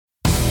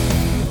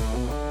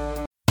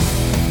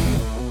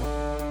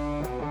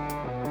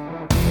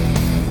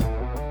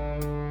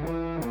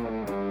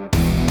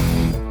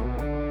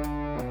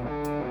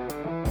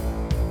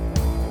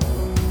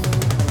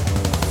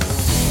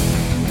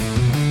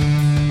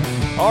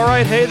All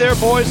right, hey there,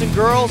 boys and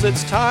girls.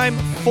 It's time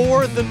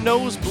for the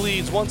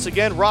Nosebleeds. Once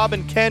again, Rob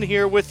and Ken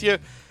here with you.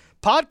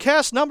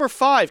 Podcast number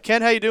 5.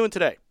 Ken, how you doing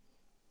today?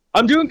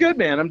 I'm doing good,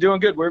 man. I'm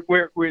doing good.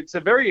 It's a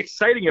very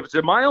exciting episode,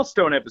 a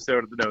milestone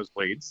episode of the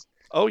Nosebleeds.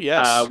 Oh,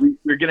 yes.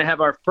 We're going to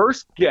have our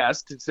first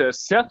guest. It's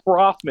Seth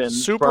Rothman.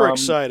 Super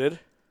excited.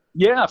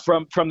 Yeah,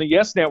 from the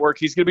Yes Network.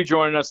 He's going to be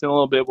joining us in a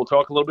little bit. We'll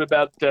talk a little bit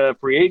about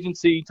free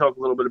agency, talk a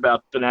little bit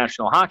about the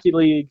National Hockey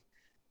League.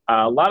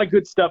 A lot of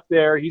good stuff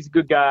there. He's a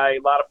good guy,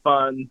 a lot of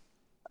fun.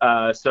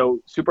 So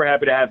super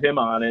happy to have him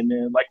on.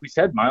 And like we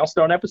said,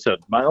 milestone episode,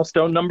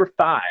 milestone number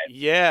 5.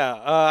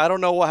 Yeah, I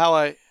don't know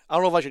I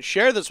don't know if I should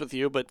share this with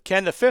you, but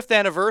Ken, the 5th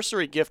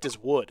anniversary gift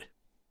is wood.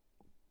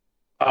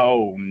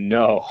 Oh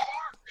no!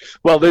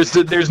 Well,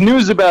 there's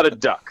news about a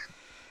duck.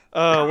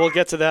 We'll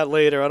get to that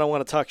later. I don't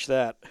want to touch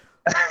that.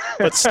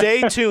 But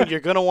stay tuned. You're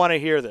going to want to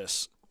hear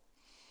this.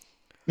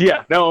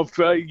 Yeah, no,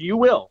 you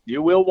will.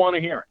 You will want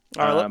to hear it.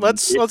 All right,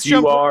 let's jump.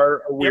 You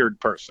are a weird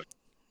person.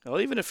 Well,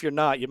 even if you're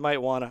not, you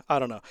might want to. I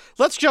don't know.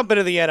 Let's jump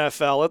into the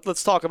NFL.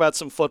 Let's talk about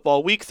some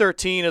football. Week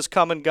 13 has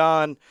come and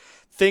gone.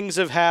 Things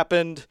have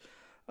happened.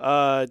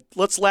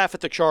 Let's laugh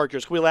at the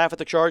Chargers. Can we laugh at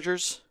the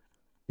Chargers?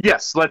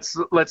 Yes. Let's.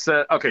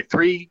 Okay.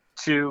 3,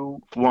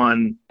 2,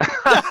 1.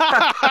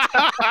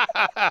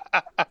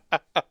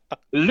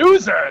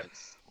 Losers.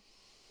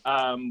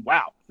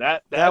 Wow.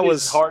 That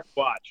was hard to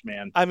watch,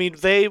 man. I mean,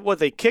 they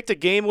kicked a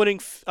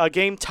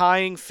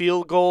game-tying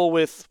field goal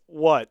with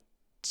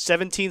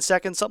 17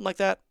 seconds, something like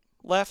that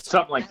left?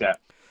 Something like that.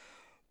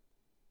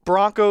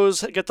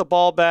 Broncos get the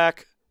ball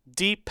back,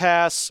 deep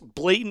pass,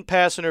 blatant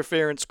pass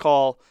interference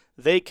call.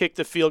 They kick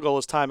the field goal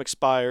as time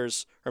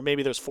expires, or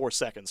maybe there's 4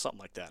 seconds, something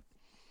like that.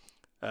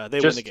 They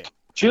win the game.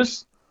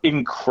 Just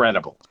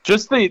incredible.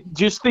 Just the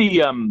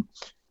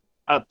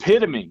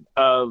epitome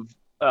of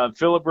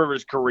Phillip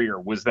Rivers' career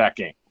was that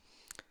game.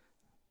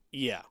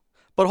 Yeah.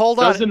 But hold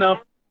on.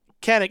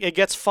 Ken, it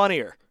gets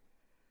funnier.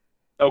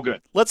 Oh, good.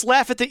 Let's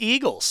laugh at the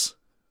Eagles.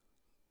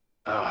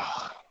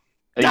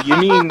 You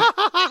mean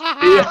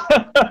yeah.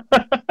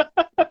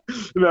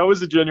 That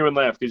was a genuine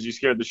laugh because you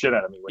scared the shit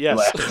out of me when you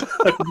laughed.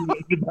 I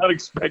did not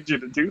expect you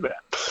to do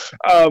that.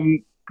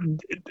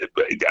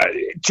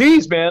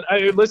 Geez, man.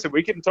 Listen,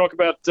 we can talk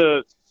about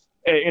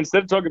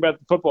instead of talking about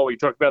the football, we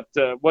talk about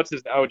I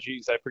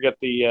forget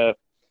the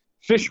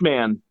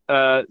Fishman.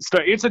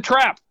 It's a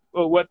trap.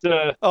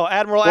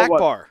 Admiral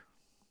Akbar.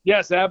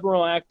 Yes,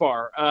 Admiral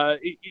Akbar.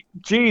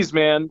 Geez,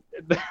 man,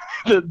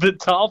 the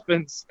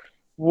Dolphins.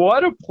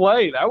 What a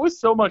play! That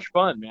was so much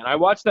fun, man. I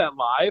watched that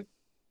live,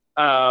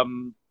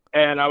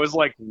 and I was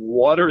like,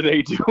 "What are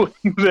they doing?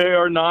 They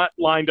are not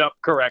lined up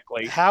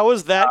correctly." How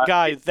is that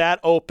guy that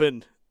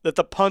open that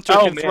the punter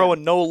can throw a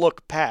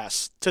no-look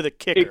pass to the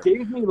kicker? It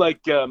gave me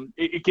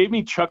it gave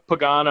me Chuck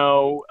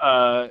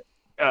Pagano,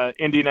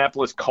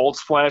 Indianapolis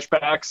Colts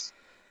flashbacks,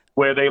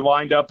 where they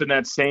lined up in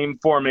that same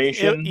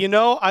formation.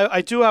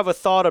 I do have a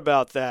thought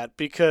about that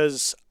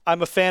because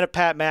I'm a fan of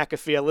Pat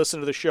McAfee. I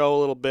listen to the show a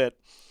little bit.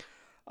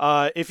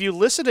 If you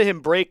listen to him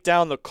break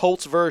down the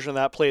Colts version of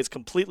that play, it's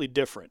completely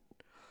different.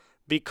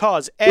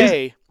 Because,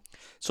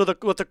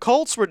 what the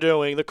Colts were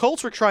doing, the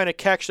Colts were trying to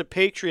catch the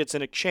Patriots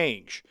in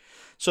exchange.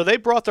 So they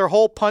brought their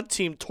whole punt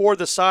team toward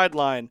the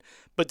sideline,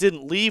 but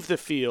didn't leave the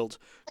field,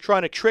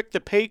 trying to trick the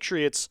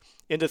Patriots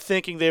into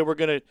thinking they were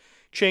going to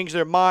change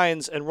their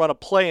minds and run a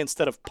play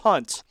instead of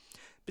punt.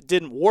 It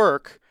didn't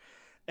work.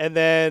 And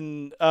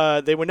then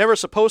they were never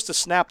supposed to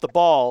snap the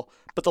ball,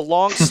 but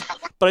I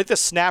think the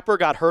snapper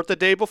got hurt the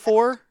day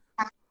before.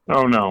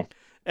 Oh, no.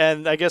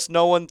 And I guess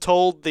no one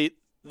told the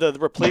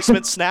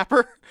replacement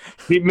snapper.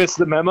 He missed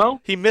the memo?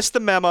 He missed the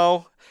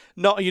memo.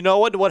 No, you know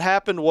what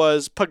happened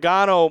was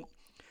Pagano,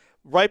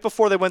 right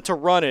before they went to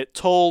run it,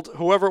 told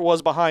whoever it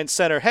was behind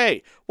center,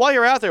 hey, while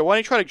you're out there, why don't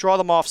you try to draw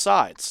them off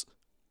sides?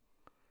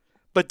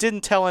 But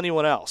didn't tell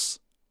anyone else.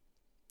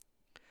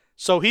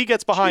 So he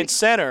gets behind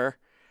center,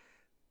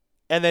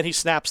 and then he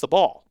snaps the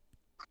ball.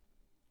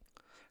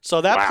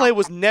 So that play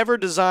was never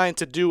designed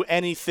to do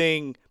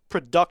anything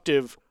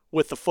productive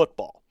with the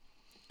football.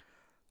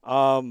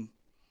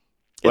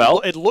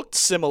 It looked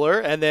similar,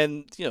 and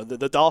then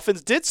the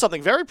Dolphins did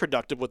something very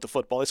productive with the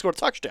football. They scored a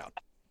touchdown.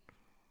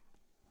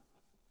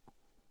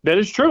 That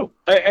is true.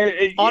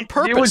 On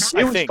purpose,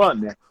 it was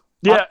fun. Man.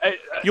 Yeah.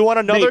 You want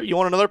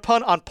another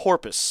pun? On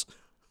porpoise.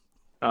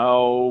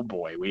 Oh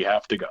boy, we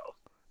have to go.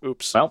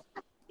 Oops. Well,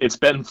 it's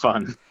been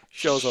fun.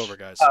 Show's over,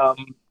 guys.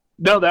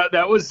 No,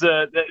 that was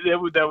a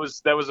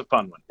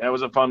fun one. That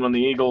was a fun one. The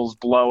Eagles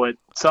blow it.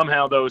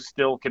 Somehow, those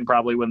still can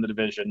probably win the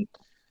division.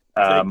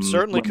 They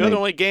certainly could.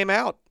 Only game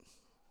out.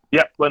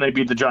 Yeah, when they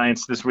beat the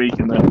Giants this week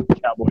and the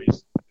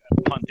Cowboys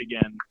punt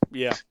again.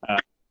 Yeah.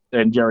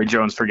 And Jerry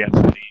Jones forgets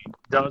that he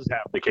does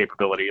have the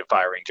capability of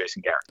firing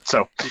Jason Garrett.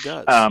 So he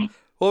does.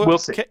 We'll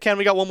see. Ken,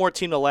 we got one more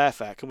team to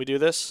laugh at. Can we do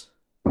this?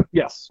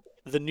 Yes.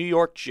 The New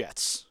York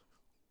Jets.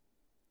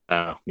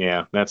 Oh,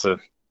 yeah. All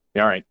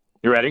right.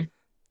 You ready?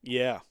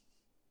 Yeah.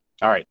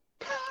 All right.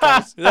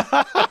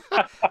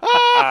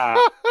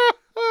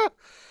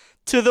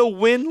 To the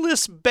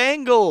winless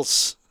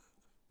Bengals.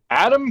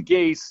 Adam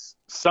Gase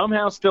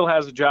somehow still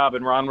has a job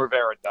and Ron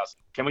Rivera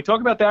doesn't. Can we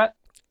talk about that?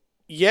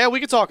 Yeah, we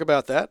could talk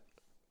about that.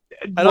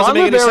 That Ron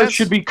Rivera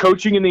should be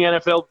coaching in the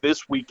NFL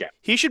this weekend.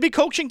 He should be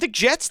coaching the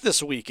Jets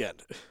this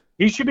weekend.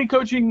 He should be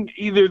coaching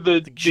either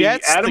the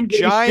Jets, Adam the Gase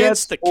Giants,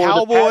 Jets, the or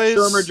Cowboys.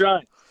 The Pat Shurmur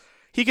Giants.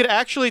 He could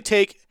actually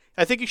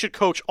I think he should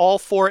coach all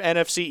 4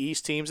 NFC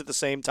East teams at the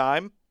same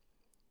time.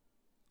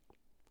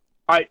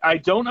 I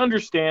don't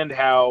understand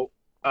how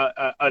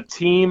a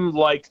team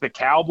like the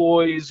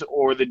Cowboys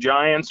or the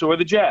Giants or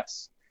the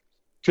Jets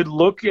could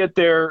look at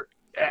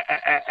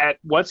at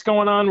what's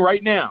going on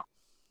right now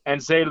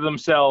and say to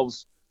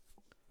themselves,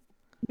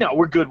 no,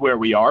 we're good where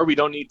we are. We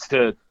don't need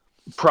to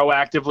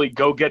proactively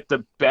go get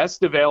the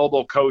best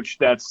available coach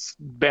that's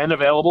been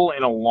available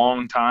in a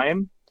long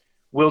time.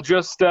 We'll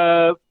just sit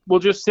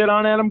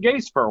on Adam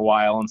Gase for a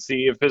while and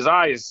see if his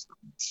eyes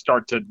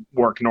start to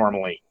work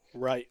normally.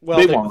 Right.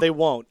 Well, they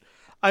won't.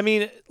 I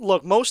mean,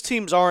 look, most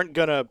teams aren't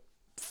going to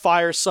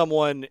fire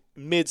someone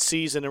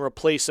mid-season and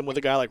replace him with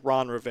a guy like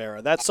Ron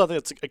Rivera. That's something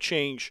that's a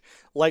change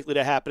likely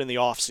to happen in the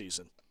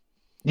offseason.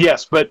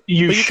 Yes, but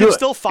you can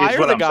still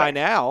fire the guy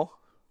now.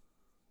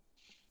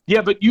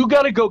 Yeah, but you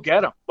got to go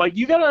get him. Like,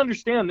 you got to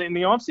understand that in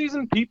the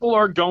offseason, people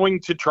are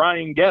going to try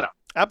and get him.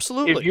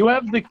 Absolutely. If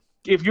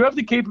you have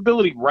the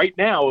capability right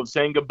now of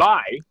saying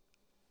goodbye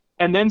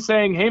and then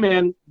saying, hey,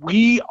 man,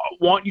 we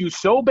want you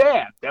so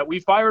bad that we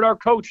fired our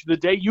coach the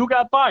day you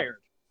got fired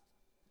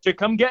to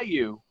come get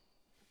you,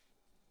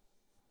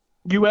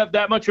 you have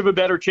that much of a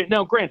better chance.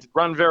 Now, granted,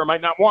 Ron Rivera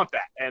might not want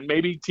that, and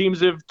maybe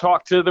teams have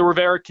talked to the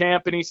Rivera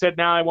camp, and he said,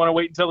 "Nah, I want to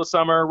wait until the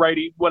summer,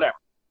 righty, whatever."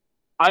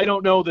 I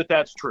don't know that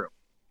that's true.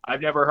 I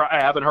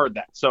haven't heard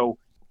that. So,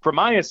 for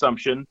my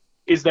assumption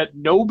is that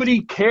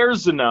nobody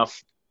cares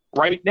enough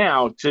right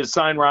now to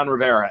sign Ron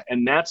Rivera,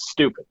 and that's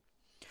stupid.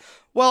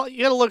 Well,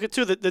 you got to look at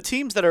too the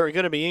teams that are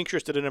going to be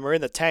interested in him are in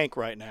the tank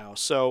right now.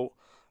 So,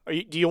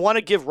 do you want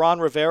to give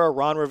Ron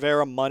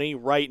Rivera money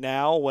right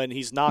now when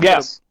he's not?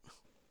 Yes.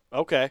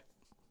 Okay.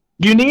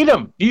 You need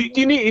him.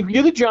 You need, if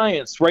you're the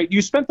Giants, right?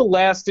 You spent the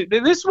last.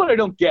 This is what I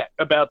don't get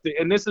about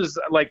and this is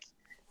like,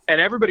 and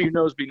everybody who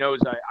knows me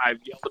knows I've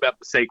yelled about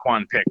the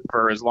Saquon pick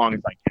for as long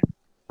as I can,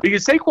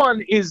 because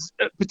Saquon is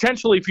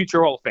potentially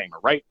future Hall of Famer,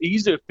 right?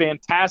 He's a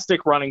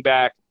fantastic running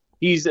back.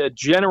 He's a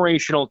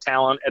generational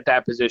talent at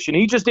that position.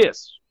 He just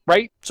is,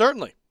 right?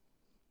 Certainly.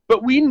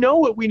 But we know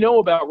what we know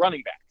about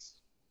running backs,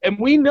 and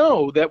we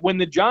know that when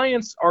the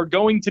Giants are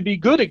going to be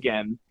good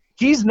again,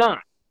 he's not.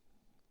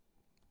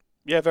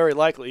 Yeah, very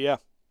likely, yeah.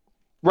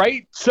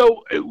 Right?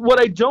 So what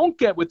I don't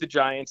get with the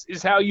Giants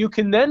is how you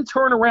can then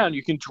turn around.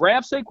 You can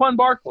draft Saquon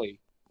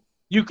Barkley.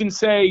 You can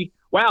say,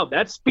 wow,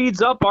 that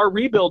speeds up our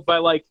rebuild by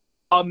like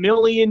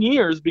 1,000,000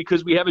 years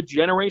because we have a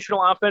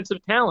generational offensive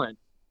talent.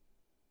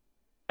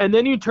 And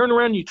then you turn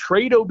around, you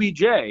trade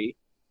OBJ,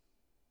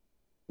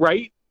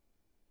 right?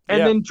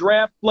 And then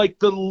draft like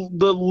the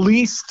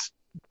least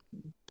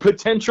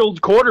potential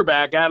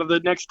quarterback out of the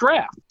next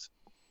draft.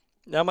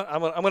 Now, I'm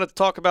going to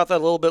talk about that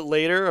a little bit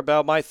later,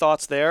 about my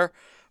thoughts there.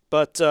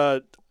 But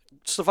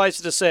suffice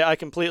it to say, I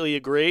completely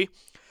agree.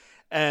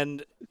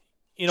 And,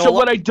 you know. So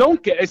what I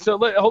don't get –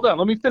 hold on.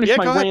 Let me finish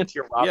my rant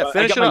here, Rob. Yeah,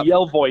 finish I got my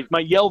yell voice. My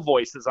yell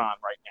voice is on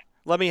right now.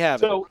 Let me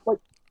have it.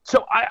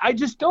 So I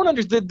just don't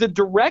understand the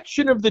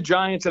direction of the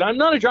Giants. And I'm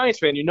not a Giants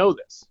fan. You know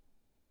this.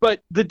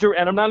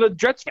 And I'm not a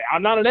Jets fan.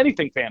 I'm not an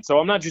anything fan. So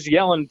I'm not just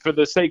yelling for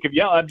the sake of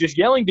yelling. I'm just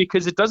yelling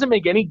because it doesn't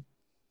make any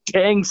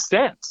dang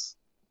sense.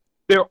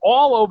 They're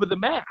all over the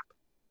map.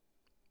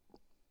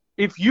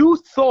 If you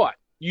thought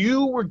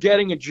you were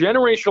getting a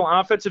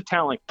generational offensive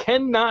talent,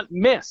 cannot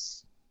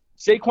miss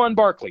Saquon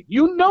Barkley,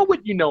 you know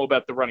what you know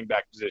about the running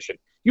back position.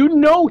 You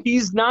know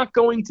he's not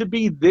going to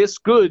be this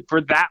good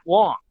for that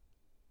long.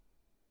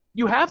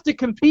 You have to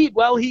compete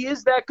while he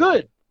is that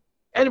good.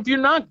 And if you're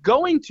not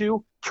going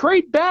to,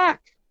 trade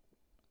back.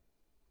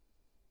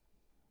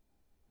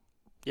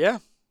 Yeah.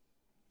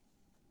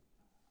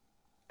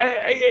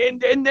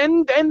 And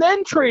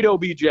then trade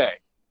OBJ.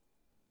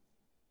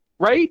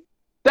 Right?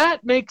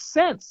 That makes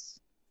sense.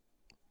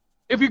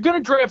 If you're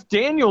going to draft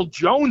Daniel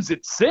Jones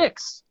at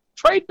 6,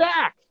 trade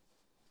back.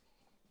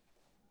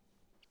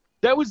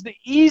 That was the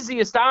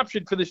easiest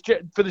option for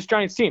this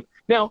Giants team.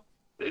 Now,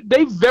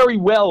 they very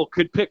well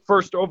could pick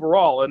first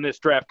overall in this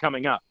draft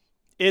coming up.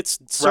 It's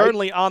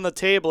certainly on the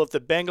table if the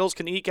Bengals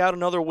can eke out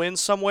another win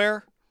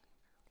somewhere.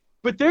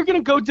 But they're going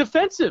to go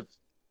defensive.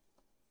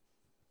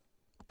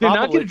 They're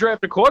not going to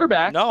draft a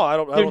quarterback. No, I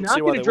don't see why they would. They're not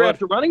going to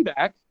draft a running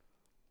back.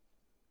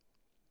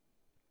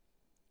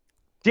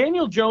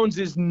 Daniel Jones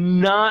is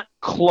not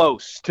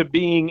close to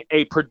being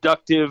a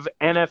productive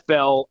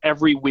NFL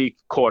every week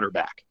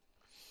quarterback.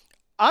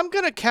 I'm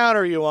going to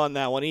counter you on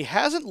that one. He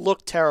hasn't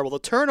looked terrible. The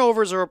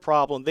turnovers are a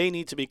problem. They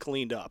need to be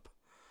cleaned up.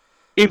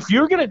 If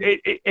you're going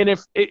to – and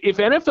if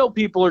NFL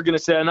people are going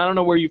to say – and I don't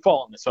know where you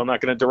fall on this, so I'm not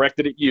going to direct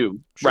it at you,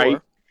 sure.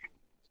 Right?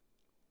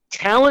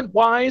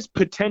 Talent-wise,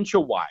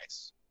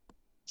 potential-wise,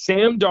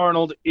 Sam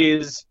Darnold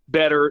is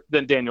better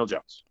than Daniel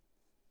Jones.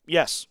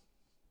 Yes.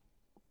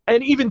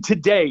 And even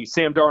today,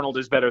 Sam Darnold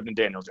is better than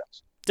Daniel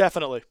Jones.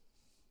 Definitely.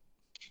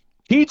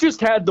 He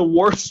just had the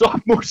worst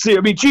sophomore season.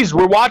 I mean, geez,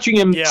 we're watching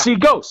him see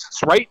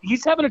ghosts, right?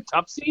 He's having a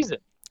tough season.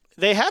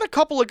 They had a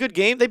couple of good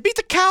games. They beat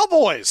the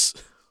Cowboys.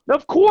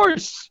 Of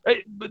course.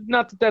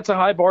 Not that that's a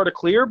high bar to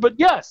clear, but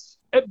yes.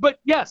 But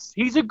yes,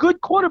 he's a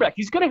good quarterback.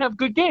 He's going to have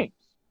good games.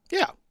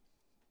 Yeah.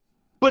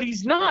 But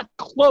he's not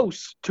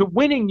close to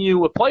winning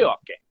you a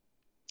playoff game,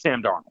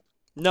 Sam Darnold.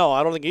 No,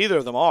 I don't think either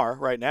of them are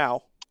right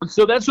now.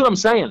 So that's what I'm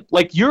saying.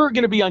 Like, you're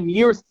going to be on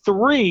year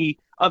 3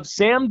 of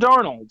Sam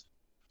Darnold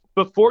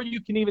before you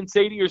can even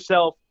say to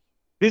yourself,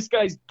 this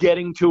guy's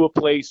getting to a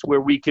place where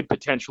we could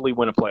potentially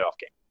win a playoff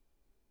game.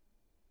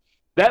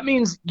 That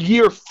means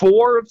year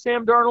 4 of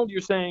Sam Darnold,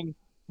 you're saying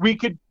we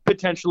could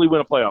potentially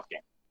win a playoff game,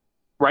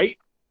 right?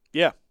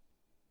 Yeah.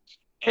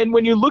 And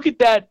when you look at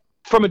that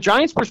from a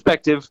Giants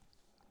perspective,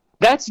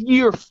 that's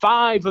year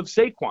 5 of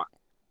Saquon.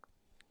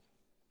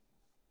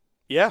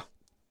 Yeah.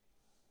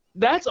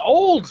 That's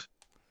old.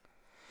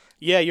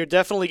 Yeah, you're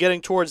definitely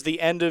getting towards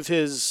the end of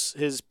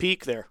his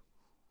peak there.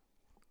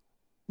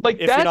 Like,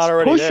 if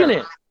that's pushing there.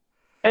 It.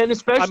 And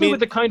especially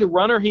with the kind of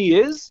runner he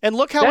is. And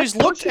look how he's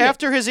looked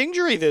after his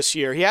injury this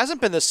year. He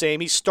hasn't been the same.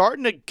 He's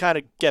starting to kind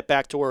of get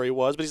back to where he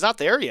was, but he's not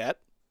there yet.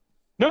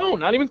 No,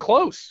 not even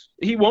close.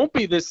 He won't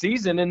be this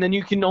season, and then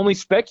you can only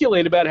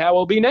speculate about how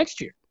he'll be next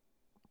year.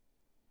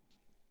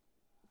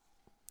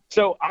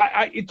 So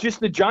it just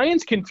the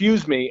Giants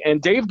confuse me,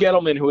 and Dave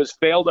Gettleman, who has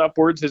failed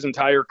upwards his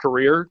entire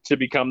career to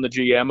become the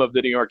GM of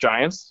the New York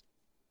Giants,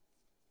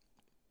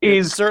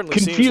 is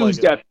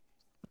confused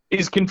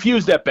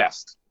at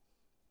best.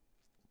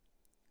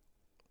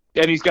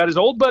 And he's got his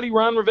old buddy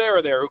Ron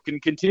Rivera there who can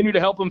continue to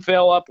help him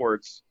fail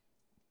upwards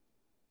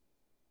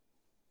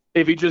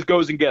if he just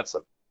goes and gets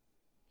them.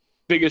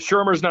 Because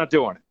Shermer's not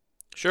doing it.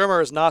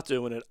 Shermer is not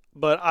doing it,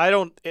 but I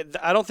don't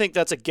think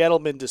that's a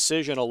Gettleman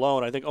decision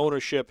alone. I think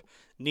ownership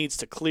needs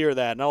to clear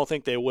that, and I don't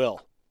think they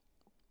will.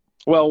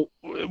 Well,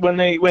 when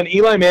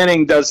Eli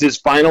Manning does his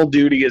final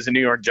duty as a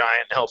New York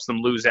Giant and helps them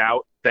lose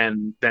out,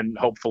 then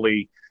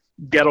hopefully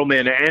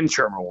Gettleman and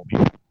Shermer will be.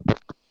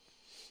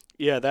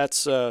 Yeah,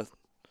 that's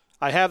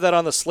I have that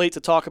on the slate to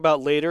talk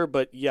about later,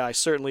 but yeah, I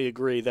certainly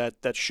agree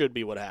that should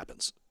be what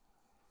happens.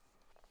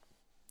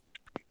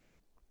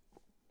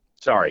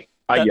 Sorry,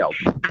 I yelled.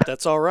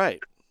 That's all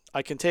right.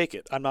 I can take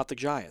it. I'm not the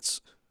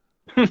Giants.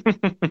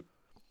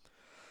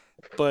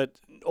 But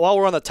while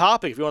we're on the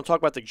topic, if you want to talk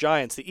about the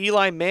Giants, the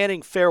Eli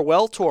Manning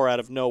farewell tour out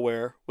of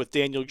nowhere with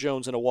Daniel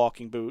Jones in a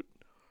walking boot.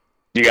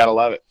 You got to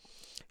love it.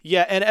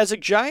 Yeah, and as a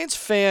Giants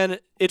fan,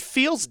 it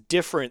feels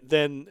different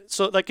than –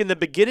 so like in the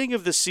beginning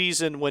of the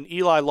season when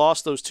Eli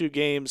lost those 2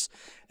 games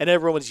and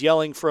everyone was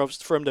yelling for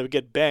him to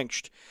get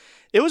benched,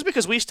 it was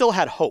because we still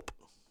had hope.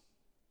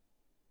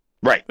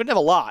 Right. We didn't have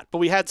a lot, but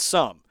we had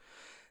some.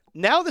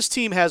 Now this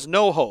team has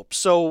no hope,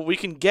 so we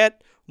can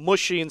get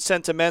mushy and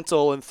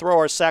sentimental and throw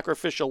our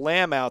sacrificial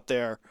lamb out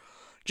there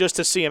just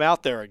to see him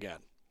out there again.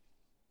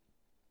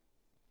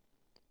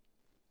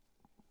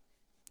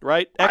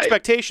 Right?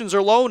 Expectations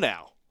are low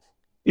now.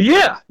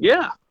 Yeah.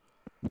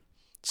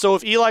 So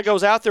if Eli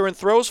goes out there and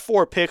throws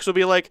 4 picks, we'll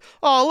be like,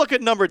 oh, look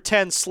at number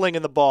 10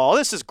 slinging the ball.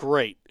 This is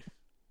great.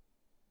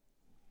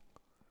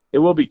 It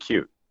will be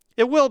cute.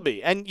 It will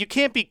be. And you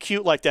can't be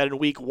cute like that in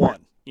week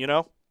 1, you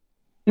know?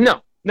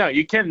 No,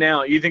 you can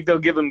now. You think they'll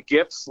give him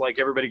gifts like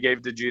everybody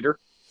gave to Jeter?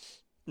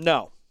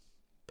 No.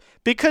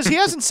 Because he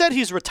hasn't said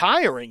he's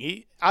retiring.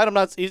 He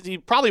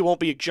probably won't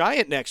be a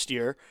Giant next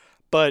year,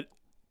 but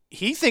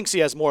he thinks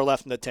he has more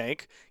left in the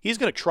tank. He's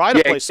going to try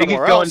to play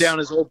somewhere else. He's going down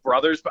his old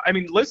brothers. But I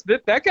mean, listen,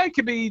 that guy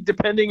could be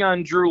depending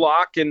on Drew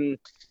Lock, and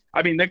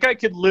I mean, that guy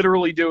could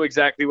literally do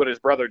exactly what his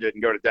brother did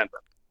and go to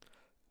Denver.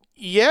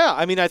 Yeah,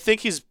 I mean, I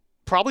think he's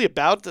probably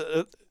about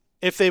to,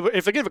 if they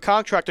give a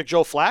contract to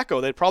Joe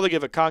Flacco, they'd probably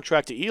give a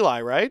contract to Eli,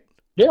 right?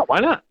 Yeah, why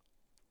not?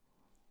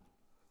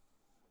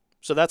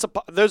 So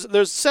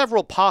there's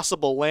several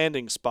possible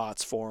landing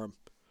spots for him.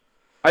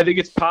 I think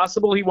it's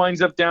possible he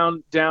winds up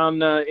down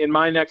in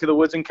my neck of the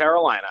woods in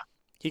Carolina.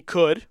 He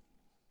could.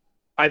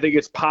 I think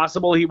it's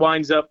possible he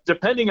winds up,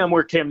 depending on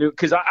where Cam Newton,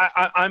 because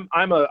I'm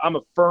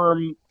a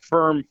firm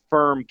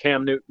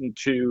Cam Newton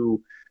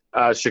to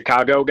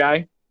Chicago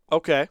guy.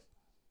 Okay.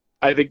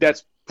 I think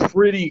that's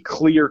pretty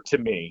clear to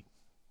me.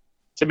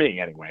 To me,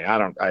 anyway.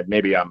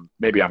 Maybe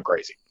I'm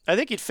crazy. I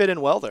think he'd fit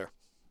in well there.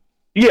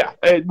 Yeah,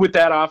 with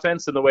that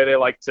offense and the way they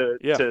like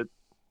to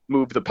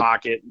move the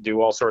pocket and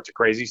do all sorts of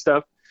crazy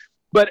stuff.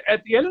 But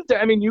at the end of the day,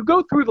 I mean, you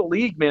go through the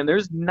league, man,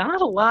 there's not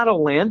a lot of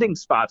landing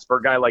spots for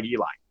a guy like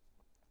Eli.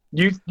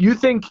 You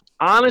think,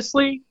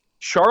 honestly,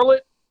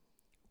 Charlotte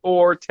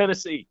or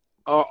Tennessee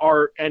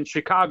and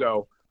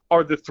Chicago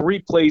are the 3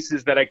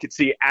 places that I could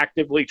see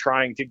actively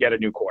trying to get a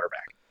new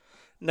quarterback.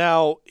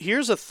 Now,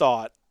 here's a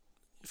thought.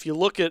 If you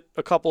look at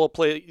a couple of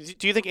plays,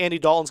 do you think Andy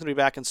Dalton's going to be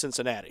back in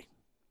Cincinnati?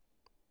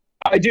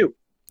 I do.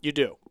 You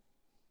do?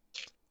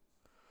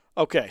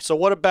 Okay, so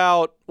what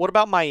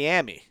about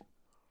Miami?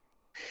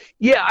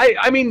 Yeah,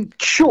 I mean,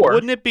 sure.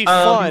 Wouldn't it be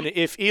fun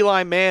if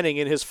Eli Manning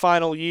in his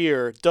final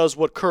year does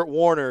what Kurt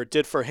Warner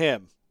did for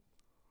him?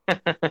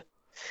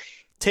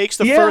 takes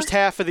the first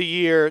half of the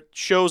year,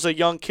 shows a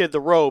young kid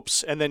the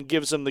ropes, and then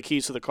gives him the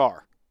keys to the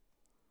car.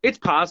 It's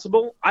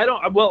possible.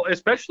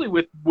 Especially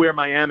with where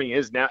Miami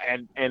is now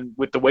and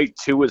with the way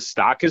Tua's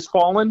stock has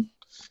fallen,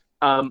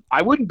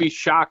 I wouldn't be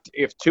shocked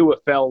if Tua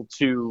fell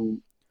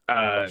to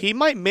he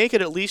might make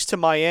it at least to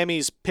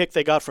Miami's pick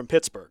they got from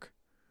Pittsburgh.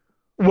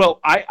 Well,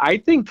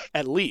 I think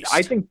at least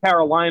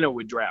Carolina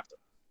would draft him.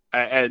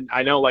 And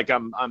I know, like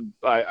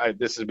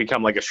this has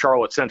become like a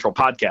Charlotte Central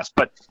podcast,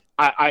 but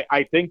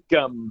I think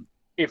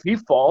if he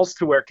falls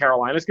to where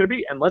Carolina's going to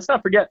be, and let's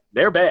not forget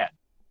they're bad.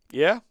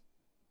 Yeah.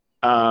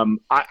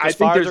 I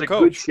think there's a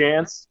good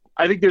chance.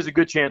 I think there's a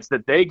good chance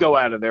that they go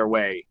out of their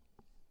way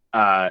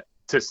to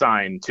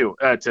sign to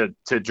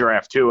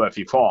draft Tua if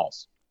he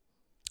falls.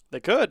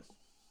 They could.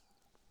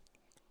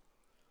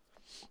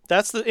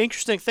 That's the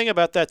interesting thing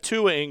about that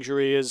Tua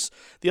injury is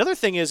the other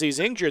thing is he's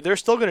injured. They're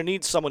still going to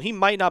need someone. He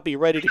might not be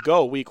ready to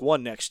go week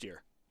 1 next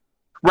year.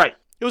 Right.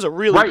 It was a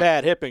really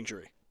bad hip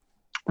injury.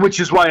 Which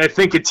is why I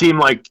think a team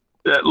like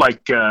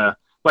the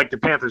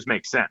Panthers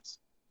makes sense.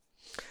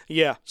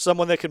 Yeah,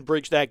 someone that can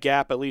bridge that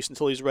gap at least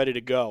until he's ready to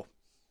go.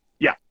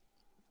 Yeah,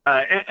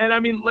 and I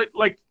mean,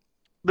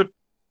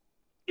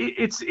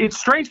 it's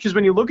strange because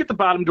when you look at the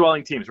bottom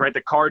dwelling teams, right?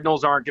 The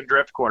Cardinals aren't going to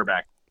draft a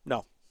quarterback.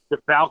 No. The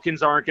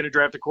Falcons aren't going to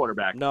draft a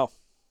quarterback. No.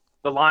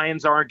 The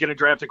Lions aren't going to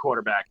draft a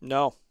quarterback.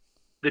 No.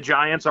 The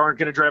Giants aren't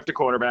going to draft a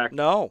quarterback.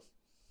 No.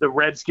 The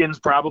Redskins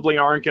probably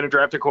aren't going to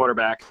draft a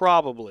quarterback.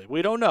 Probably.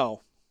 We don't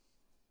know.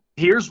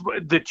 Here's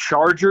the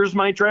Chargers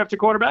might draft a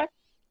quarterback.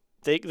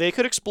 They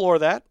could explore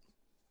that.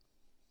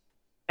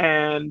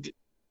 And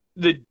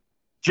the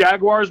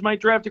Jaguars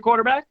might draft a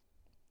quarterback.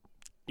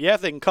 Yeah,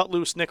 if they can cut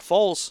loose Nick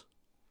Foles.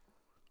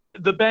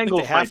 The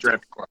Bengals might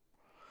draft a quarterback.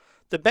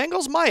 The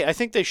Bengals might. I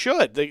think they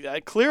should.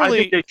 Clearly,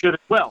 I think they should as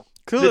well.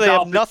 Clearly, they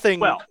have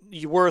nothing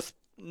worth.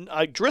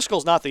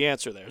 Driscoll's not the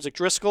answer there. Is it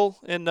Driscoll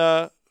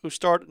who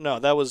started? No,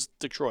 that was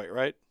Detroit,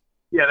 right?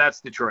 Yeah,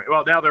 that's Detroit.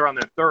 Well, now they're on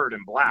their third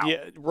and Blau.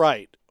 Yeah,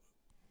 right.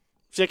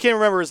 See, I can't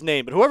remember his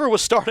name, but whoever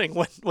was starting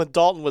when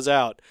Dalton was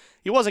out,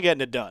 he wasn't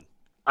getting it done.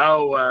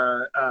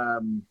 Oh,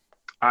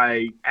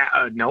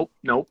 nope.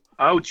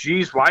 Oh,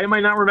 geez, why am I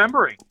not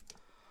remembering?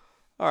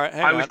 All right,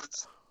 hang on.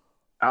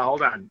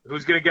 Hold on.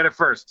 Who's going to get it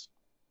first?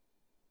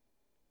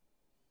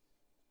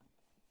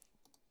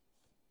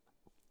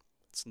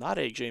 It's not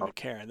A.J.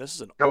 McCarron. This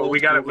is an no, old we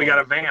got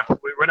to vamp.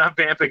 We're not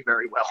vamping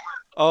very well.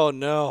 Oh,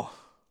 no.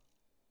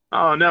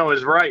 Oh, no,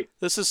 is right.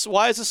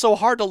 Why is this so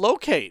hard to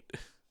locate?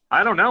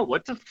 I don't know.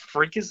 What the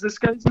freak is this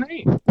guy's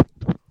name?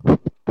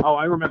 Oh,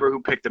 I remember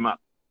who picked him up.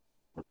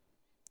 It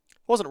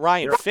wasn't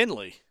Ryan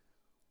Finley.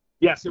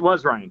 Yes, it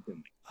was Ryan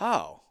Finley.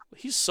 Oh,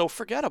 he's so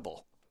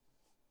forgettable.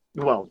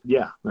 Well,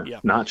 yeah.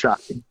 Not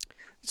shocking.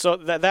 So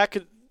that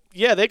could,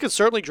 yeah, they could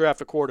certainly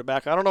draft a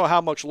quarterback. I don't know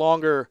how much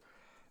longer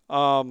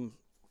Dalton's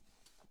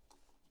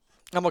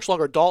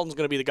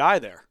going to be the guy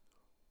there.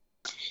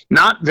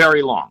 Not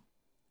very long,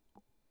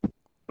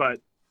 but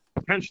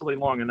potentially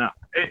long enough.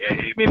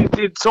 I mean,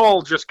 it's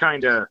all just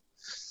kind of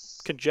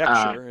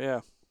conjecture. Yeah.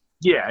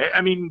 Yeah,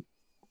 I mean,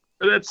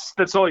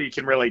 that's all you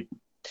can really.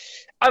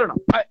 I don't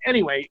know.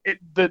 Anyway,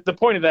 the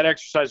point of that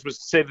exercise was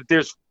to say that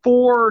there's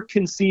 4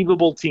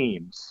 conceivable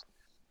teams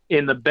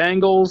in the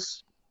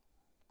Bengals,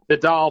 the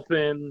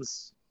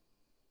Dolphins,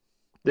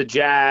 the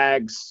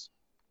Jags,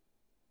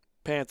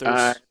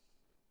 Panthers.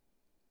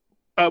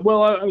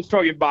 Well, I was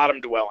talking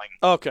bottom dwelling.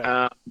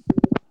 Okay.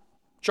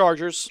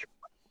 Chargers.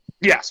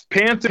 Yes,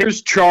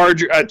 Panthers,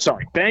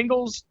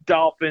 Bengals,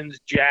 Dolphins,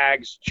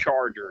 Jags,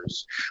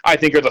 Chargers, I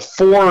think are the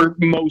 4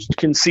 most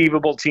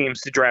conceivable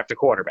teams to draft a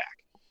quarterback.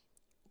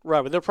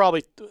 Right, but they're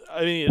probably –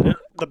 I mean,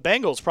 the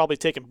Bengals probably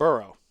taking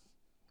Burrow.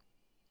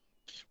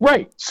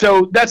 Right,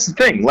 so that's the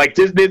thing. Like,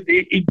 so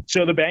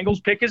the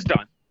Bengals pick is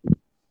done,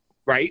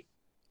 right?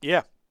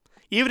 Yeah.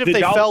 Even if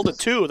they fell to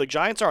 2, the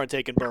Giants aren't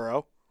taking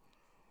Burrow.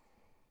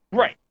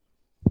 Right.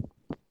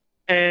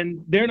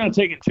 And they're not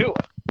taking Tua.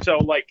 So,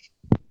 like,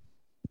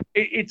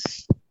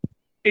 it's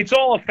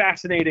all a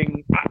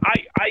fascinating –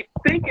 I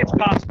think it's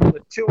possible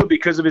that Tua,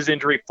 because of his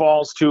injury,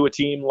 falls to a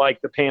team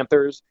like the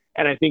Panthers,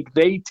 and I think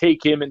they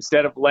take him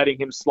instead of letting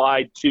him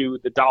slide to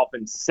the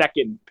Dolphins'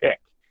 second pick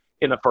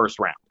in the first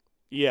round.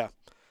 Yeah.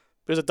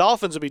 Because the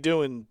Dolphins would be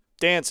doing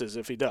dances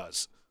if he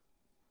does.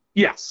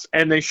 Yes,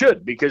 and they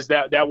should, because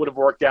that would have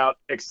worked out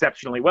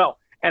exceptionally well.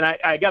 And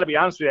I got to be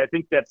honest with you, I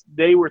think that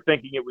they were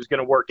thinking it was going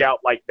to work out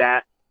like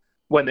that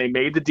when they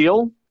made the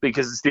deal,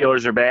 because the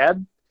Steelers are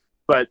bad,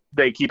 but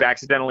they keep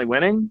accidentally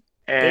winning,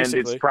 and Basically.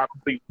 It's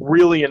probably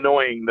really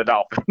annoying the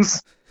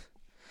Dolphins.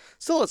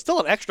 It's still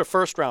an extra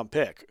first-round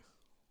pick.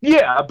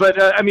 Yeah,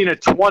 but, I mean, a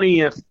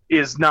 20th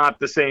is not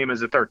the same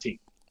as a 13th.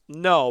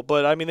 No,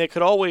 but, I mean, they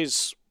could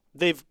always –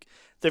 they've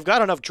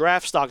got enough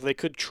draft stock they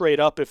could trade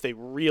up if they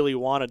really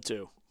wanted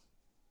to.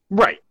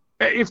 Right,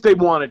 if they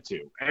wanted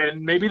to.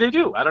 And maybe they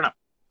do. I don't know.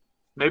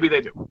 Maybe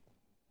they do.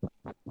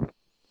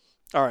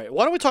 All right,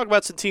 why don't we talk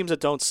about some teams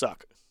that don't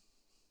suck?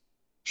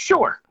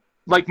 Sure.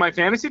 Like my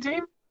fantasy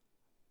team?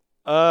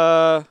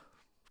 I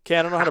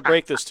don't know how to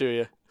break this to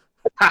you.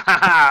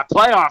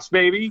 Playoffs,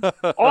 baby.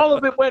 All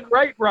of it went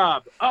right,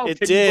 Rob. Oh, it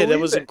did. It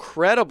was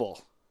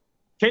incredible.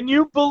 Can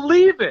you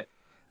believe it?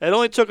 It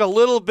only took a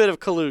little bit of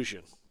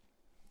collusion.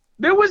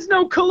 There was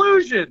no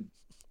collusion.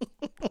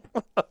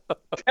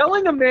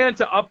 Telling a man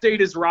to update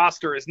his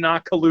roster is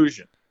not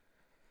collusion.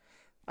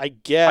 I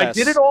guess. I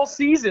did it all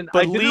season.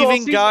 But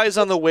leaving guys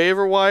on the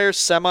waiver wire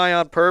semi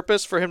on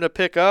purpose for him to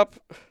pick up?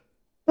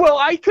 Well,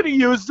 I could have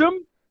used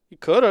him. You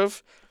could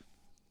have.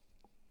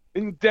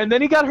 And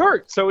then he got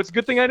hurt, so it's a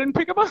good thing I didn't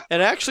pick him up.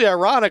 And actually,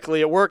 ironically,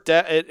 it worked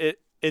out. It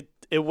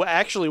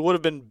actually would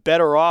have been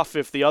better off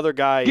if the other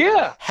guy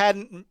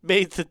hadn't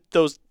made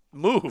those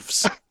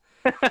moves.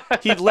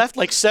 He'd left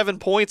like 7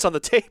 points on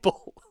the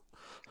table.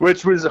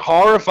 Which was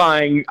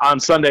horrifying on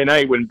Sunday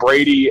night when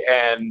Brady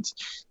and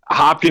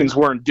Hopkins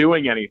weren't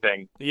doing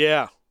anything.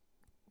 Yeah.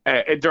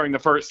 During the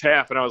first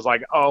half, and I was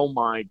like, "Oh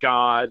my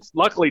God!"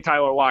 Luckily,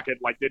 Tyler Lockett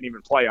didn't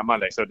even play on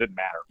Monday, so it didn't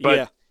matter.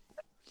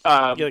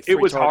 But it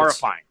was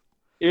horrifying.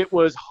 It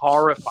was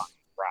horrifying,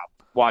 Rob,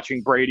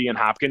 watching Brady and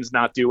Hopkins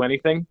not do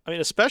anything. I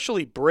mean,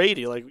 especially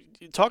Brady.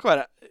 Talk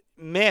about it,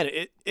 man.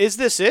 Is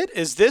this it?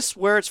 Is this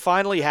where it's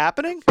finally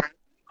happening?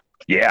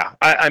 Yeah,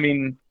 I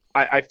mean,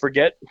 I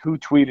forget who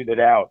tweeted it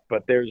out,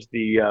 but there's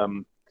the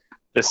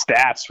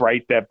stats,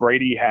 right, that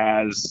Brady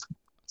has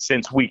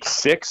since week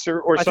 6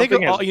 or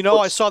something. I think,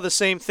 I saw the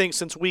same thing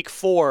since week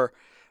 4.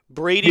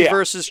 Brady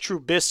versus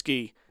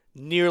Trubisky,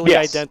 nearly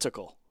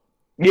identical.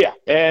 Yeah,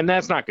 and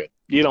that's not good.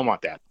 You don't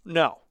want that.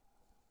 No.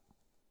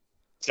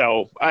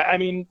 So, I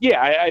mean,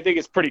 I think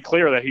it's pretty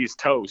clear that he's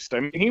toast. I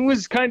mean, he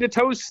was kind of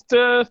toast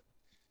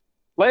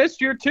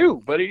last year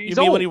too, but he's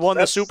You mean when he won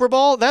the Super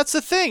Bowl? That's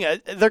the thing.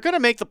 They're going to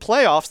make the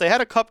playoffs. They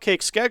had a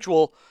cupcake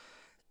schedule.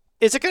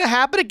 Is it going to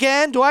happen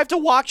again? Do I have to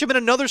watch him in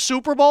another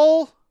Super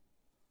Bowl?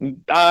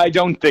 I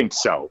don't think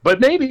so,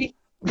 but maybe.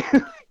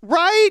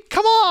 Right?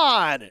 Come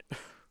on.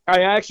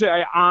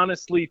 I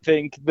honestly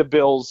think the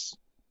Bills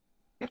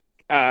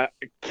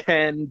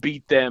can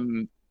beat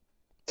them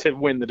to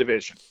win the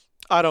division.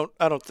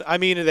 I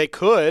mean, they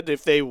could.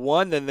 If they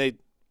won, then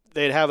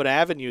they'd have an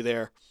avenue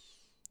there.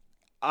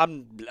 I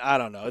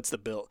don't know. It's the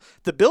Bills.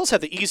 The Bills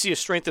have the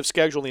easiest strength of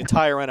schedule in the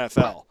entire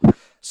NFL.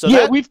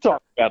 So we've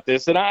talked about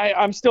this, and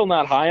I'm still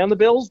not high on the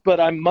Bills,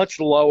 but I'm much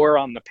lower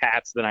on the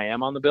Pats than I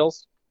am on the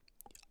Bills.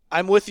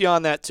 I'm with you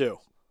on that too.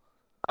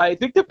 I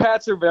think the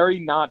Pats are very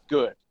not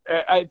good.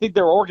 I think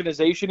their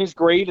organization is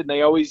great, and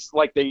they always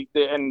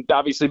and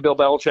obviously Bill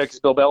Belichick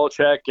is Bill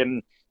Belichick,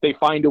 and they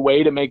find a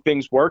way to make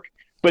things work.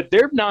 But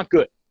they're not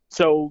good.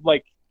 So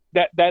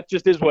that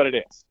just is what it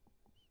is.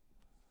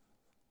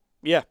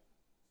 Yeah.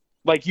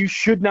 You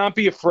should not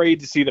be afraid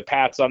to see the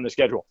Pats on the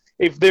schedule.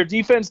 If their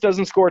defense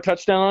doesn't score a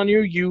touchdown on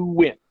you, you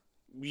win.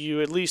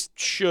 You at least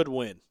should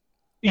win.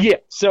 Yeah.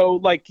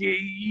 So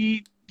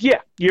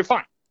you're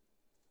fine.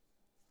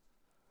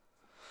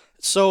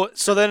 So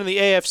then in the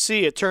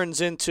AFC, it turns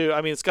into,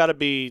 it's got to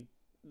be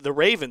the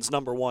Ravens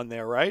number 1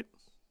 there, right?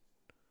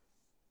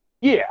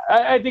 Yeah,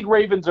 I think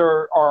Ravens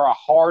are a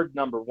hard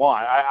number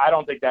 1. I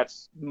don't think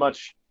that's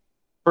much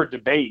for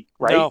debate,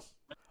 right? No.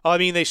 I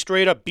mean, they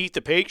straight up beat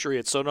the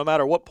Patriots, so no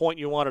matter what point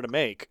you wanted to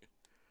make.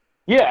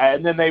 Yeah,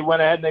 and then they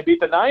went ahead and they beat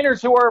the Niners,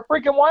 who are a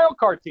freaking wild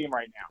card team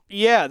right now.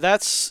 Yeah,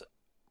 that's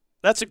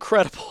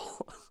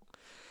incredible.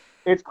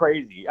 It's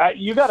crazy.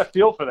 You got to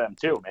feel for them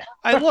too,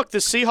 man. Look, the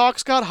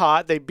Seahawks got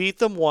hot. They beat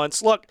them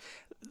once. Look,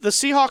 the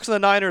Seahawks and the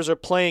Niners are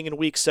playing in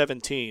Week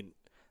 17.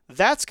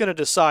 That's going to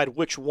decide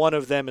which one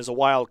of them is a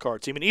wild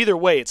card team. And either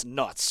way, it's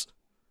nuts.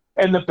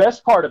 And the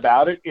best part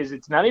about it is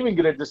it's not even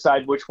going to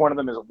decide which one of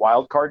them is a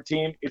wild card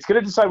team. It's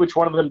going to decide which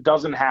one of them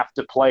doesn't have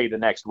to play the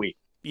next week.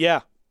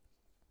 Yeah.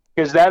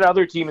 Because that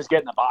other team is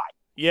getting a bye.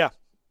 Yeah.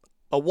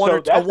 A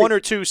one or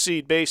two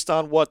seed based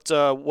on what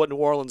New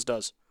Orleans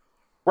does.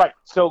 Right.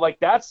 So,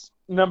 that's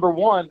number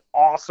 1,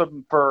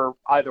 awesome for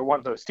either one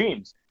of those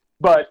teams.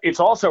 But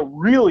it's also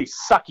really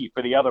sucky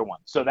for the other one.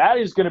 So that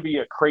is going to be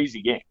a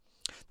crazy game.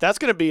 That's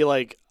going to be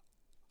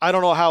I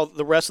don't know how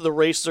the rest of the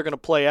races are going to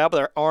play out, but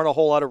there aren't a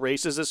whole lot of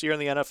races this year in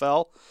the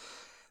NFL.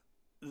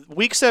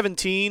 Week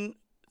 17,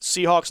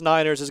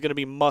 Seahawks-Niners is going to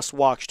be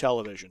must-watch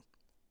television.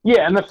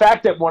 Yeah, and the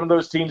fact that one of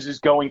those teams is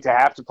going to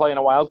have to play in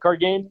a wild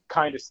card game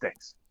kind of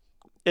stinks.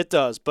 It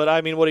does, but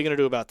what are you going to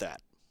do about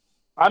that?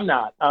 I'm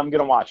not. I'm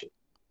going to watch it.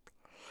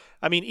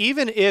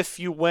 Even if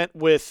you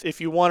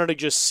wanted to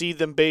just see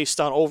them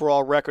based on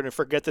overall record and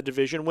forget the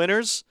division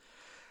winners,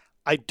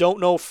 I don't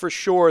know for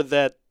sure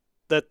that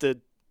the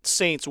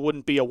Saints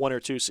wouldn't be a 1 or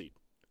 2 seed.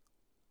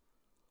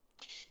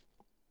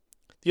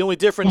 The only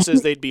difference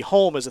is they'd be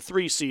home as a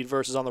 3 seed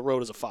versus on the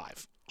road as a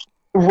 5.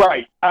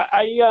 Right.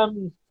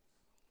 The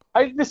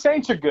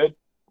Saints are good.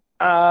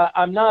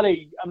 I'm not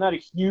a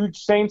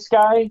huge Saints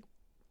guy,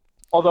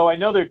 although I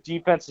know their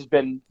defense has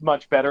been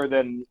much better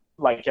than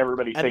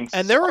everybody thinks.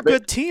 And they're a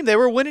good team. They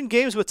were winning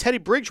games with Teddy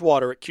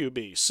Bridgewater at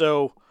QB.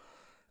 So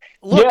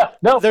look,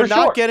 they're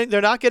not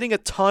getting a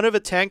ton of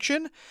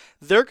attention.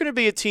 They're going to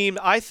be a team,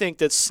 I think,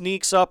 that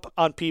sneaks up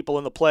on people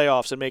in the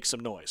playoffs and makes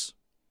some noise.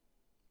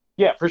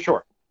 Yeah, for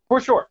sure.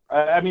 For sure.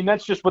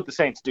 That's just what the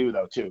Saints do,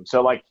 though, too.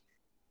 So,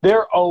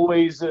 they're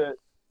always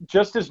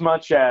just as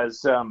much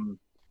as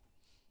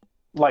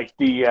like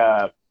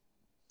the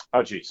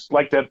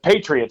like the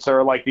Patriots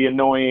are like the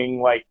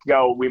annoying, like,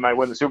 oh, we might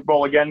win the Super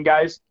Bowl again,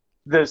 guys.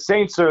 The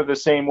Saints are the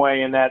same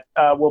way in that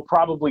we'll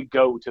probably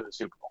go to the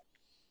Super Bowl.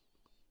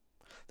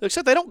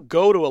 Except they don't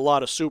go to a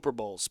lot of Super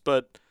Bowls,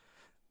 but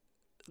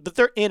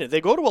they're in it. They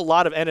go to a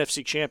lot of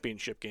NFC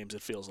Championship games,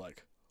 it feels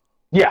like.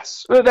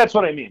 Yes, that's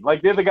what I mean.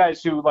 Like, they're the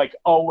guys who, like,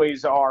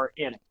 always are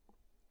in it.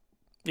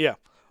 Yeah.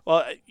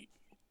 Well,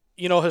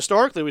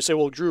 historically we say,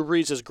 well, Drew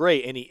Brees is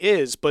great, and he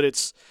is, but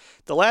it's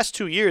the last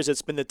 2 years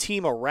it's been the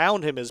team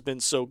around him has been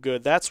so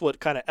good. That's what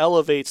kind of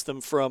elevates them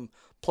from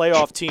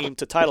playoff team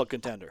to title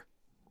contender.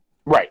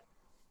 Right.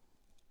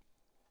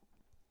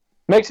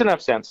 Makes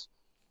enough sense.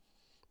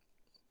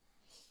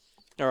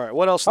 All right,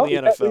 what else in the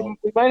NFL?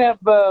 We might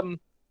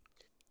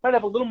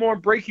have a little more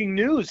breaking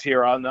news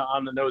here on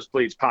the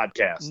Nosebleeds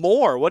podcast.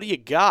 More? What do you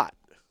got?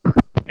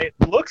 It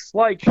looks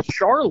like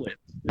Charlotte,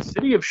 the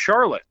city of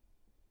Charlotte,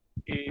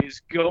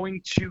 is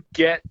going to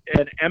get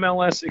an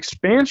MLS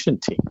expansion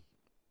team.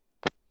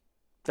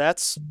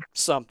 That's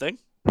something.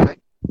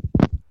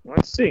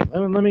 Let's see.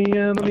 Let me.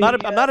 I'm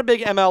not a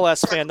big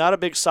MLS fan, not a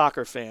big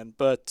soccer fan,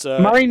 but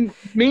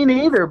me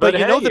neither. But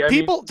you know,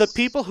 the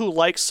people who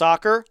like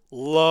soccer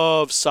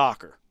love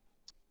soccer.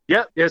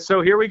 Yeah.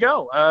 So here we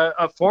go.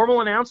 A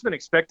formal announcement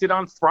expected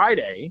on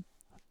Friday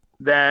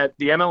that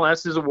the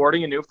MLS is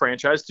awarding a new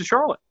franchise to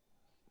Charlotte.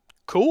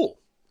 Cool.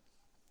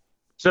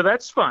 So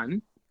that's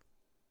fun.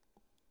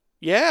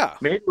 Yeah.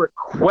 Made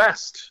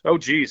request. Oh,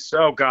 geez.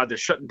 Oh, God. They're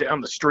shutting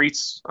down the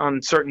streets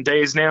on certain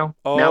days now.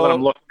 Oh, now that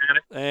I'm looking at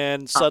it.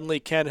 And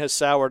suddenly Ken has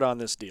soured on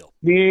this deal.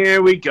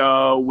 Here we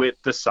go with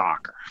the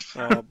soccer.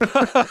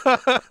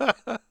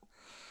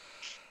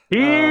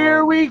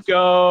 Here we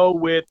go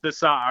with the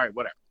soccer. All right,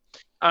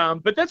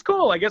 whatever. But that's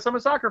cool. I guess I'm a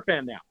soccer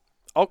fan now.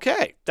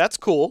 Okay. That's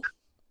cool.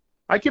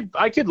 I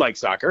could like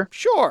soccer.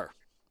 Sure.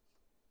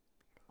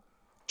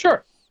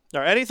 All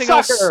right,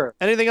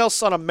 anything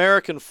else on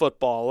American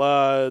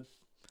football?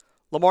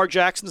 Lamar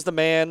Jackson's the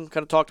man.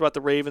 Kind of talked about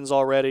the Ravens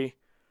already.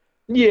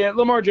 Yeah,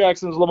 Lamar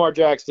Jackson's Lamar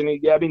Jackson.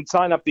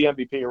 Sign up the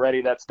MVP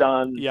already. That's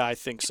done. Yeah, I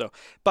think so.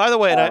 By the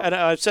way, and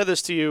I've said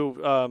this to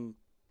you,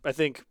 I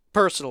think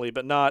personally,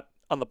 but not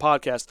on the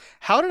podcast.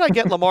 How did I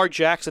get Lamar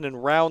Jackson in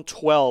round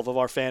 12 of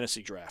our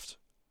fantasy draft?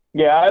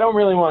 Yeah, I don't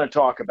really want to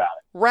talk about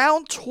it.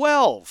 Round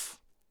 12.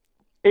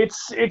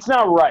 It's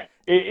not right.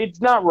 It's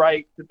not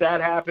right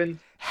that happened.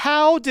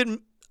 How did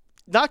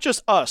not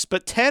just us,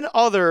 but 10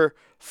 other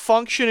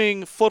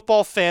functioning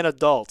football fan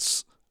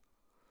adults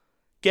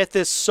get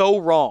this so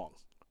wrong?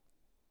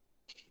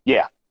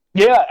 Yeah.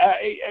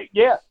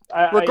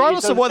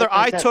 Regardless of whether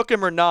I took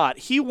him or not,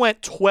 he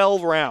went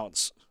 12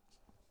 rounds.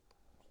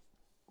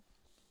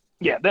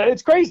 Yeah,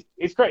 it's crazy.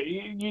 It's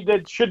crazy.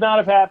 That should not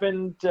have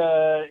happened.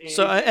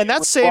 And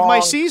that saved my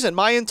season.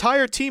 My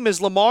entire team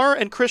is Lamar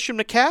and Christian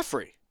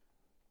McCaffrey.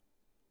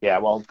 Yeah,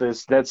 well,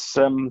 that's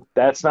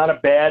not a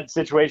bad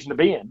situation to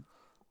be in.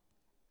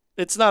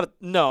 It's not.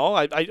 No,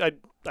 I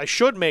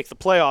should make the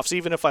playoffs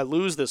even if I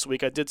lose this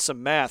week. I did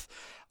some math.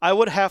 I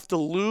would have to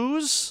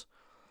lose,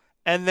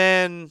 and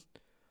then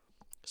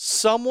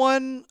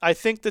someone. I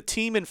think the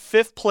team in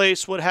 5th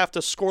place would have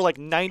to score like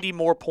 90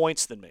 more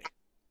points than me.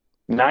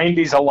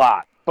 90's a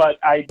lot, but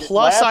I'd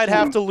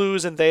have to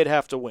lose and they'd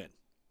have to win.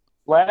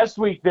 Last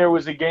week there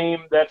was a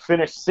game that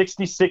finished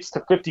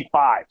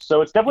 66-55,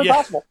 so it's definitely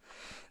possible.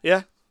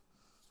 Yeah.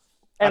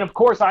 And of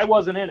course, I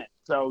wasn't in it,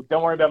 so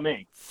don't worry about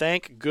me.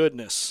 Thank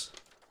goodness.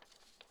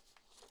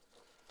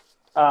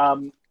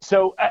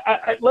 So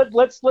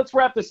let's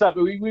wrap this up.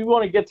 We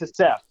want to get to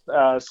Seth.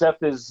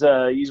 Seth is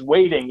he's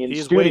waiting in studio.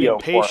 He's waiting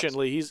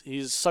patiently.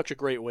 He's such a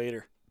great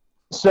waiter.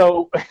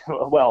 So,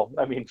 well,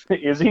 I mean,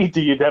 is he?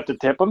 Do you have to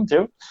tip him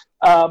too?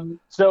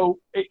 So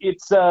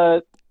it's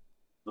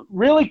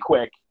really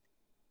quick.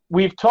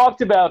 We've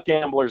talked about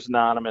Gamblers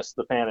Anonymous,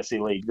 the fantasy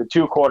league, the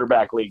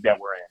 2-quarterback league that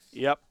we're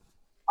in. Yep.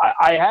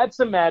 I had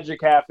some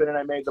magic happen, and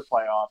I made the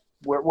playoff.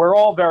 We're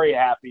all very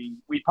happy.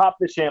 We popped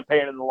the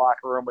champagne in the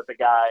locker room with the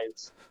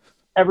guys.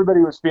 Everybody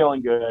was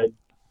feeling good.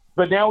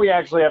 But now we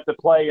actually have to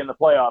play in the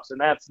playoffs, and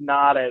that's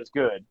not as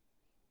good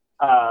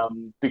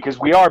because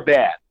we are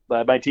bad.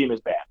 My team is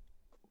bad.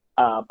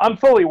 I'm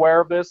fully aware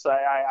of this.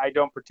 I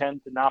don't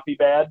pretend to not be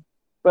bad.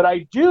 But I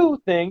do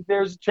think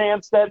there's a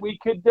chance that we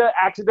could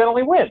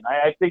accidentally win.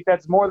 I think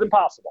that's more than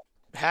possible.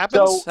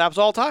 Happens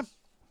all the time.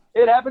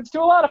 It happens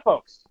to a lot of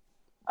folks.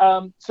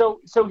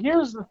 So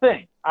here's the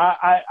thing.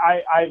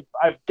 I've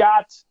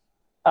got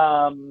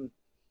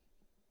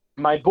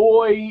my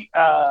boy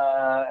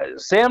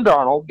Sam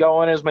Darnold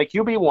going as my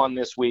QB1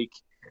 this week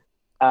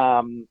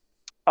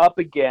up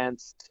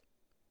against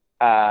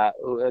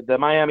the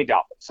Miami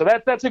Dolphins. So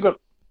that's a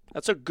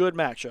good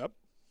matchup.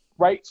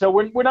 Right? So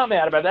we're not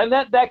mad about that.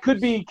 And that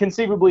could be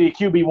conceivably a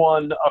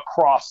QB1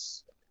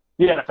 across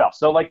the NFL.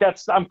 So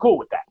I'm cool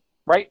with that,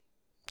 right?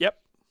 Yep.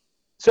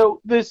 So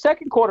the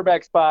second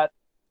quarterback spot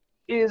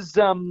is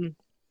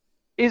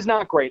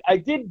not great. I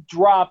did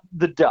drop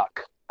the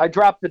duck. I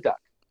dropped the duck.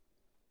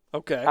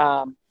 Okay.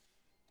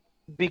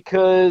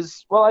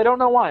 Because, well, I don't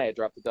know why I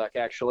dropped the Duck,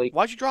 actually.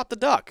 Why'd you drop the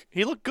Duck?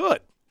 He looked good.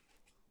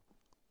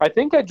 I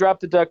think I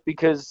dropped the Duck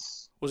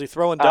because... Was he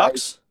throwing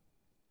ducks?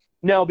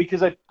 No,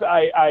 because I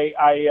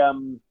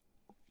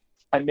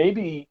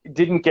maybe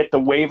didn't get the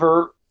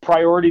waiver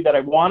priority that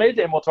I wanted,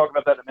 and we'll talk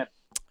about that in a minute.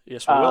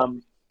 Yes, we will.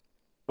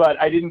 But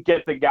I didn't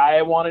get the guy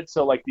I wanted,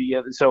 so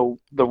so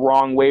the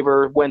wrong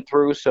waiver went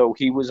through, so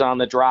he was on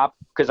the drop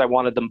because I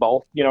wanted them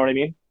both. You know what I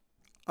mean?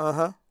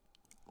 Uh-huh.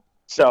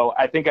 So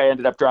I think I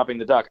ended up dropping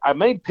the Duck. I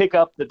may pick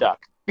up the Duck.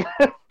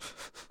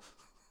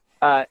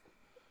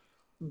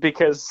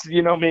 Because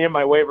you know me and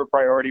my waiver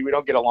priority, we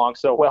don't get along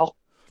so well.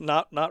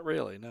 Not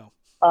really, no.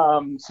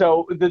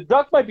 So the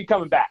Duck might be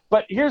coming back.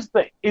 But here's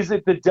the thing. Is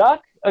it the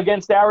Duck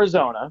against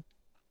Arizona?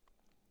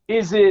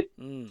 Is it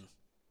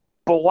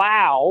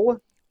Blau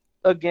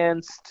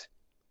against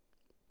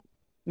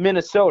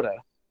Minnesota?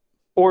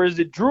 Or is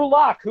it Drew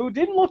Lock, who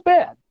didn't look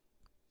bad,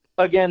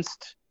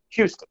 against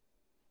Houston?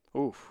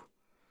 Oof.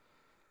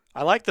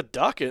 I like the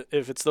Duck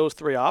if it's those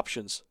three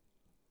options.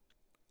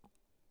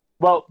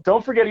 Well,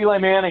 don't forget Eli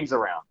Manning's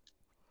around.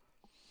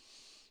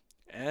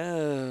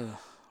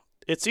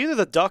 It's either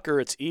the Duck or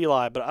it's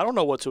Eli, but I don't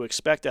know what to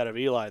expect out of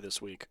Eli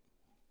this week.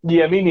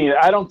 Yeah, me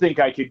neither. I don't think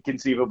I could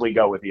conceivably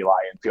go with Eli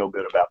and feel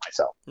good about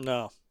myself.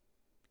 No.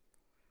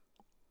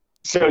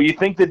 So you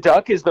think the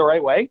Duck is the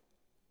right way?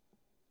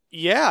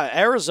 Yeah,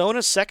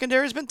 Arizona's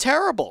secondary has been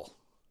terrible.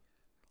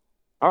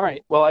 All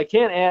right. Well, I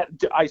can't add.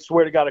 I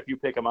swear to God, if you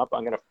pick him up,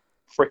 I'm going to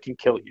freaking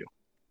kill you.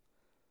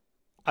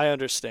 I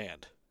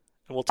understand.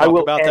 And we'll talk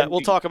about that.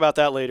 We'll talk about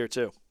that later,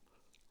 too.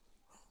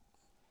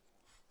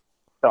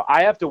 So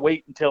I have to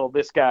wait until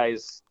this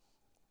guy's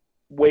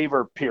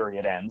waiver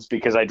period ends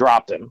because I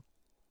dropped him.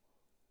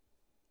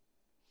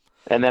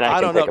 And then I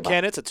don't know,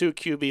 Ken, it's a 2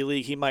 QB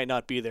league. He might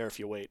not be there if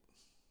you wait.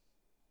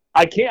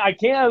 I can't.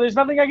 There's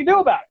nothing I can do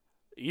about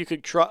it. You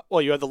could try.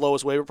 Well, you have the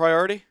lowest waiver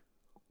priority?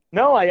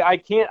 No, I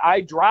can't.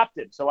 I dropped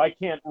it, so I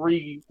can't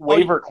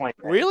waiver claim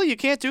it. Really? You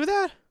can't do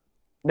that?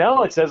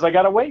 No, it says I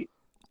got to wait.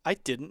 I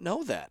didn't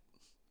know that.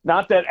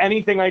 Not that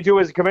anything I do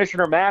as a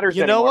commissioner matters.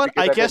 You know what?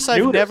 I guess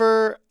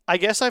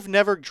I've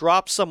never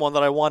dropped someone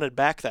that I wanted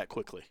back that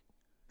quickly.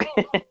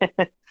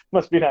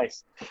 Must be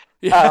nice.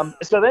 Yeah.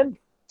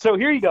 So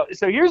here you go.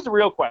 So here's the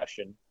real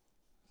question.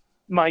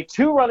 My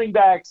 2 running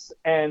backs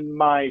and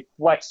my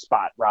flex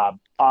spot, Rob.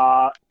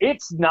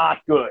 It's not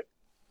good.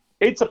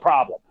 It's a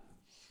problem.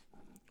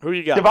 Who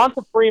you got?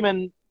 Devonta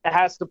Freeman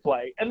has to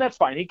play, and that's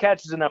fine. He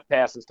catches enough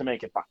passes to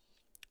make it fine.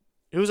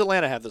 Who's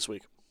Atlanta have this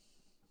week?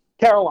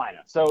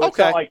 Carolina. So it's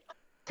not like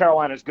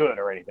Carolina's good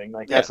or anything.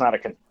 That's not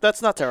a.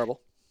 That's not terrible.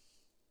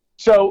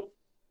 So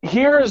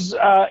here's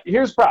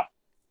problem.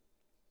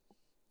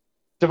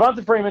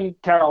 Devonta Freeman,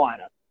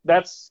 Carolina.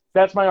 That's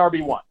my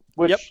RB1,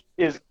 which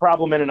is a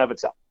problem in and of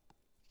itself.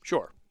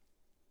 Sure.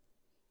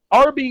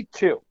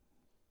 RB2.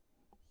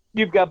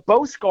 You've got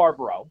Bo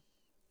Scarborough.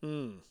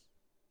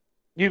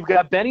 You've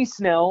got Benny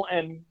Snell,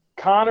 and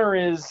Connor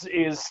is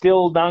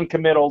still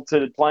non-committal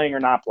to playing or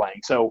not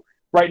playing. So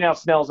right now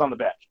Snell's on the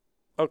bench.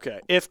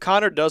 Okay. If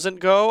Connor doesn't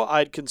go,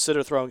 I'd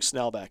consider throwing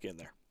Snell back in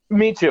there.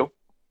 Me too.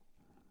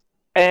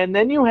 And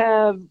then you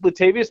have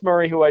Latavius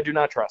Murray, who I do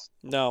not trust.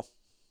 No.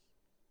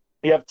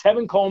 You have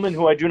Tevin Coleman,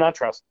 who I do not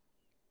trust.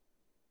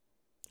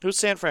 Who's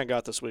San Fran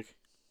got this week?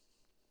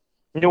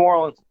 New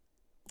Orleans.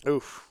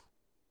 Oof.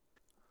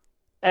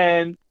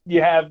 And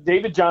you have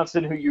David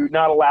Johnson, who you're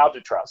not allowed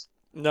to trust.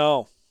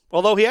 No.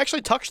 Although he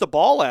actually touched the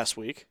ball last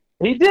week.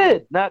 He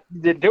did.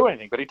 Didn't do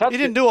anything, but he touched it. He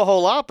didn't do a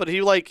whole lot, but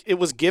it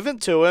was given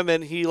to him,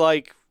 and he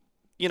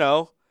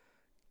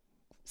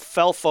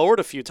fell forward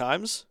a few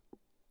times.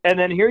 And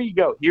then here you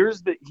go.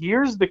 Here's the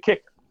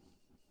kicker.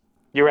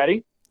 You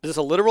ready? Is this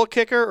a literal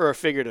kicker or a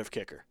figurative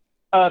kicker?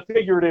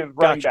 Figurative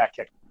running back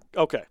kicker.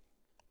 Okay.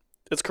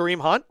 It's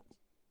Kareem Hunt?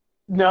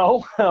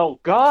 No. Oh,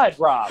 God,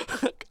 Rob.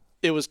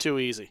 It was too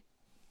easy.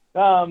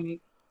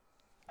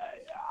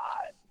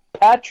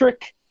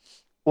 Patrick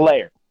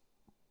Laird.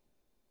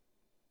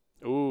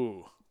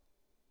 Ooh.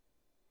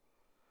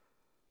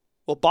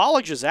 Well,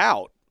 Ballage is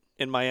out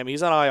in Miami.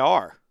 He's on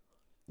IR.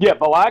 Yeah,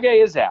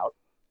 Balage is out.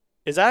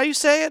 Is that how you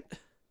say it?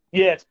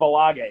 Yeah, it's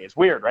Balage. It's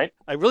weird, right?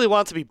 I really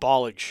want it to be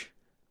Ballage.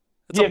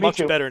 It's a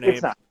much better name.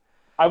 It's not.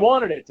 I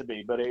wanted it to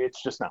be, but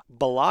it's just not.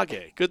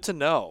 Balage. Good to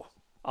know.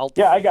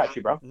 I got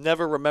you, bro.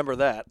 Never remember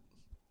that.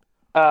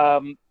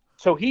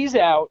 So he's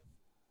out,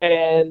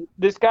 and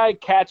this guy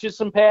catches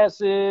some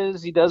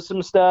passes. He does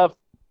some stuff,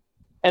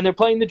 and they're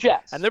playing the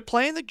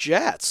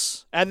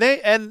Jets.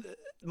 And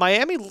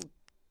Miami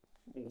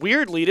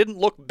weirdly didn't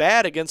look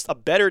bad against a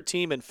better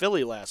team in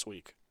Philly last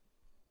week.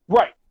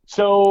 Right.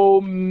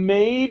 So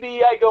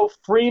maybe I go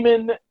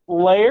Freeman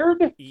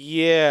Laird?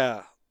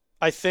 Yeah,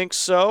 I think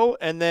so.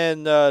 And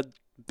then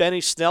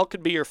Benny Snell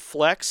could be your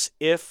flex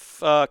if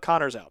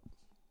Connor's out.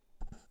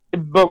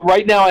 But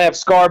right now I have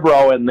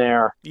Scarborough in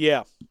there.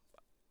 Yeah.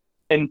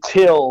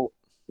 Until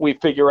we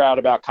figure out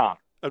about Connor.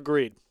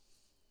 Agreed.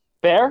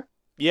 Fair?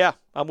 Yeah,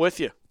 I'm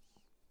with you.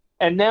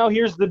 And now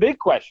here's the big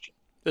question.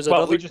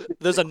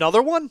 There's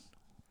another one?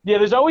 Yeah,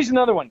 there's always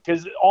another one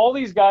because all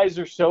these guys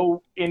are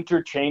so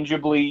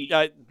interchangeably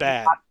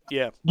bad.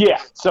 Yeah.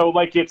 Yeah, so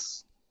like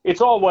it's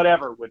all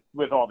whatever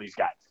with all these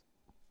guys.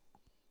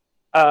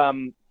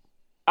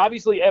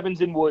 Obviously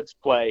Evans and Woods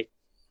play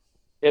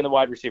in the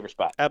wide receiver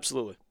spot.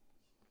 Absolutely.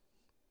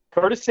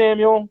 Curtis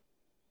Samuel,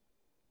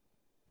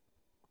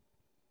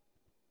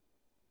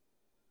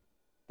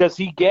 does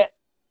he get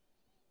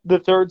the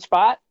third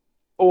spot,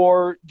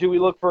 or do we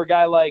look for a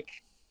guy like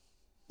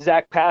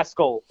Zach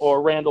Pascal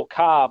or Randall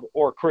Cobb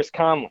or Chris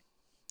Conley?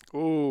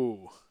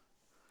 Ooh.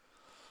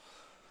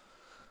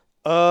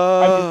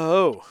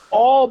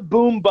 All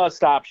boom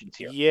bust options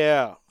here.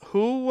 Yeah.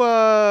 Who?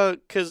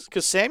 Because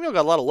Samuel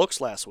got a lot of looks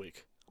last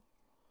week,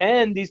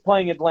 and he's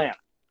playing Atlanta.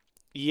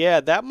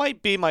 Yeah, that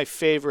might be my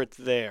favorite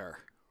there.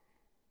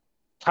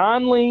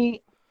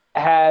 Conley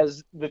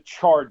has the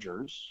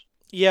Chargers.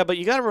 Yeah, but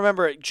you got to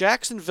remember,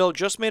 Jacksonville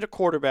just made a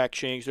quarterback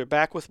change. They're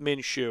back with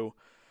Minshew.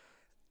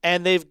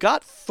 And they've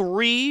got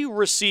 3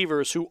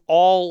 receivers who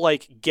all,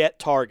 like, get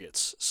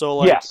targets. So,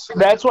 like, yes,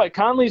 that's why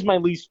Conley's my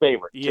least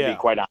favorite, to be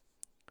quite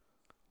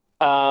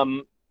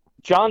honest.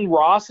 John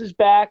Ross is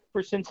back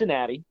for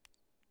Cincinnati.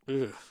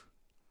 Ugh.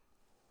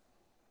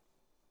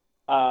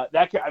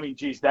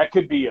 That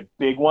could be a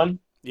big one.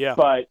 Yeah.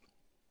 But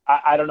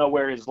I don't know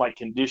where his, like,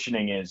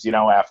 conditioning is,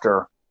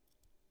 after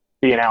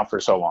being out for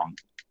so long.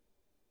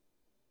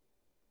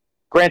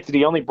 Granted,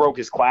 he only broke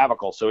his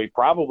clavicle, so he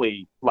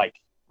probably, like,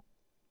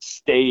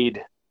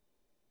 stayed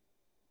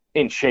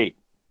in shape.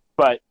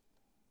 But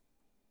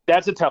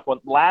that's a tough one.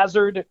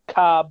 Lazard,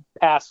 Cobb,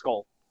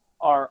 Pascal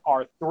are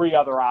 3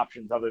 other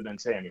options other than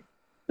Samuel.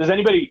 Does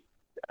anybody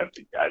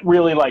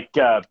really, like,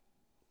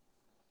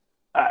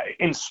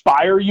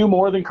 inspire you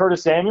more than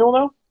Curtis Samuel,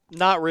 though?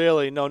 Not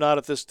really. No, not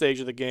at this stage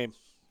of the game.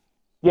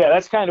 Yeah,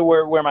 that's kind of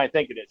where my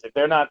thinking is. If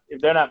they're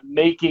not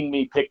making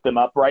me pick them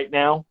up right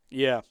now,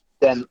 yeah,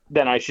 then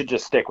I should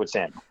just stick with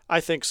Samuel. I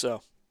think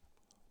so.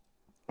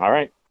 All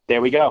right, there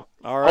we go.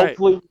 All right.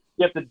 Hopefully,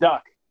 we get the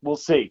duck. We'll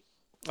see.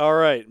 All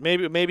right,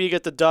 maybe you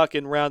get the duck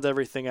and round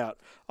everything out.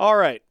 All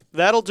right,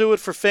 that'll do it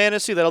for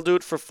fantasy. That'll do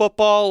it for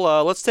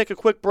football. Let's take a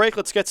quick break.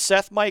 Let's get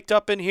Seth mic'd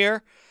up in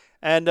here,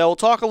 and we'll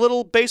talk a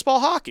little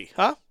baseball, hockey.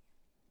 Huh?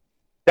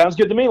 Sounds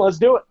good to me. Let's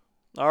do it.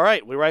 All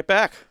right, we're right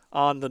back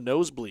on the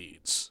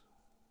Nosebleeds.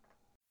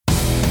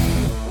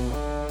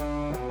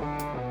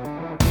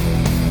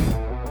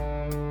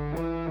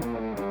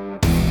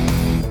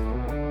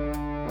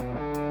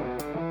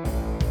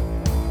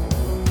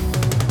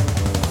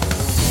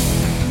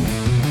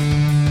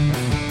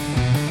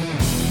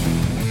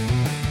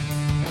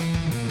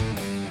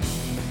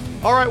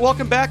 All right,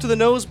 welcome back to the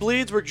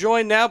Nosebleeds. We're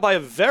joined now by a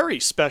very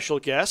special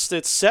guest.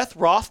 It's Seth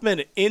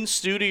Rothman in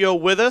studio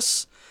with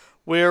us.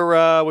 We're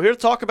here to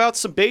talk about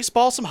some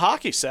baseball, some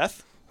hockey,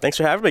 Seth. Thanks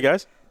for having me,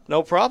 guys.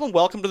 No problem.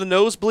 Welcome to the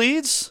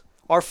Nosebleeds.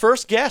 Our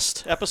first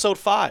guest, episode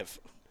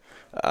 5.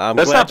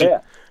 That's not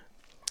bad.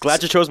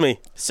 Glad you chose me.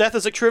 Seth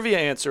is a trivia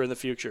answer in the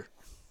future.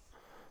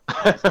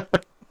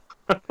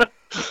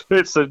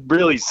 It's a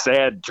really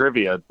sad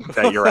trivia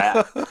that you're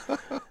at.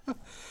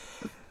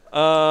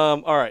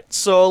 All right,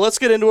 so let's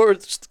get into it. We're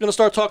just going to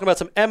start talking about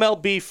some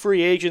MLB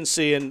free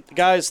agency. And,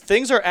 guys,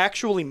 things are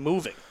actually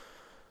moving.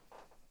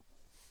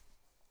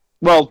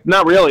 Well,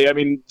 not really. I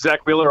mean,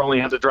 Zach Wheeler only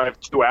had to drive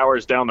 2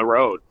 hours down the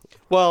road.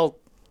 Well,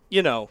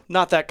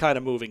 not that kind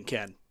of moving,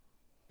 Ken.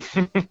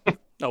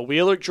 No,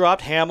 Wheeler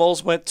dropped.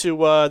 Hamels went to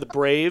the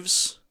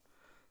Braves.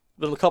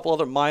 There's a couple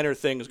other minor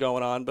things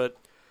going on, but,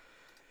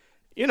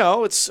 we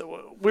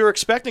were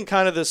expecting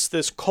kind of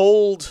this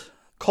cold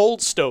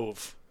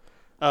stove.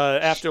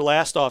 After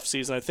last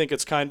offseason, I think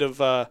it's kind of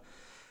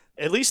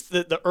at least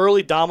the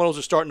early dominoes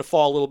are starting to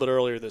fall a little bit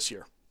earlier this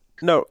year.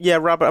 No, yeah,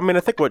 Robert. I mean, I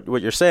think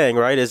what you're saying,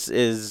 right,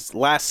 is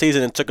last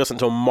season it took us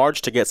until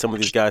March to get some of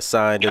these guys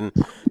signed, and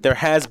there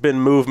has been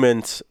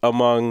movement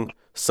among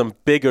some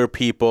bigger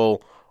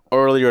people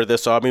earlier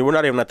this. I mean, we're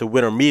not even at the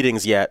winter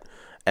meetings yet,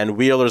 and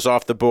Wheeler's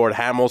off the board,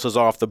 Hamels is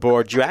off the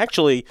board.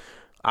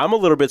 I'm a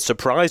little bit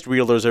surprised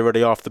Wheeler's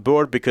already off the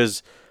board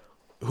because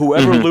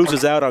whoever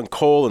loses out on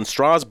Cole and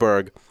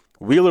Strasburg,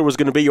 Wheeler was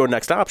going to be your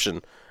next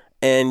option.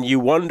 And you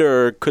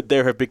wonder, could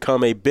there have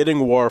become a bidding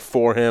war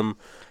for him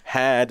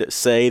had,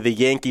 say, the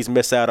Yankees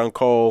miss out on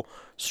Cole,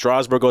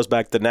 Strasburg goes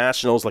back to the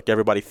Nationals like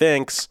everybody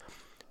thinks,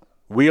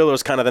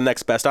 Wheeler's kind of the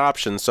next best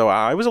option. So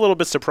I was a little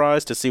bit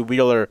surprised to see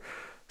Wheeler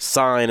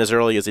sign as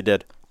early as he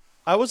did.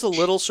 I was a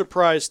little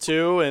surprised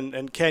too,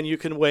 and Ken, you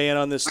can weigh in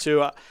on this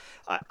too.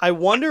 I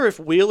wonder if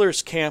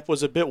Wheeler's camp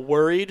was a bit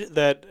worried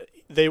that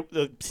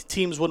the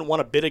teams wouldn't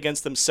want to bid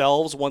against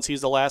themselves once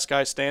he's the last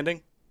guy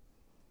standing.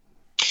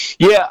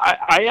 Yeah,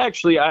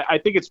 I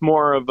think it's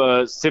more of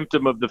a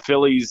symptom of the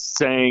Phillies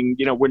saying,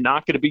 we're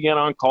not going to be in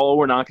on Cole,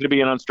 we're not going to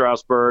be in on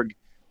Strasburg.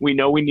 We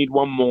know we need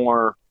one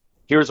more.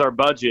 Here's our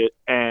budget.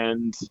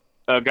 And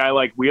a guy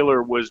like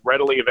Wheeler was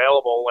readily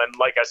available. And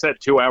like I said,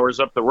 2 hours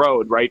up the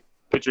road, right,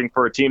 pitching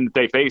for a team that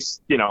they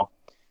face,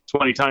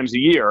 20 times a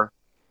year.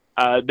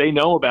 They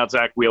know about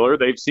Zach Wheeler.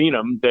 They've seen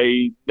him.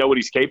 They know what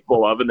he's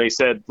capable of. And they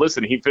said,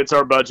 listen, he fits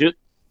our budget.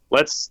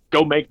 let's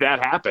go make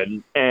that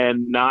happen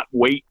and not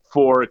wait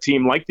for a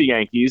team like the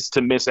Yankees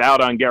to miss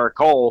out on Garrett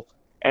Cole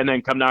and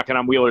then come knocking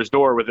on Wheeler's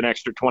door with an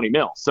extra $20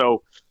 million.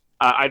 So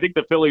I think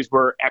the Phillies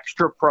were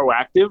extra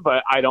proactive.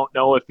 I don't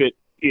know if it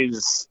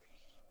is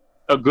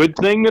a good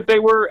thing that they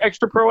were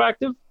extra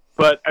proactive,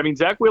 but I mean,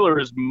 Zach Wheeler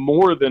is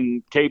more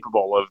than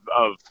capable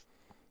of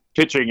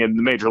pitching in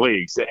the major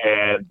leagues,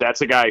 and that's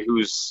a guy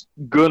who's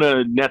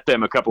gonna net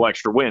them a couple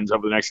extra wins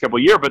over the next couple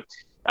of years. But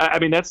I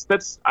mean,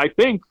 that's I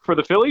think for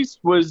the Phillies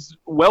was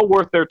well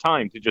worth their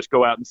time to just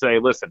go out and say,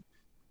 listen,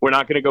 we're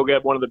not gonna go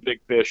get one of the big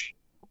fish.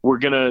 We're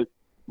gonna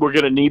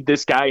need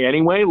this guy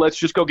anyway. Let's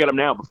just go get him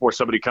now before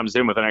somebody comes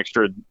in with an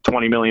extra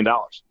 $20 million.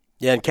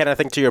 Yeah, and Ken, I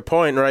think to your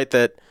point, right,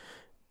 that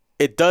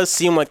it does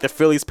seem like the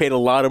Phillies paid a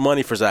lot of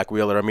money for Zach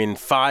Wheeler. I mean,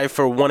 5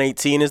 for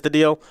 $118 is the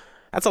deal.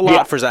 That's a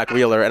lot for Zach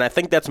Wheeler, and I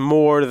think that's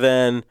more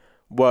than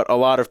what a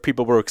lot of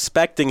people were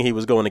expecting he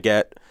was going to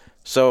get.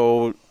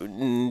 So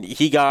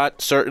he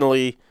got,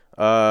 certainly,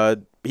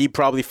 he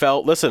probably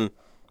felt, listen,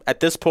 at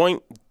this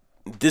point,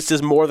 this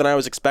is more than I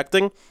was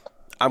expecting.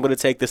 I'm going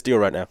to take this deal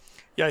right now.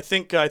 Yeah, I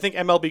think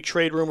MLB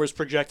Trade Rumors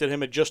projected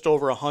him at just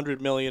over $100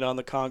 million on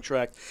the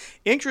contract.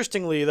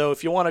 Interestingly, though,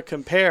 if you want to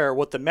compare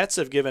what the Mets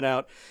have given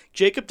out,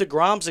 Jacob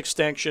deGrom's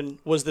extension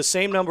was the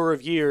same number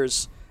of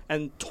years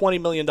and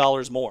 $20 million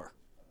more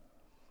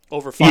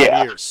over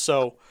 5 years.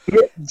 So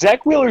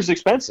Zach Wheeler's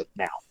expensive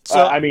now.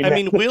 So I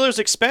mean, Wheeler's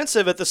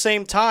expensive at the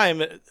same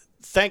time.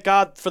 Thank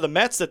God for the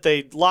Mets that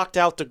they locked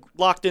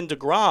in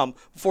DeGrom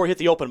before he hit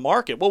the open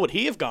market. What would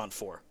he have gone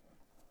for?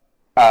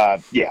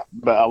 But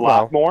a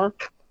lot more.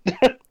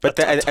 But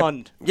a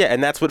ton.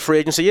 And that's what free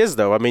agency is,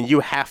 though. I mean,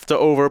 you have to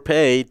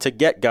overpay to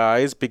get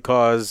guys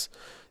because,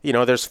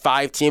 there's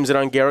 5 teams in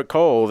on Garrett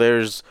Cole.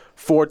 There's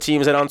 4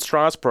 teams in on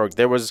Strasburg.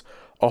 There was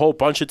a whole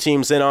bunch of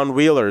teams in on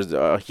Wheeler.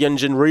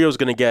 Hyunjin Rio's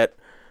going to get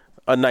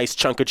a nice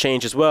chunk of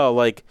change as well.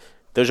 Like,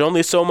 there's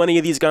only so many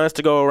of these guys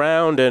to go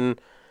around, and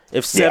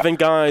if 7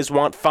 guys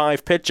want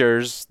 5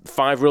 pitchers,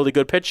 5 really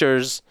good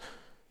pitchers,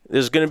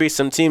 there's going to be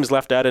some teams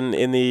left out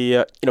in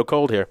the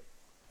cold here.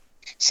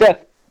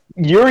 Seth,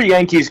 you're a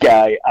Yankees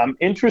guy. I'm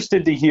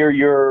interested to hear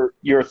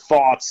your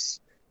thoughts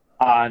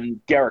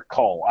on Garrett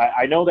Cole.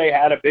 I know they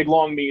had a big,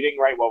 long meeting,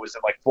 right? What was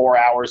it, like 4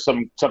 hours,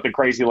 something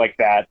crazy like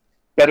that.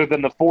 Better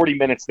than the 40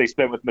 minutes they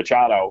spent with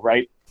Machado,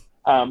 right?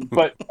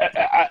 But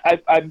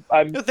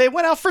I'm they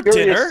went out for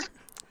curious. dinner.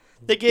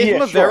 They gave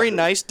him a very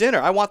nice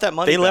dinner. I want that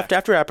money They back. left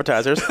after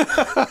appetizers.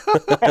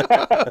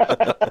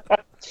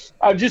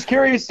 I'm just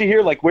curious to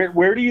hear, like,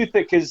 where do you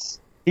think, because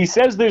he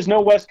says there's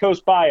no West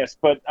Coast bias,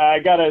 but I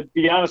got to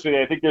be honest with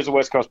you, I think there's a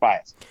West Coast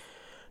bias.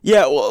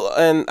 Yeah, well,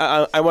 and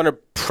I want to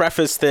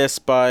preface this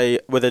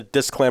with a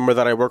disclaimer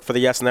that I work for the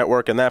Yes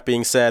Network, and that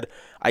being said,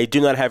 I do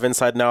not have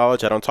inside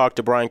knowledge. I don't talk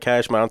to Brian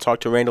Cashman. I don't talk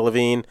to Randall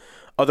Levine.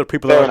 Other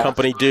people in our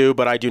company do,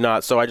 but I do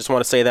not. So I just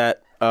want to say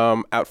that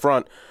out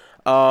front.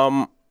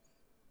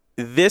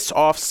 This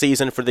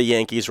offseason for the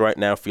Yankees right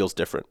now feels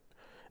different.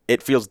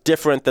 It feels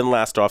different than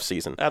last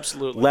offseason.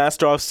 Absolutely.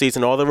 Last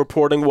offseason, all the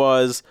reporting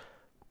was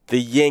the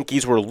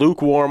Yankees were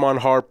lukewarm on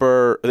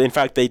Harper. In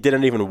fact, they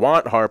didn't even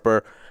want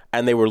Harper,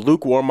 and they were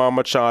lukewarm on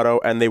Machado,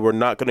 and they were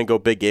not going to go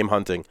big game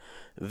hunting.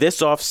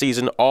 This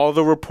offseason, all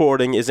the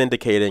reporting is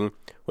indicating,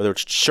 whether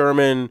it's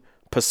Sherman,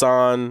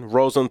 Passan,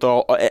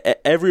 Rosenthal,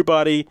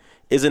 everybody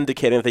is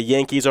indicating that the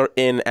Yankees are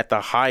in at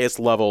the highest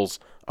levels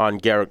on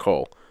Garrett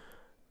Cole.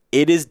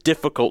 It is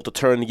difficult to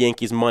turn the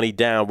Yankees' money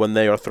down when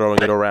they are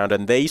throwing it around,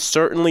 and they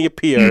certainly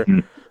appear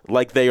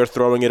like they are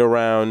throwing it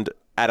around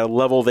at a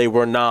level they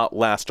were not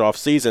last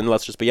offseason,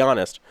 let's just be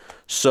honest.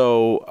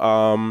 So,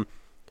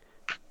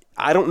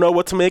 I don't know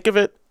what to make of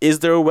it. Is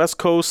there a West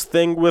Coast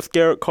thing with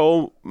Garrett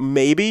Cole?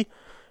 Maybe.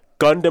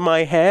 Gun to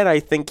my head,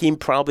 I think he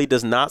probably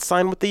does not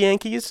sign with the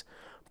Yankees.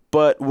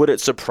 But would it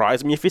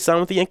surprise me if he signed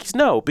with the Yankees?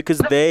 No, because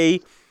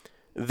they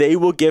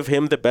will give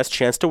him the best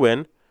chance to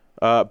win,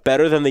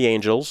 better than the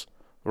Angels,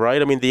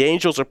 right? I mean, the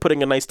Angels are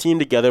putting a nice team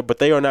together, but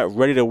they are not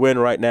ready to win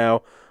right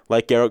now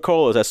like Garrett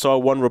Cole is. I saw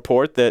one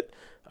report that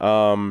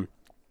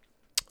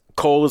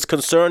Cole is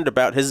concerned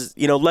about his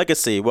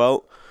legacy.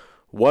 Well,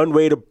 one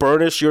way to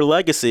burnish your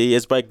legacy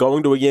is by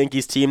going to a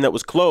Yankees team that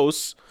was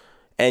close,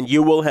 and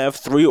you will have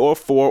 3 or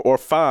 4 or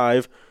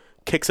 5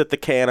 kicks at the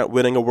can at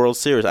winning a World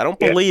Series. I don't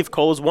believe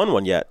Cole has won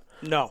one yet.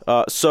 No.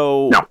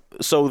 So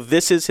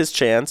this is his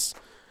chance.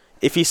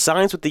 If he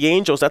signs with the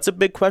Angels, that's a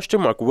big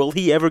question mark. Will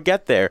he ever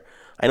get there?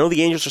 I know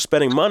the Angels are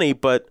spending money,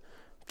 but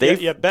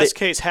best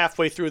case,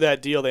 halfway through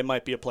that deal, they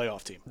might be a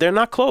playoff team. They're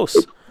not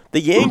close.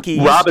 The Yankees...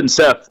 Rob and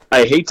Seth,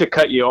 I hate to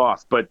cut you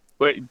off, but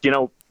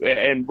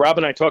and Rob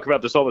and I talk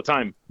about this all the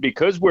time.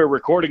 Because we're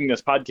recording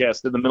this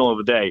podcast in the middle of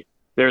the day,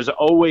 there's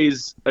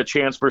always a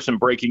chance for some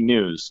breaking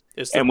news.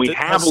 And we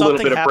have a little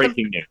bit of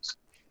breaking news.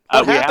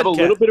 We have a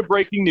little bit of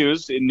breaking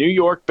news in New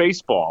York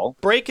baseball.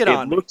 Break it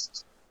on.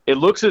 It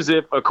looks as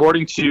if,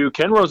 according to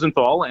Ken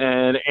Rosenthal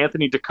and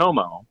Anthony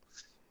DiComo,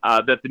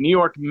 that the New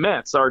York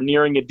Mets are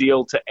nearing a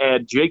deal to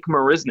add Jake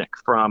Marisnick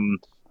from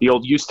the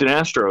old Houston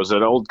Astros,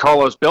 an old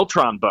Carlos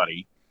Beltran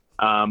buddy,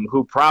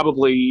 who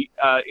probably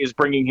is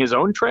bringing his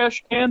own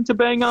trash can to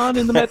bang on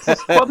in the Mets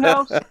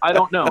clubhouse. I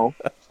don't know.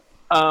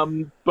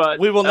 But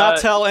we will not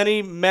tell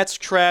any Mets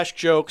trash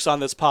jokes on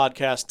this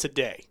podcast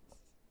today.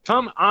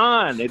 Come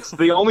on. It's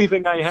the only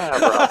thing I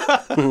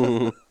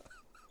have,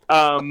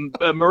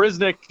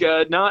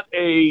 Marisnik, not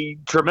a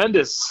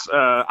tremendous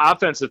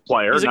offensive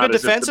player. He's a good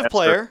defensive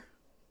player.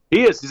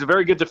 He is. He's a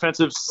very good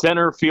defensive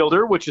center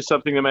fielder, which is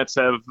something the Mets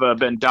have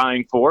been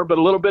dying for. But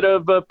a little bit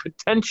of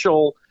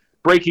potential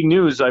breaking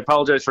news. I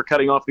apologize for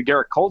cutting off the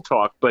Garrett Cole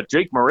talk, but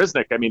Jake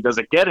Marisnik, I mean, does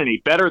it get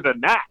any better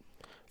than that?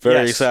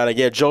 Very exciting.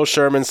 Yeah, Joel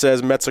Sherman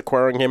says Mets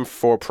acquiring him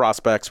for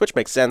prospects, which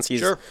makes sense.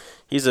 He's a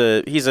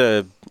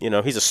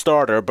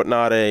starter, but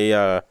not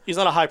a he's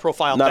not a high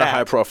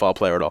profile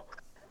player at all.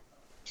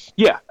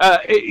 Yeah,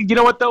 you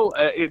know what though?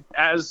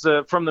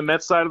 From the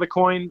Mets side of the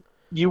coin,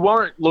 you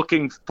aren't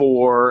looking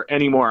for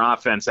any more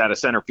offense out of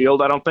center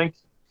field. I don't think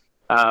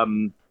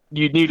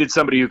you needed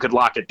somebody who could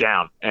lock it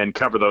down and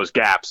cover those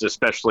gaps,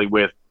 especially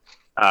with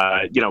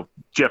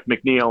Jeff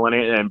McNeil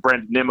and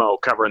Brendan Nimmo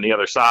covering the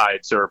other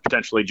sides, or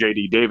potentially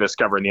J.D. Davis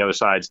covering the other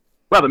sides.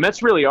 Well, the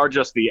Mets really are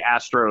just the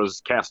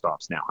Astros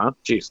cast-offs now, huh?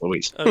 Jeez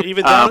Louise.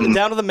 Even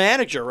down to the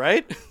manager,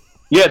 right?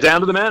 Yeah, down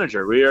to the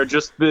manager. We are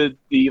just the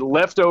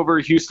leftover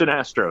Houston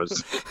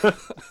Astros.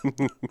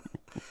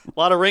 A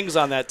lot of rings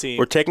on that team.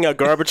 We're taking out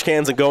garbage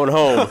cans and going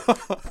home.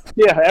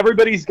 Yeah,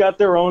 everybody's got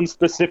their own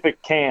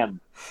specific can.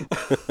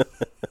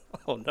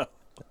 Oh, no.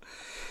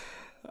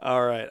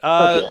 All right.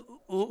 Okay.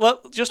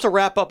 Just to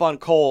wrap up on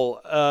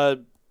Cole, the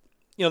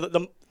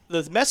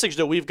message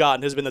that we've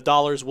gotten has been the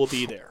dollars will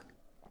be there.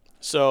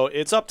 So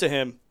it's up to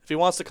him. If he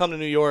wants to come to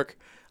New York,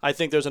 I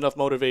think there's enough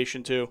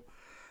motivation to.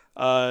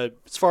 As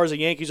far as the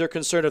Yankees are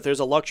concerned, if there's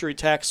a luxury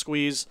tax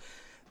squeeze,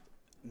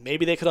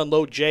 maybe they could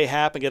unload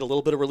J-Happ and get a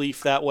little bit of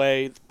relief that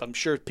way. I'm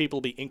sure people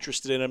will be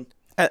interested in him.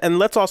 And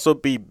let's also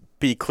be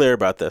clear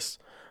about this.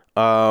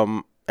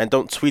 And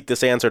don't tweet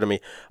this answer to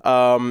me.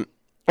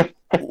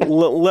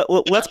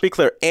 Let's be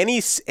clear.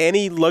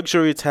 Any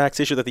luxury tax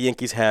issue that the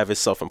Yankees have is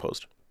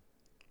self-imposed.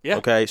 Yeah.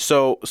 Okay.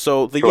 So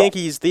the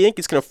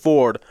Yankees can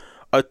afford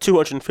a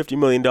 $250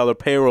 million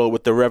payroll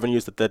with the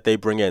revenues that they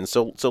bring in.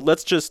 So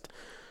let's just,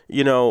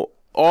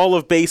 all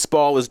of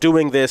baseball is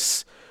doing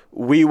this.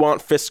 We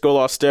want fiscal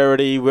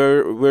austerity.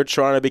 We're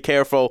trying to be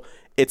careful.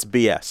 It's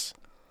BS.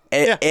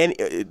 And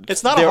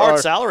it's not a hard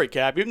salary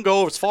cap. You can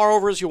go as far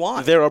over as you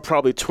want. There are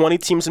probably 20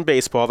 teams in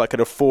baseball that can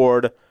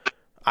afford.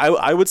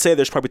 I would say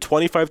there's probably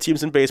 25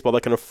 teams in baseball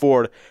that can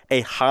afford a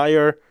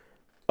higher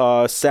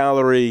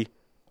salary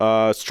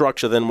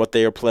structure than what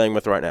they are playing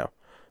with right now.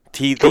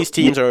 These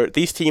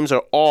teams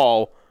are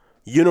all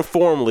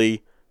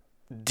uniformly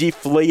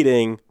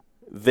deflating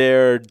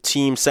their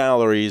team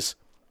salaries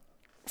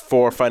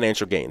for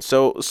financial gain.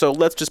 So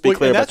let's just be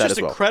clear about that as well. That's just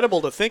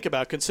incredible to think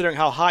about, considering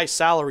how high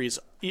salaries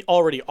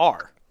already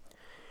are.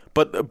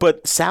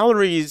 But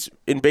salaries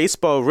in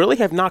baseball really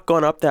have not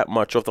gone up that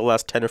much over the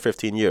last 10 or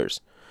 15 years.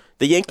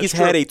 The Yankees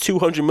had a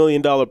 $200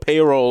 million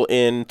payroll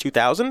in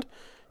 2000,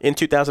 in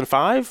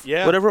 2005,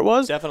 whatever it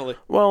was. Definitely.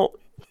 Well,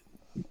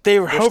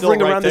 they're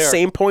hovering around the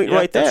same point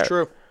right there. That's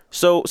true.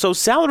 So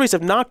salaries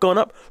have not gone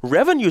up.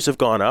 Revenues have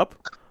gone up,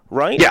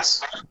 right?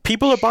 Yes.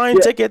 People are buying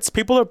tickets.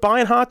 People are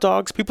buying hot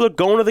dogs. People are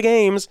going to the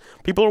games.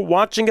 People are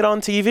watching it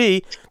on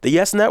TV. The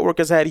Yes Network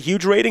has had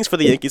huge ratings for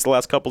the Yankees the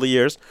last couple of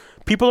years.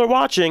 People are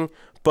watching,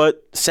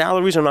 but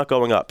salaries are not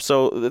going up.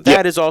 So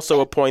that is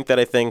also a point that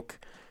I think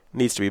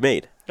needs to be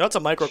made. That's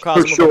a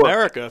microcosm of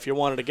America if you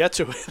wanted to get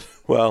to it.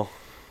 Well,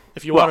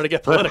 if you wanted to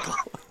get political.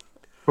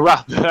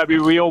 Well, I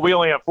mean, we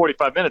only have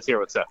 45 minutes here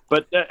with Seth.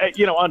 But,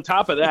 on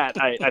top of that,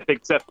 I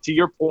think, Seth, to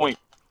your point,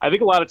 I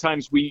think a lot of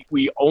times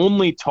we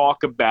only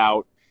talk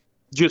about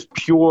just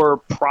pure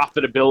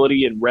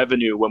profitability and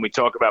revenue when we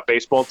talk about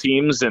baseball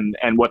teams and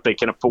what they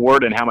can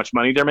afford and how much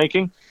money they're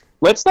making.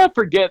 Let's not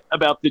forget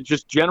about the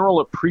just general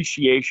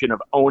appreciation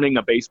of owning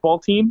a baseball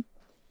team,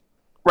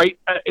 right?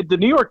 The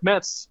New York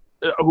Mets,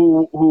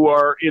 who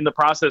are in the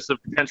process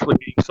of potentially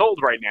being sold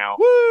right now.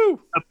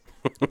 Woo!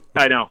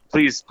 I know.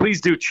 Please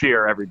do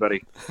cheer,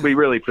 everybody. We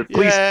really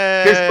please.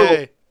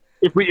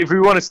 If we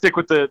want to stick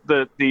with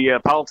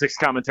the politics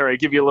commentary, I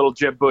give you a little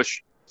Jeb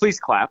Bush. Please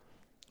clap.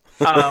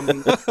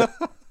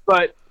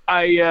 But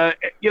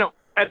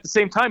at the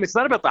same time, it's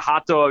not about the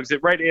hot dogs.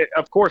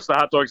 Of course, the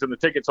hot dogs and the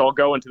tickets all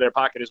go into their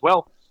pocket as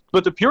well.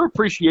 But the pure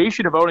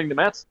appreciation of owning the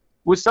Mets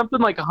was something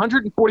like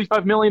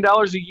 $145 million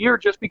a year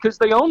just because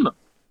they own them.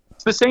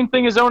 It's the same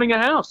thing as owning a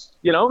house.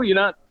 You're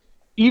not,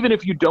 even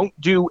if you don't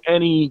do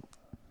any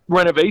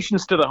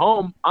renovations to the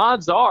home,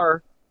 odds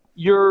are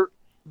your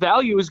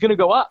value is going to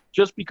go up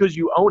just because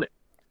you own it.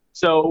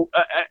 So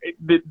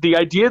the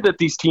idea that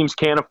these teams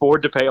can't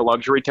afford to pay a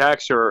luxury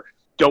tax or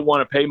don't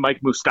want to pay Mike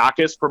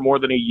Moustakas for more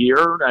than a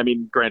year. I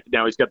mean, granted,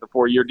 now he's got the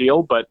 4-year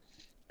deal, but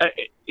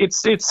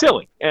it's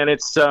silly and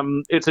it's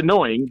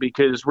annoying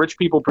because rich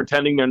people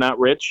pretending they're not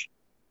rich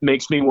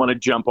makes me want to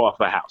jump off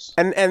a house.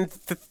 And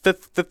the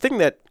thing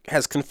that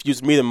has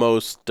confused me the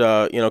most,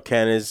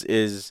 Ken,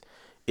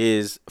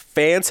 is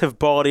fans have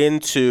bought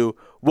into,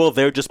 well,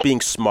 they're just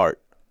being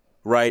smart.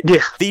 right?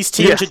 Yeah. These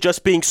teams Yeah. are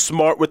just being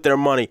smart with their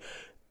money.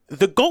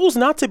 The goal is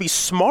not to be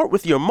smart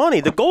with your money.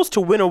 The goal is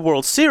to win a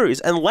World Series.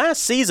 And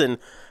last season,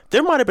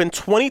 there might have been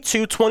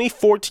 22,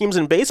 24 teams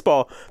in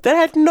baseball that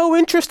had no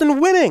interest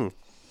in winning.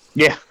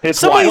 Yeah, it's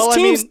Some of wild.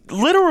 these teams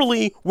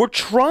literally were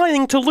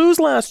trying to lose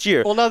last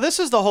year. Well, now this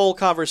is the whole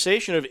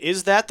conversation of,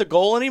 is that the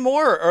goal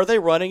anymore, or are they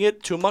running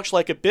it too much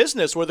like a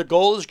business where the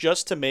goal is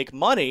just to make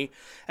money?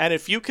 And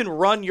if you can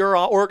run your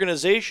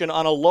organization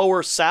on a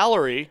lower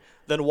salary,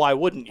 then why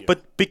wouldn't you?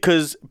 But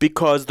because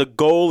the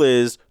goal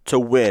is to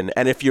win.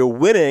 And if you're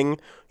winning,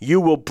 you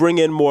will bring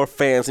in more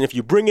fans. And if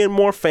you bring in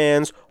more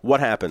fans, what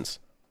happens?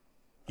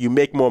 You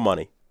make more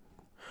money.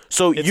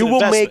 So It's you an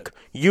will investment.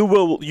 you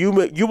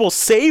will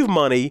save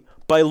money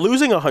by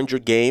losing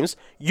 100 games.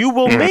 You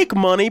will make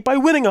money by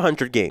winning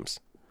 100 games.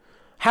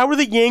 How are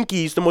the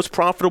Yankees the most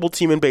profitable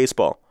team in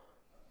baseball?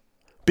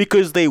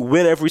 Because they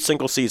win every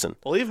single season.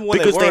 Well, even when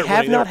because they weren't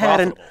winning, they were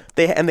profitable.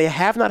 They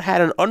have not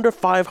had an under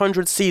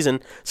 500 season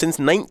since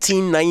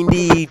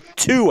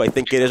 1992, I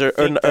think it is,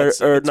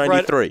 or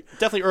 93.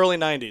 Definitely early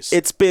 90s.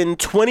 It's been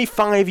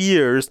 25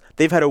 years.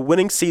 They've had a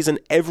winning season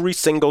every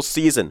single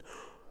season.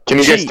 Can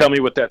you guys tell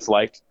me what that's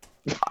like?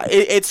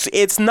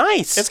 It's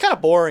nice. It's kind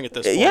of boring at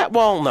this point. Yeah,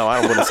 well, no,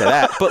 I wouldn't say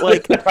that. But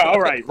like, All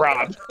right,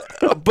 Rob.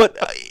 but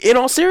in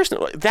all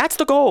seriousness, that's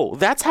the goal.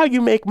 That's how you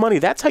make money.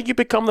 That's how you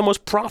become the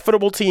most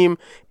profitable team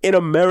in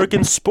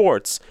American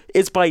sports.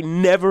 It's by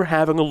never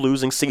having a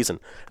losing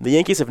season. The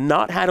Yankees have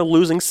not had a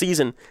losing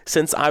season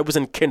since I was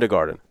in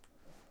kindergarten.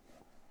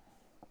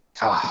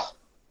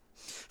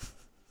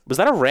 Was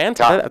that a rant?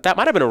 That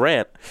might have been a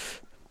rant.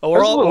 Oh,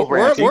 That's a little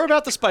ranty. we're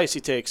about the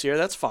spicy takes here.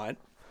 That's fine.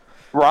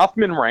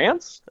 Rothman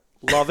rants?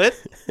 Love it.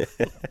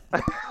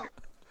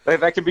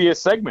 That could be a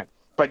segment,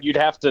 but you'd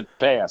have to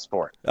pay us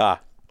for it. All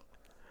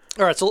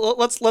right, so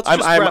let's just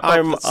I'm wrap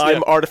up this.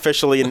 I'm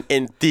artificially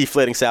in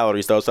deflating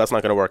salaries though, so that's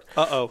not going to work.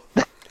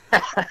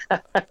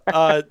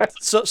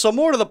 So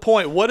more to the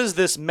point, what does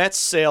this Mets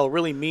sale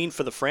really mean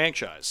for the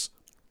franchise?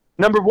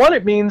 Number one,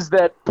 it means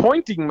that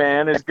Pointing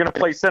Man is going to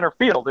play center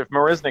field if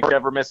Marisnik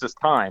ever misses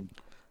time.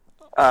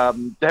 Have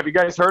you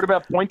guys heard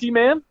about Pointy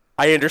Man?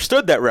 I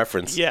understood that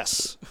reference.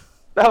 Yes.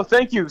 Oh,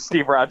 thank you,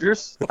 Steve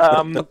Rogers.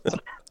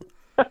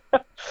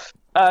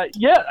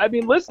 Yeah, I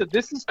mean, listen,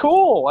 this is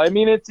cool. I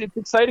mean, it's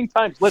exciting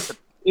times. Listen,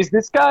 is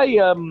this guy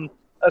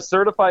a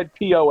certified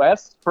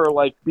POS for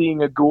like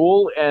being a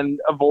ghoul and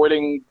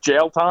avoiding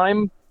jail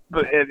time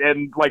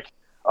and like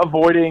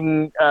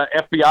avoiding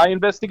FBI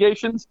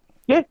investigations?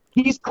 Yeah,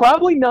 he's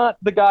probably not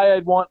the guy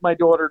I'd want my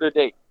daughter to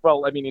date.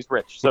 Well, I mean, he's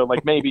rich, so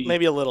like maybe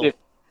Maybe a little.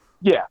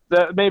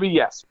 Maybe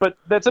yes, but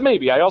that's a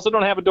maybe. I also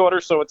don't have a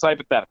daughter, so it's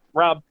hypothetical.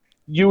 Rob,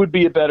 you would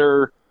be a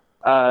better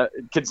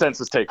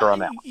consensus taker on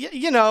that one.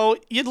 You know,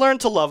 you'd learn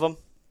to love him.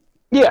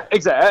 Yeah,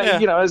 exactly. Yeah.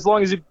 You know, as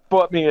long as you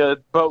bought me a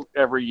boat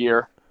every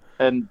year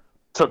and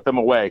took them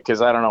away,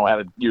 because I don't know how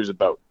to use a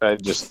boat. I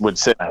just would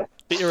sit in it.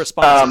 Be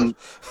irresponsible.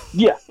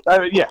 Yeah,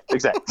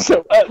 exactly.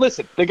 So,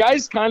 listen, the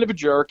guy's kind of a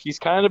jerk. He's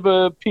kind of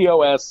a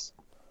POS,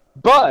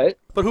 but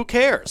But who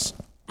cares?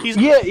 If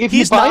if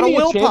he's you buy not a me a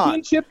Wilpon.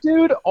 championship,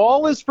 dude,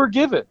 all is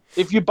forgiven.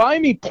 If you buy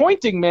me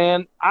Pointing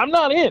Man, I'm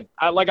not in.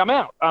 I'm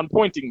out on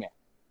Pointing Man.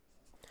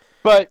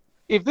 But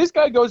if this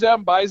guy goes out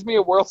and buys me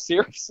a World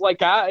Series,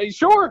 like,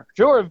 sure,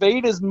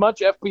 evade as much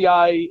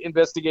FBI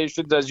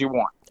investigations as you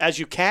want. As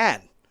you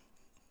can.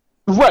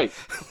 Right.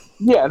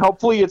 Yeah, and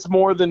hopefully it's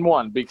more than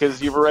one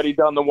because you've already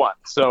done the one.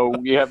 So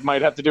you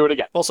might have to do it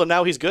again. Well, so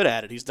now he's good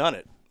at it. He's done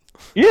it.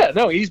 Yeah,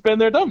 no, he's been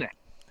there, done that.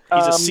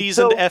 He's a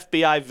seasoned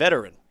FBI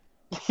veteran.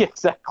 Yeah,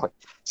 exactly.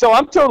 So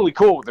I'm totally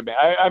cool with it, man.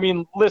 I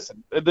mean,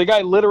 listen, the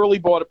guy literally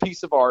bought a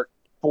piece of art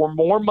for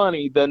more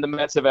money than the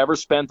Mets have ever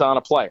spent on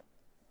a player.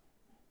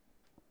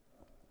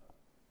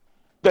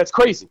 That's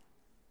crazy.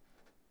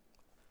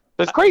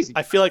 That's crazy.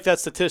 I feel like that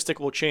statistic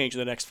will change in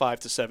the next 5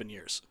 to 7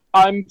 years.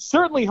 I'm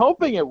certainly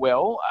hoping it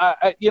will.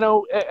 You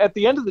know, at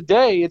the end of the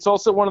day, it's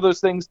also one of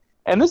those things,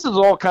 and this is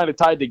all kind of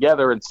tied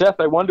together. And Seth,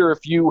 I wonder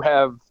if you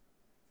have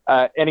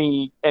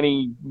any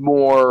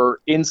more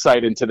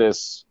insight into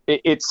this.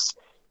 It's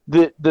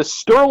the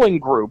Sterling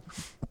Group,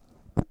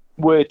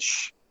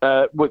 which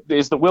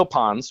is the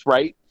Wilpons,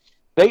 right?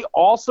 They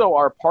also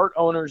are part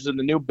owners in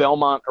the new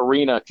Belmont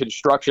Arena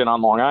construction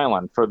on Long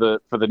Island for the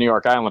New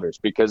York Islanders,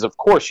 because of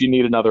course you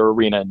need another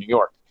arena in New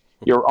York.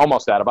 You're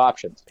almost out of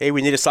options. Hey,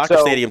 we need a soccer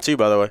stadium too,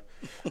 by the way.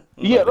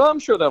 Yeah, well, I'm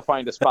sure they'll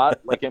find a spot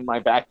like in my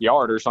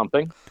backyard or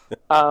something.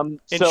 In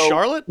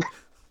Charlotte?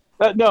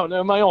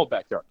 No, my old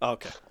backyard.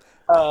 Okay.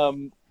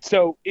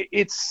 So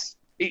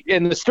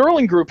and the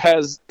Sterling Group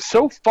has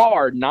so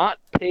far not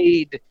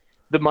paid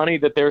the money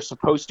that they're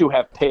supposed to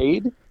have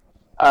paid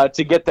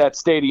to get that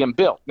stadium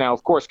built. Now,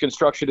 of course,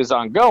 construction is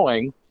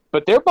ongoing,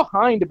 but they're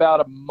behind about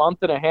a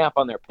month and a half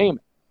on their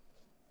payment.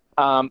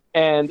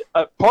 And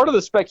part of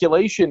the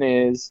speculation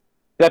is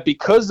that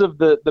because of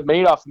the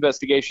Madoff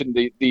investigation,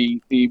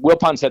 the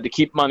Wilpons had to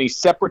keep money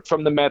separate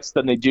from the Mets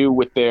than they do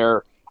with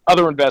their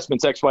other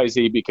investments,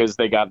 XYZ, because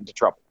they got into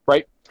trouble,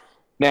 right?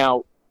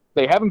 Now,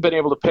 they haven't been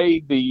able to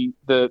pay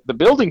the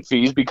building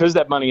fees because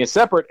that money is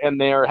separate, and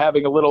they're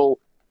having a little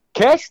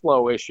cash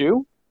flow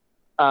issue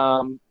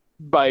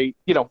by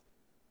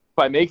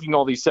making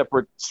all these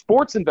separate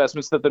sports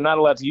investments that they're not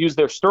allowed to use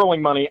their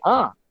sterling money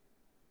on.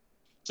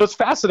 So it's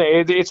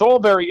fascinating. It's all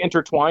very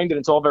intertwined, and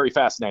it's all very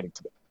fascinating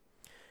to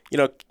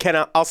me.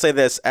 Ken, I'll say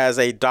this as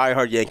a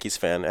diehard Yankees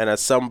fan and as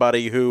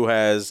somebody who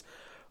has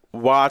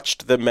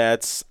watched the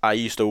Mets. I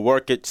used to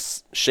work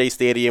at Shea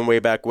Stadium way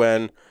back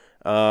when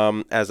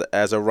as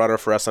a runner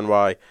for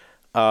SNY.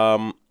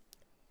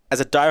 As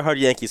a diehard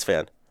Yankees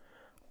fan,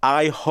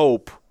 I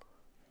hope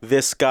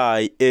this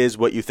guy is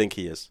what you think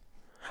he is.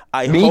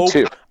 Me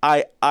too.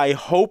 I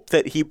hope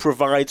that he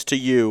provides to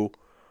you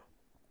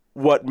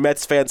what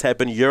Mets fans have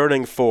been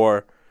yearning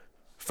for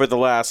the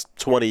last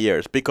 20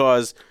 years.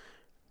 Because,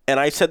 and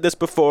I've said this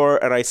before,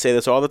 and I say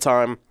this all the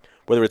time,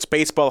 whether it's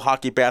baseball,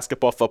 hockey,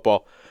 basketball,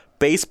 football,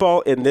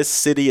 baseball in this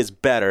city is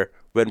better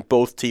when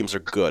both teams are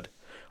good.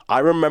 I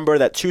remember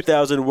that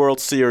 2000 World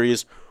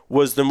Series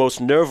was the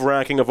most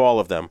nerve-wracking of all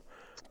of them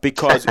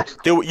because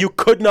you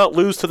could not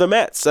lose to the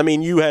Mets. I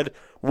mean, you had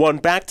won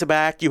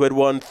back-to-back, you had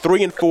won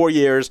 3 and 4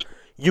 years.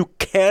 You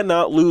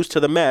cannot lose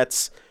to the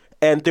Mets.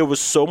 And there was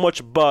so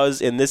much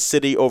buzz in this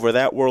city over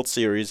that World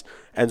Series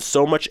and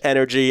so much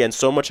energy and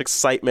so much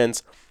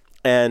excitement.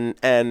 And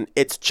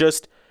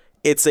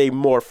it's a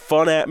more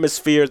fun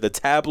atmosphere. The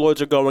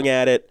tabloids are going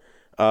at it.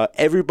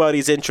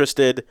 Everybody's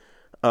interested.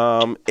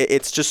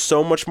 It's just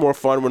so much more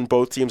fun when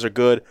both teams are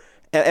good.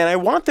 And I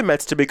want the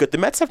Mets to be good. The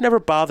Mets have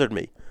never bothered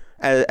me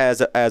as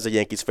a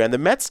Yankees fan. The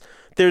Mets,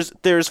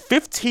 there's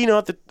 14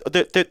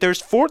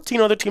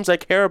 other teams I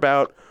care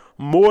about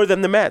more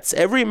than the Mets.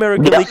 Every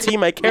American League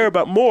team I care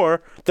about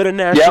more than a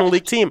National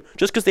League team.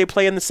 Just because they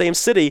play in the same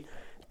city,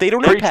 they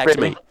don't impact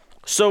me.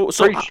 So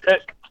like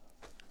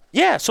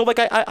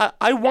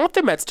I want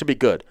the Mets to be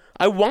good.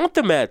 I want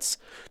the Mets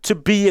to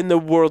be in the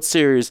World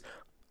Series.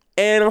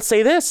 And I'll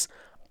say this,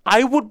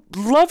 I would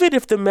love it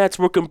if the Mets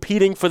were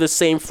competing for the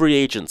same free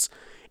agents.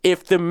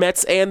 If the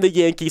Mets and the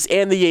Yankees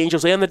and the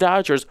Angels and the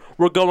Dodgers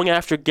were going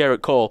after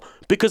Garrett Cole,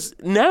 because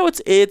now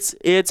it's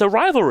a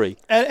rivalry.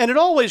 And it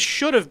always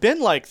should have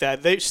been like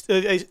that.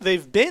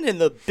 They've been in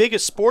the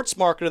biggest sports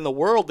market in the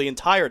world the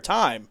entire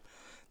time.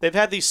 They've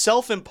had these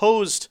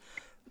self-imposed,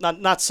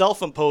 not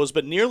self-imposed,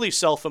 but nearly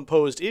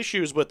self-imposed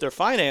issues with their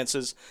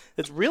finances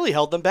that's really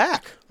held them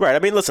back. Right. I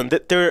mean, listen,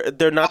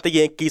 they're not the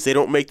Yankees. They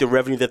don't make the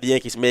revenue that the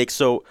Yankees make,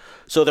 so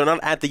they're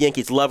not at the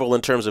Yankees level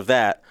in terms of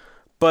that.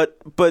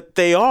 But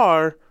they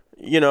are,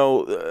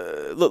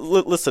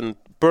 listen,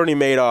 Bernie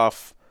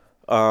Madoff,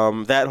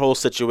 that whole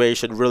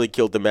situation really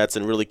killed the Mets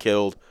and really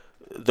killed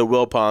the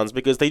Wilpons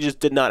because they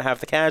just did not have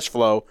the cash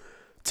flow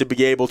to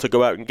be able to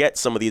go out and get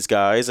some of these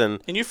guys.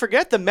 And you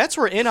forget the Mets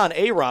were in on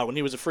A-Rod when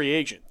he was a free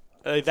agent.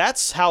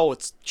 That's how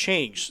it's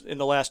changed in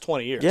the last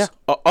 20 years. Yeah,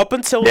 up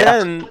until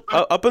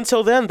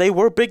then, they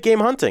were big game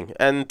hunting,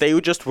 and they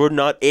just were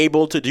not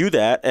able to do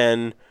that.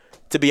 And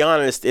to be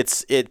honest,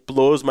 it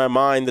blows my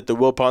mind that the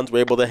Wilpons were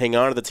able to hang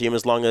on to the team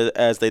as long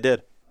as they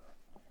did.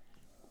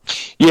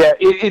 Yeah,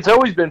 it's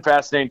always been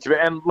fascinating to me,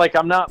 and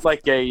I'm not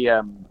like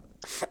a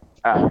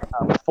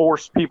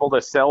force people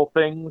to sell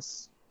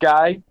things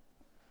guy,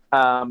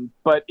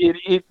 but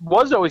it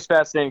was always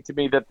fascinating to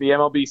me that the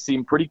MLB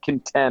seemed pretty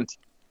content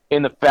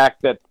in the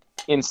fact that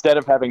instead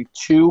of having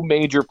two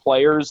major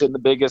players in the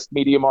biggest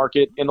media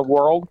market in the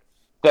world,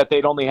 that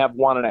they'd only have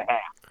one and a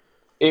half.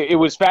 It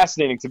was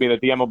fascinating to me that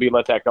the MLB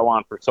let that go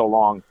on for so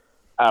long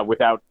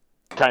without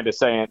kind of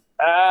saying,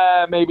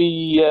 maybe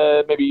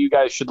you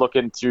guys should look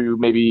into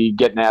maybe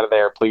getting out of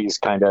there, please,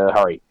 kind of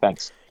hurry.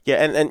 Thanks.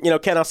 Yeah,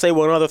 and Ken, I'll say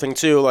one other thing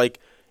too. Like,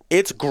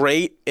 it's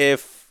great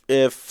if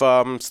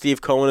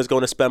Steve Cohen is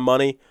going to spend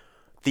money.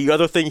 The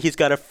other thing he's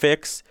got to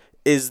fix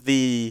is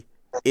the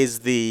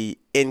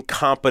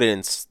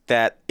incompetence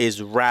that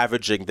is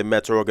ravaging the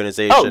Mets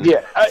organization. Oh,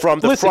 yeah. From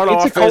the front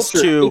office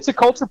to... It's a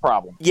culture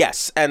problem.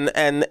 Yes,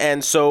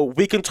 and so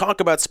we can talk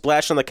about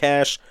splashing the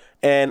cash,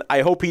 and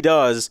I hope he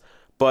does,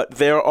 but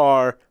there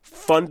are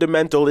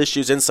fundamental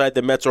issues inside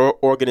the Mets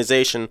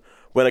organization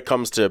when it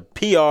comes to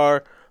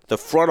PR, the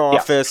front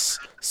office,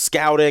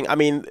 scouting. I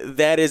mean,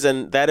 that is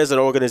an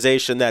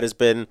organization that has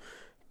been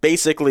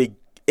basically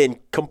in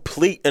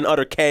complete and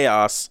utter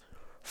chaos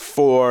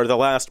for the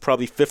last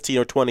probably 15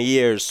 or 20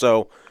 years.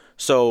 So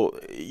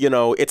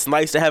it's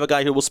nice to have a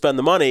guy who will spend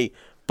the money,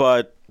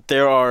 but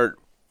there are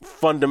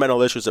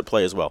fundamental issues at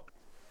play as well.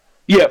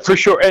 Yeah, for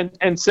sure.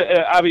 And so,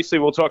 obviously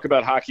we'll talk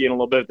about hockey in a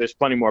little bit. There's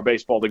plenty more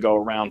baseball to go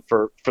around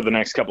for the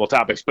next couple of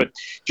topics. But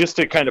just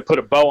to kind of put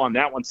a bow on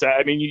that one,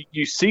 I mean,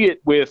 you see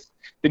it with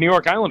the New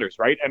York Islanders,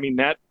 right? I mean,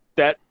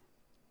 that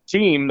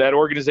team, that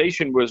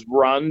organization was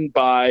run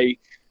by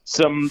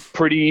some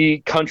pretty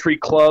country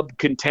club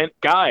content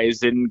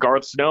guys in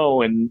Garth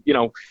Snow and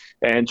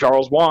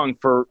Charles Wong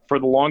for the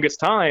longest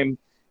time.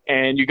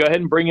 And you go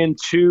ahead and bring in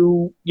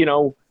two,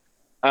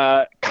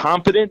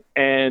 competent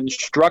and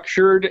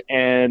structured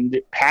and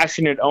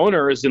passionate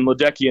owners in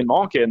Ledecky and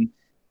Malkin.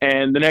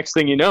 And the next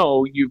thing you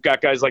know, you've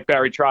got guys like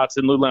Barry Trotz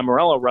and Lou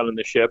Lamoriello running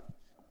the ship.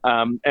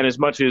 And as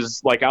much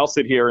as like I'll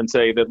sit here and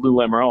say that Lou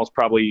Lamoriello is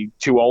probably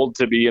too old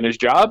to be in his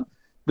job,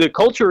 the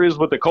culture is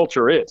what the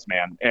culture is,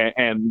 man.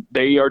 And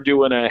they are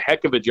doing a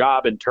heck of a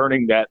job in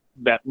turning that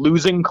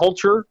losing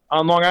culture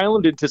on Long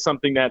Island into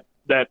something that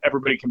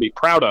everybody can be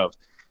proud of.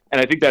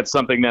 And I think that's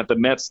something that the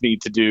Mets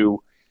need to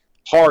do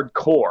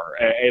hardcore.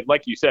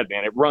 Like you said,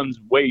 man, it runs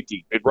way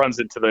deep. It runs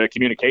into the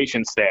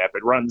communication staff.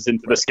 It runs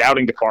into the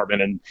scouting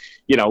department, and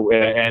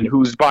and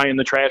who's buying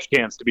the trash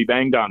cans to be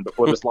banged on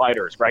before the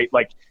sliders, right?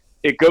 Like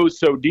it goes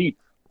so deep,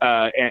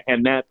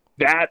 and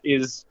that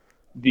is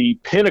the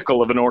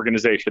pinnacle of an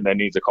organization that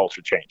needs a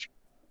culture change.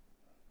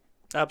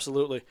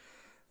 Absolutely.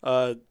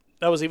 That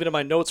was even in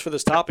my notes for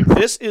this topic.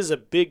 This is a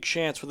big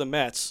chance for the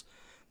Mets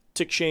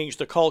to change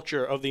the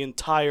culture of the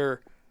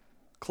entire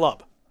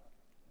club.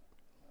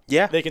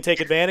 Yeah. They can take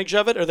advantage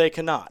of it or they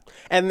cannot.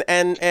 And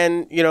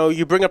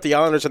you bring up the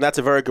Islanders, and that's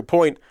a very good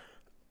point.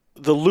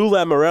 The Lou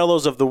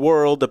Lamoriellos of the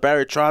world, the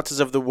Barry Trotzes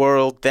of the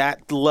world,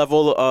 that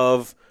level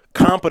of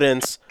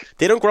competence,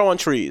 they don't grow on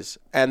trees.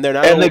 And they're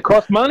not. And they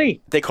cost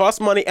money. They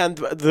cost money,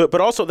 but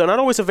also they're not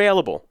always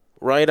available,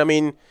 right? I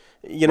mean,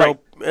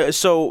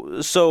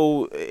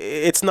 so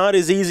it's not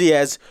as easy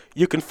as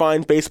you can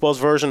find baseball's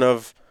version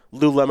of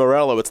Lou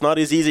Lamoriello. It's not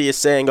as easy as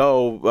saying,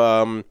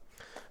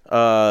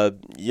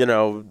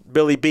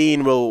 Billy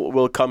Bean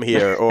will come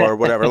here or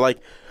whatever.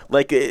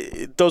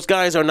 those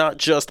guys are not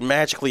just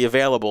magically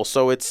available.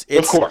 So it's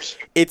of course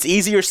it's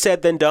easier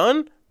said than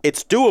done.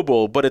 It's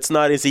doable, but it's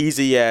not as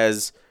easy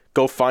as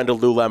go find a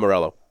Lou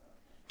Lamoriello.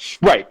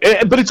 Right,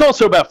 but it's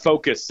also about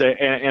focus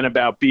and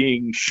about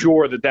being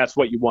sure that that's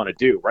what you want to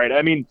do. Right.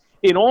 I mean,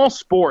 in all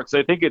sports,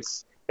 I think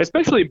it's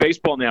especially in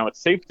baseball now.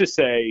 It's safe to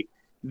say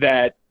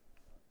that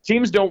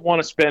teams don't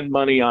want to spend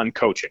money on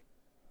coaching.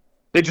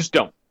 They just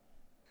don't.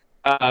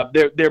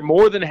 They're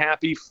more than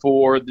happy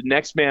for the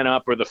next man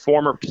up or the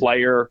former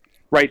player,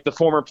 right? The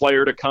former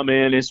player to come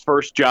in his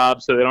first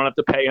job, so they don't have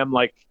to pay him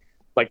like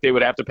they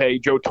would have to pay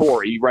Joe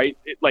Torre, right?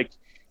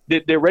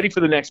 They're ready for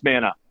the next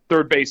man up.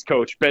 Third base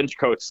coach, bench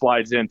coach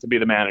slides in to be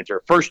the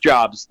manager. First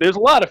jobs. There's a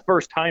lot of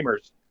first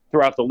timers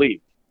throughout the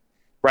league,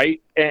 right?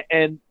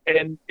 And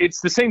it's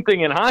the same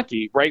thing in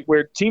hockey, right?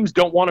 Where teams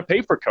don't want to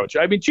pay for coach.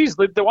 I mean, geez,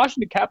 the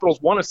Washington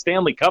Capitals won a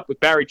Stanley Cup with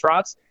Barry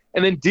Trotz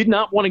and then did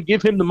not want to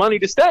give him the money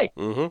to stay.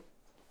 Mm-hmm.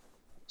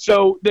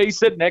 So they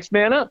said, next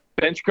man up,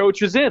 bench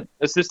coach is in,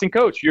 assistant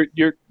coach. You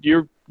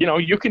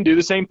can do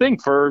the same thing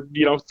for,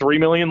 $3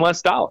 million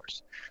less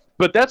dollars.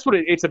 But that's what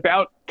it's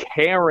about,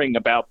 caring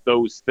about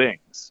those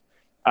things.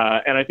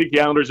 And I think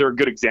the Islanders are a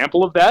good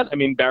example of that. I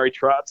mean, Barry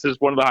Trotz is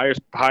one of the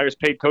highest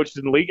paid coaches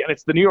in the league, and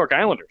it's the New York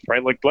Islanders,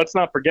 right? Like, let's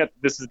not forget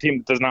this is a team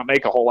that does not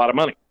make a whole lot of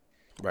money.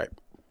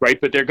 Right,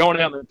 but they're going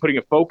out and putting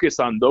a focus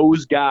on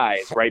those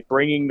guys, right,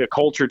 bringing the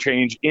culture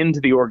change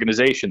into the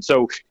organization.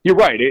 So you're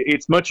right,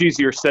 it's much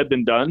easier said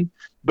than done,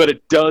 but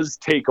it does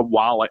take a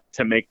wallet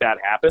to make that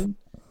happen.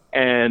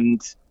 And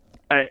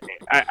I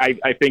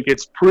think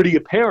it's pretty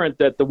apparent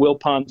that the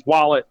Wilpons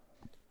wallet,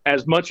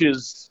 as much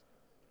as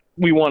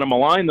we want to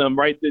malign them,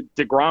 right, the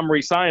DeGrom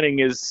re-signing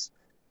is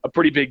a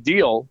pretty big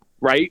deal,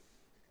 right?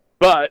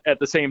 But at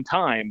the same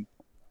time,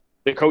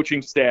 the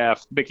coaching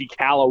staff, Mickey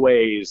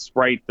Callaway's,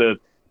 right, the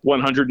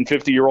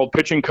 150-year-old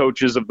pitching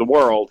coaches of the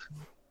world,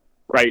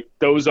 right?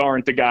 Those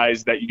aren't the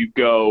guys that you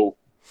go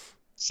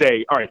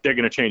say, all right, they're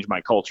going to change my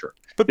culture.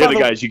 But they're the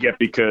guys you get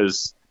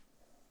because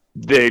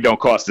they don't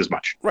cost as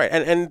much. Right,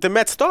 and the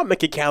Mets thought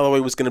Mickey Callaway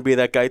was going to be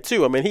that guy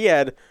too. I mean,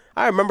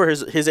 I remember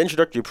his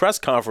introductory press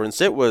conference.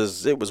 It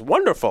was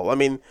wonderful. I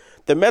mean,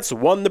 the Mets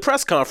won the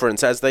press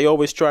conference, as they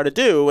always try to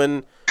do,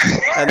 and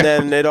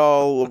then it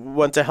all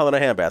went to hell in a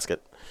handbasket.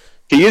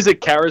 He is a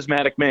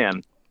charismatic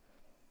man.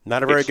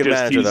 Not a very good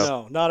manager, though.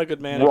 No, not a good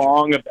manager.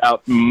 Wrong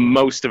about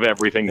most of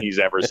everything he's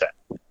ever said.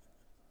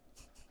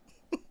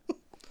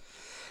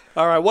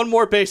 All right, one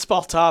more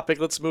baseball topic.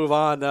 Let's move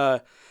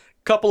on.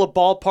 Couple of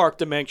ballpark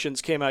dimensions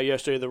came out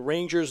yesterday. The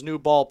Rangers' new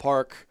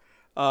ballpark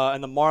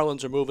and the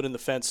Marlins are moving in the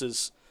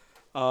fences.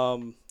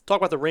 Talk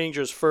about the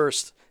Rangers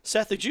first.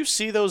 Seth, did you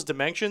see those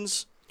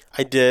dimensions?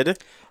 I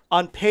did.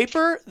 On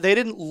paper, they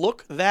didn't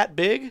look that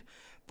big.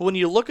 But when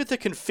you look at the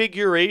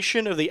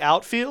configuration of the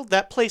outfield,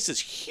 that place is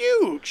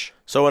huge.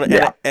 So,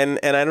 and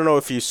I don't know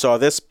if you saw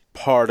this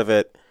part of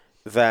it,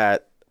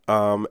 that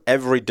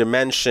every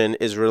dimension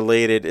is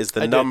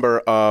the number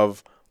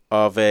of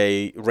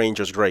a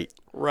Rangers great.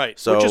 Right,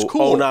 so which is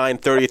cool. 09,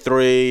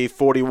 33,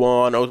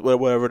 41,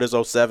 whatever it is,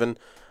 07,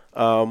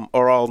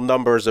 are all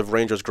numbers of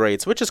Rangers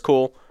greats, which is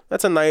cool.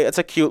 That's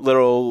a cute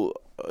little,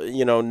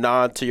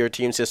 nod to your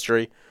team's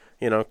history.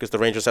 Because the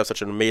Rangers have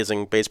such an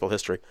amazing baseball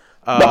history.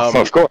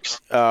 Of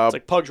course. It's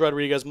like Pudge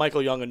Rodriguez,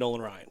 Michael Young, and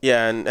Nolan Ryan.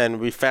 Yeah, and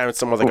we found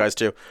some other guys,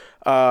 too.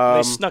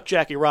 They snuck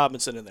Jackie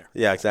Robinson in there.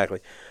 Yeah, exactly.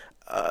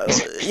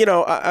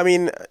 I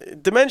mean,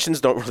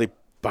 dimensions don't really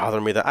bother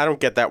me. I don't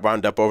get that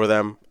wound up over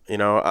them.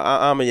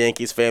 I'm a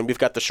Yankees fan. We've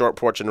got the short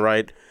porch and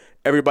right.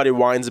 Everybody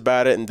whines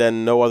about it, and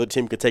then no other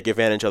team can take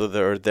advantage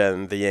other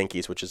than the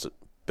Yankees, which is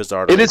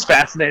bizarre. It is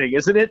fascinating,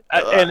 isn't it?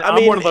 And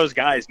I'm one of those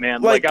guys,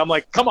 man. I'm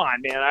like, come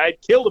on, man.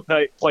 I'd kill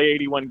to play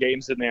 81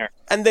 games in there.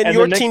 And then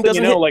your team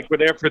doesn't we're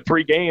there for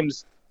 3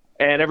 games,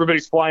 and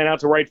everybody's flying out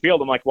to right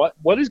field. I'm like, what?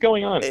 What is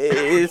going on?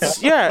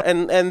 It's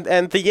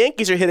and the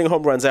Yankees are hitting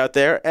home runs out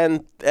there,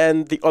 and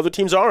the other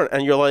teams aren't.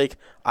 And you're like,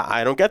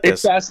 I don't get this.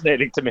 It's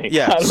fascinating to me.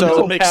 Yeah, I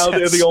don't know how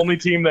they're the only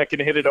team that can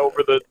hit it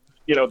over the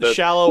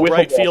shallow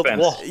right field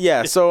wall.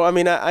 Yeah, so I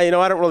mean, I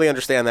don't really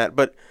understand that,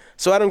 but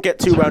so I don't get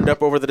too wound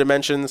up over the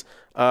dimensions.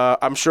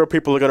 I'm sure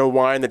people are going to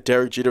whine that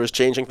Derek Jeter is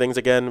changing things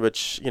again,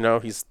 which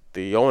he's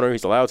the owner,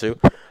 he's allowed to.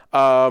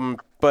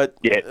 But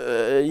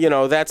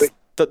that's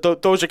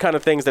those are kind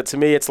of things that to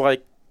me it's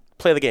like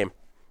play the game.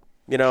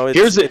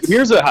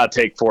 Here's a hot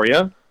take for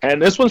you, and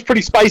this one's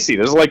pretty spicy.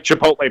 This is like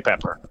chipotle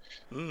pepper.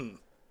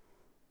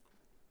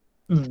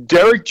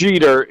 Derek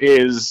Jeter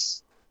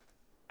is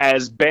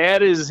as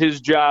bad as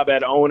his job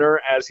at owner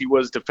as he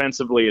was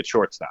defensively at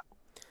shortstop.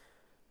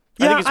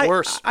 I think it's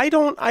worse. I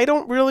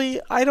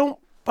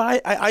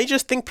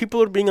just think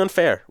people are being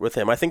unfair with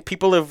him. I think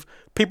people have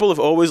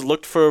always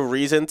looked for a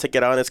reason to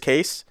get on his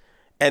case,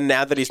 and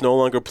now that he's no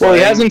longer playing, well,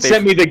 he hasn't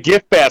sent me the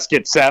gift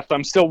basket, Seth.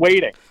 I'm still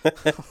waiting.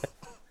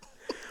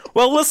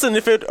 Well, listen,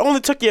 if it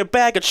only took you a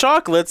bag of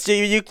chocolates,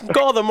 you can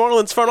call the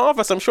Marlins front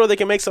office. I'm sure they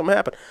can make something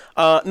happen.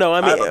 I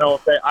don't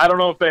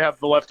know if they have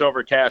the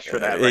leftover cash for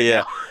that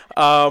right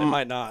now. They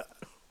might not.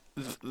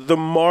 The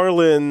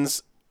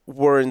Marlins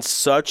were in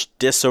such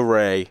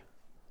disarray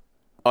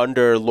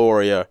under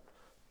Loria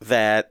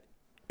that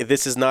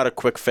this is not a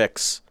quick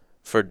fix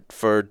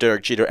for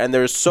Derek Jeter. And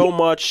there's so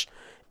much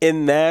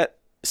in that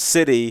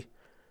city,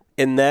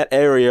 in that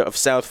area of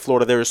South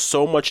Florida, there is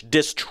so much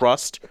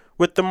distrust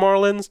with the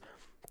Marlins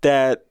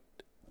that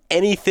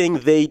anything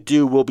they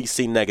do will be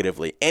seen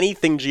negatively.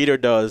 Anything Jeter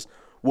does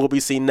will be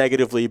seen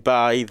negatively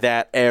by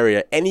that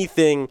area.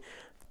 Anything,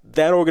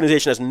 that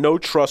organization has no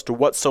trust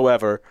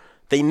whatsoever.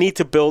 They need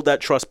to build that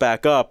trust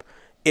back up.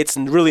 It's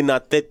really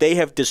not that they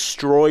have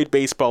destroyed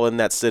baseball in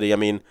that city. I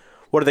mean,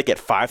 what do they get,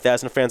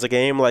 5,000 fans a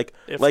game?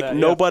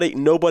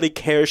 Nobody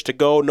cares to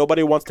go.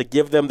 Nobody wants to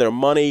give them their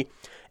money.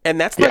 And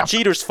that's not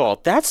Jeter's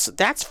fault.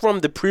 That's from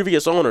the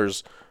previous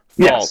owner's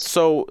fault. Yes.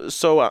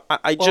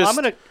 I'm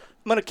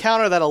going to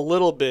counter that a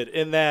little bit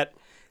in that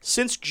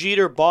since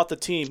Jeter bought the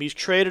team, he's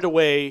traded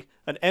away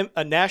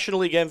a National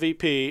League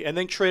MVP and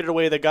then traded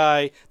away the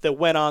guy that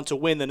went on to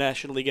win the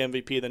National League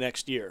MVP the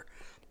next year,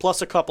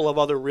 plus a couple of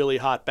other really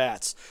hot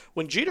bats.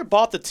 When Jeter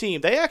bought the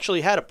team, they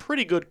actually had a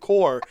pretty good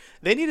core.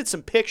 They needed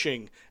some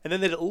pitching, and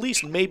then they'd at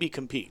least maybe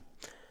compete.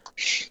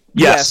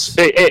 Yes.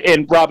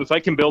 And Rob, if I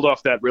can build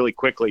off that really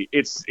quickly,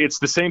 it's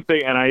the same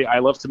thing, and I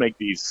love to make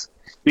these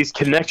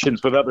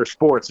connections with other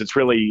sports.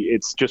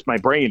 It's just my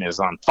brain is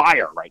on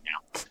fire right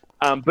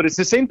now. But it's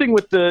the same thing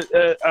with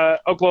the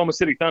Oklahoma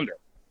City Thunder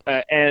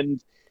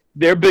and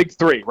their big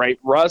 3, right?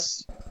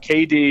 Russ,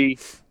 KD,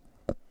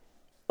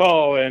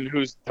 and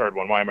who's the third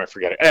one? Why am I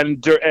forgetting?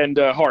 And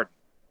Harden,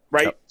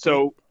 right? Yep.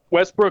 So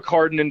Westbrook,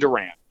 Harden, and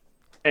Durant.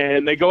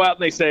 And they go out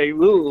and they say,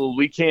 "Ooh,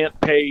 we can't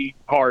pay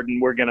Harden.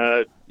 We're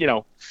gonna,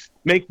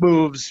 make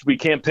moves. We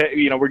can't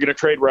pay. We're gonna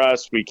trade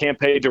Russ. We can't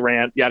pay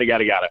Durant. Yada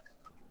yada yada."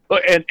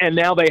 And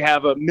now they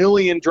have 1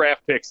 million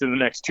draft picks in the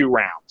next 2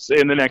 rounds,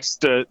 in the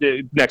next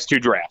 2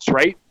 drafts,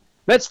 right?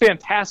 That's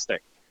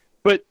fantastic.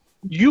 But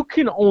you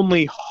can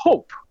only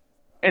hope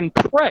and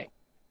pray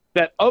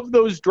that of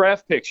those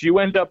draft picks, you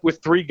end up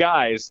with 3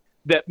 guys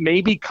that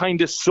maybe kind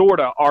of sort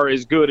of are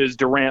as good as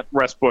Durant,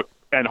 Westbrook,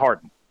 and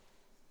Harden.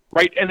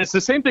 Right, and it's the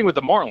same thing with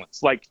the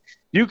Marlins. Like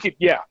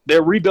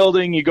they're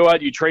rebuilding. You go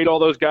out, you trade all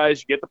those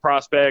guys, you get the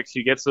prospects,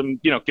 you get some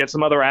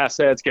other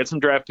assets, get some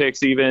draft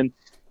picks even,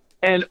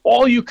 and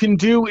all you can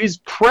do is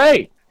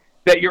pray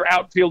that your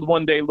outfield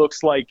one day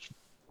looks like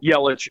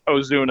Yelich,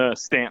 Ozuna,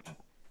 Stanton.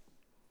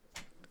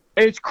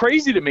 And it's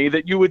crazy to me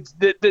that you would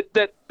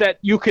that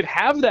you could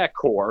have that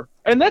core,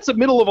 and that's the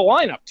middle of a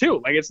lineup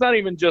too. Like it's not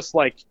even just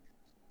like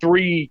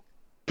 3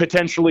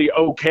 potentially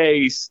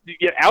okay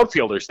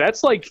outfielders.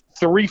 That's like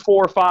 3,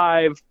 4,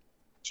 5,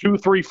 2,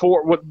 3,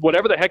 4,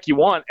 whatever the heck you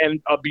want,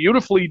 and a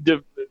beautiful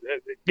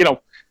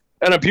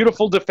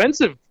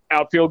defensive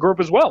outfield group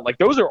as well. Like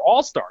those are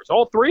all stars,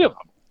 all 3 of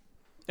them.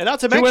 And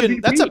not to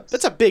mention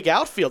that's a big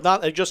outfield.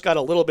 Not it just got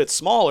a little bit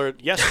smaller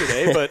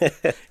yesterday,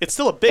 but it's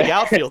still a big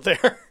outfield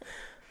there.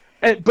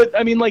 But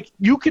I mean, like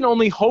you can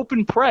only hope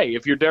and pray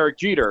if you're Derek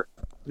Jeter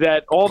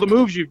that all the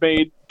moves you've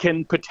made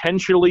can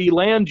potentially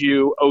land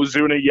you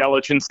Ozuna,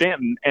 Yelich, and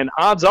Stanton. And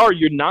odds are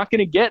you're not going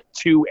to get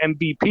 2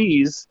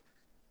 MVPs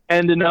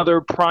and another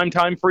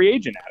primetime free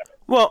agent out of it.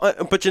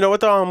 Well, but you know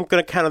what, though? I'm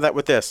going to counter that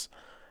with this.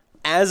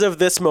 As of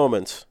this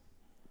moment,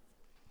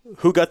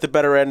 who got the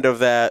better end of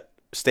that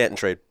Stanton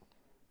trade?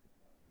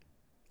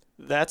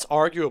 That's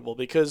arguable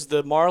because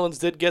the Marlins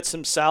did get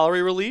some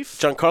salary relief.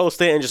 Giancarlo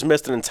Stanton just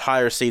missed an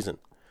entire season.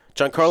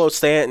 Giancarlo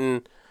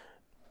Stanton...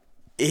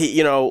 I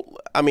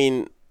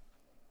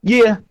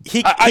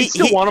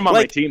still want him on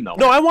my team, though.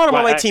 No, I want him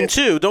on my team,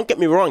 too. Don't get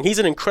me wrong. He's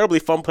an incredibly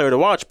fun player to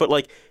watch,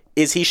 but,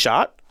 is he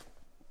shot?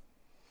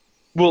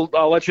 Well,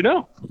 I'll let you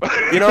know.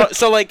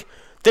 So,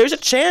 there's a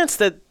chance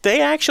that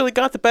they actually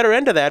got the better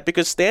end of that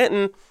because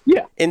Stanton,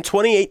 in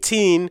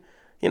 2018,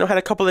 had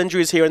a couple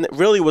injuries here and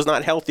really was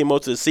not healthy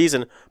most of the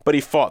season, but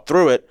he fought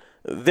through it.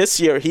 This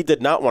year, he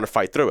did not want to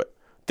fight through it.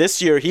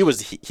 This year, he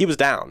was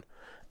down,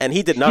 and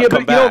he did not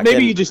come back.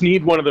 Maybe you just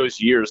need one of those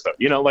years, though.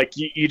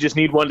 You just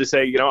need one to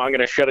say, I'm going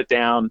to shut it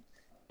down,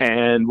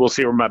 and we'll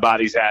see where my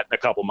body's at in a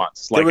couple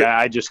months.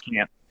 I just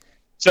can't.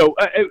 So,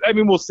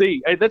 we'll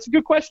see. That's a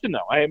good question,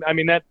 though.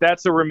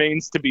 That's a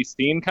remains to be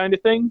seen kind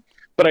of thing.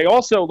 But I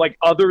also,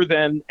 other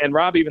than, and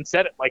Rob even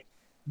said it,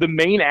 the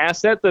main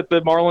asset that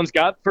the Marlins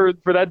got for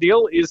that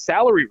deal is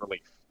salary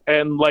relief.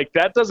 And,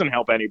 that doesn't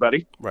help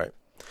anybody. Right.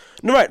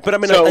 No, right, but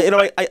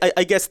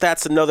I guess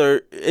that's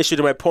another issue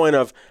to my point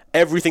of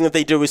everything that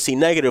they do is seen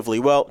negatively.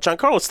 Well,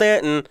 Giancarlo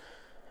Stanton,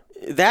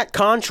 that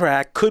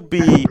contract could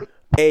be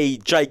a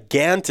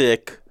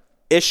gigantic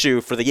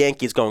issue for the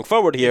Yankees going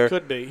forward here. It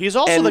could be. He's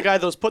also the guy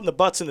that was putting the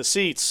butts in the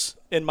seats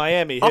in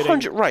Miami, hitting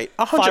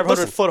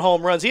 500-foot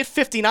home runs. He hit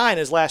 59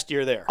 his last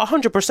year there.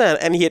 100%,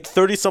 and he hit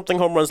 30-something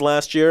home runs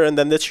last year, and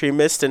then this year he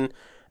missed. And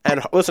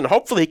listen,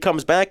 hopefully he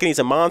comes back and he's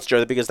a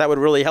monster because that would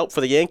really help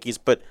for the Yankees,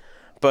 But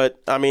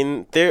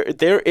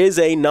there is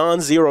a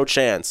non-zero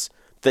chance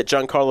that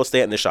Giancarlo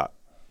Stanton is shot.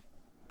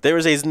 There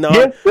is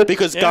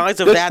because guys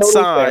of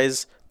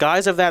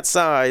that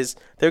size,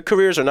 their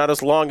careers are not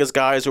as long as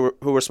guys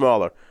who are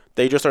smaller.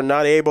 They just are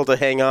not able to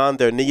hang on.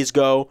 Their knees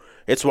go.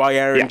 It's why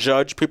Aaron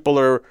Judge, people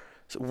are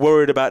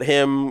worried about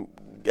him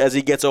as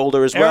he gets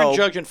older as well. Aaron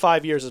Judge in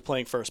 5 years is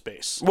playing first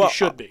base. Well, he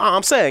should be.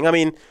 I'm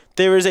saying,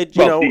 there is a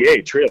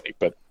DH really,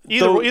 but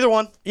either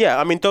one.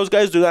 Yeah, those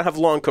guys do not have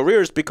long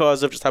careers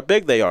because of just how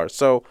big they are.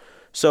 So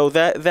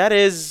that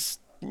is,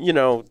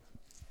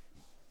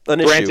 an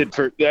issue.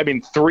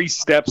 Granted, 3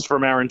 steps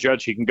from Aaron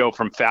Judge, he can go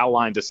from foul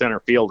line to center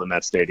field in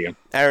that stadium.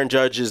 Aaron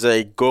Judge is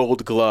a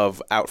Gold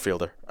Glove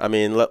outfielder.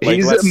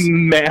 He's a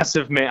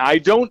massive man. I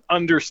don't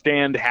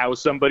understand how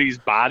somebody's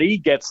body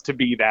gets to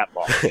be that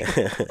long.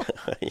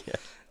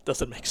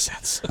 Doesn't make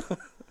sense.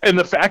 And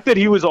the fact that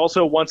he was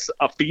also once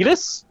a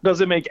fetus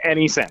doesn't make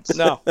any sense.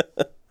 No.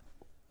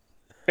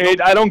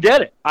 I don't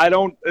get it.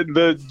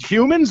 The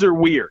humans are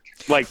weird.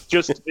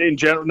 Just in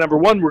general, number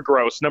one, we're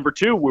gross. Number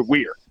two, we're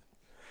weird.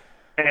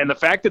 And the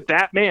fact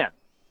that man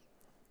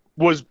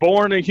was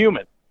born a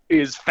human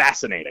is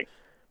fascinating.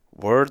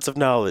 Words of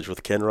knowledge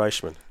with Ken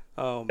Reichman.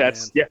 Oh, man.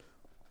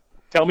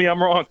 Tell me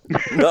I'm wrong.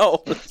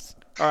 No.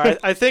 All right.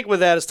 I think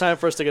with that, it's time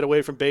for us to get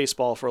away from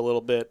baseball for a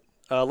little bit.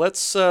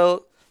 Let's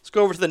go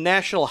over to the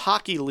National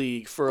Hockey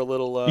League for a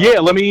little.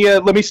 Let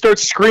me start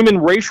screaming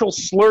racial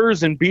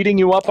slurs and beating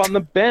you up on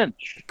the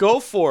bench. Go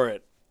for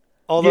it.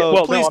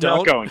 Although, please don't. I'm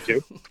not going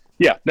to.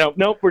 Yeah, no,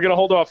 we're gonna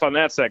hold off on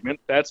that segment.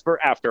 That's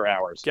for after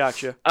hours.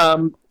 Gotcha.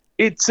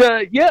 It's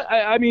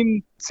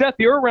Seth,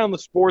 you're around the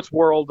sports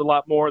world a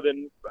lot more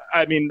than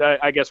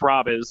I guess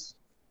Rob is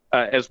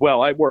as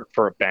well. I work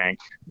for a bank.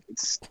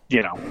 It's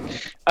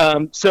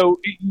so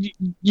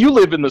you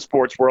live in the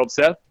sports world,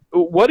 Seth.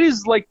 What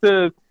is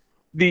the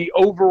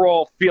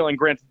overall feeling?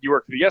 Granted, you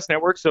work for the Yes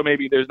Network, so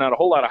maybe there's not a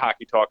whole lot of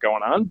hockey talk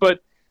going on. But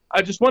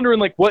I'm just wondering,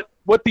 what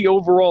the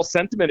overall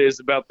sentiment is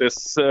about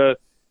this.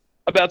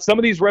 About some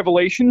of these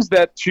revelations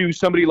that to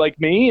somebody like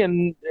me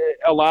and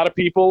a lot of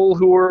people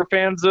who are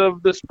fans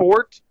of the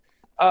sport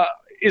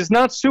is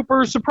not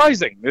super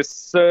surprising.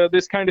 This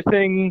kind of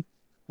thing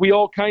we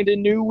all kind of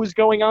knew was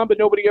going on, but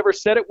nobody ever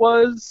said it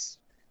was.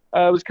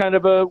 It was kind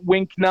of a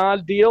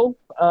wink-nod deal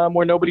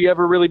where nobody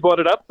ever really brought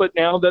it up. But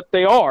now that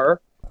they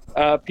are,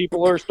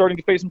 people are starting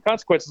to face some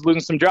consequences,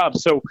 losing some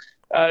jobs. So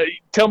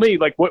tell me,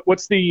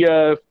 what's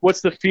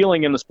the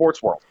feeling in the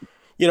sports world?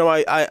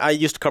 I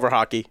used to cover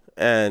hockey,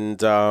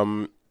 and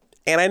I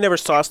never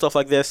saw stuff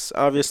like this.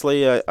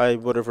 Obviously, I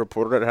would have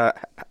reported it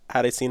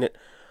had I seen it.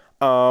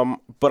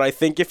 But I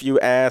think if you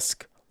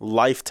ask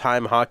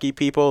lifetime hockey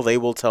people, they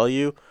will tell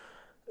you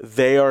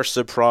they are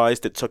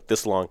surprised it took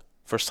this long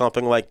for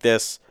something like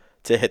this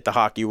to hit the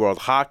hockey world.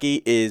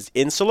 Hockey is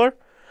insular.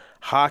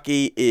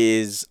 Hockey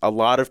is a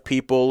lot of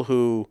people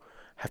who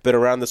have been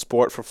around the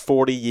sport for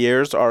 40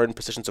 years are in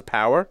positions of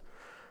power.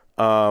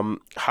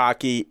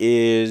 Hockey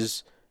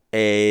is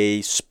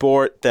a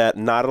sport that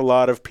not a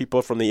lot of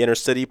people from the inner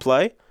city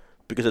play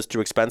because it's too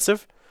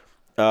expensive.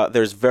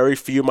 There's very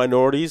few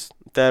minorities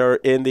that are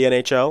in the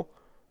NHL.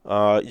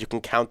 You can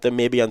count them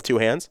maybe on 2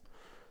 hands.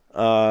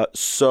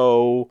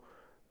 So,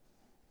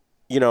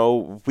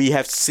 we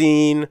have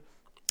seen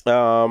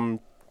Don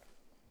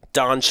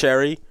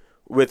Cherry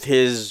with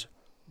his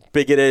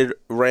bigoted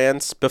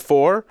rants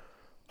before.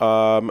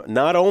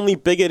 Not only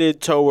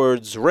bigoted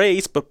towards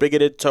race, but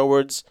bigoted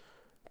towards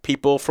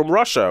people from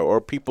Russia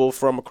or people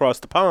from across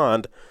the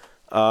pond.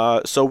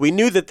 So we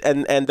knew that,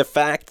 and the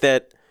fact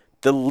that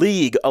the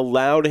league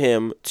allowed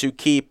him to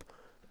keep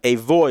a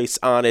voice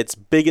on its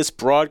biggest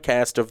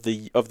broadcast of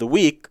the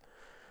week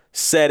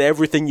said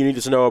everything you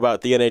needed to know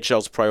about the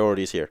NHL's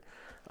priorities here.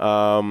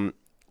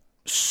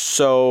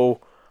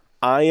 So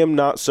I am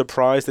not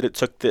surprised that it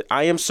took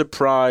I am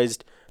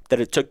surprised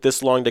that it took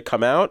this long to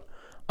come out.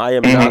 I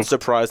am not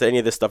surprised that any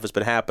of this stuff has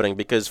been happening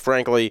because,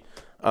 frankly,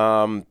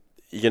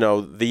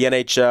 the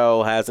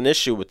NHL has an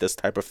issue with this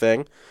type of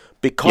thing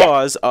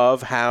because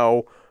of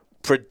how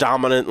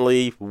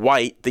predominantly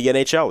white the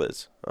NHL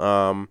is.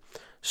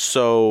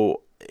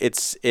 So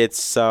it's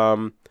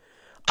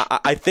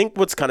I think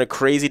what's kind of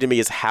crazy to me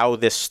is how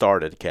this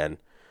started, Ken.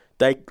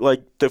 Like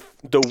the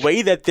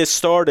way that this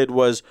started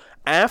was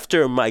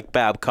after Mike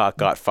Babcock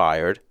got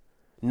fired.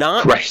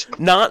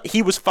 Not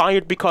he was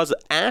fired because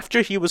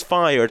after he was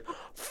fired,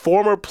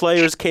 former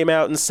players came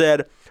out and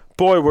said,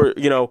 "Boy,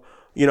 you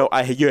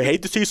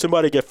hate to see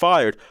somebody get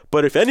fired,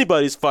 but if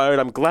anybody's fired,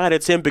 I'm glad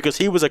it's him because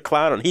he was a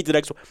clown and he did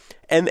X."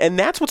 And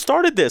that's what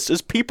started this,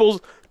 is people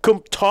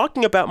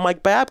talking about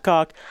Mike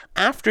Babcock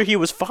after he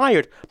was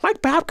fired.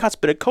 Mike Babcock's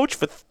been a coach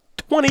for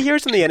 20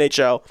 years in the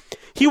NHL.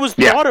 He was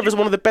thought of as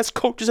one of the best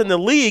coaches in the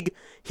league.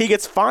 He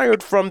gets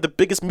fired from the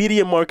biggest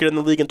media market in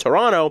the league in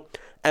Toronto,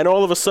 and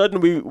all of a sudden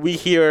we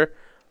hear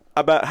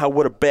about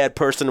what a bad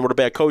person, what a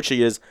bad coach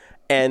he is,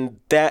 and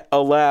that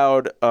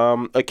allowed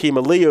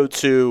Akeem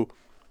Aliu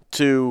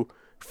to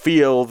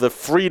feel the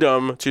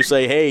freedom to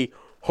say, "Hey,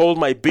 hold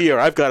my beer.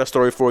 I've got a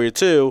story for you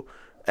too."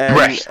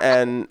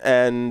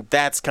 And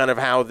that's kind of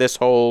how this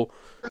whole,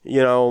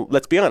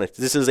 let's be honest,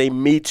 this is a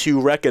Me Too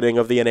reckoning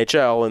of the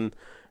NHL,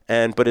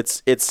 but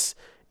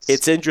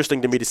it's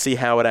interesting to me to see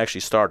how it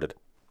actually started.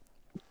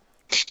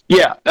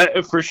 Yeah,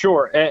 for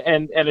sure,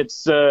 and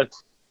it's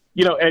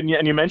and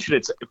you mentioned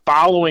it's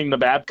following the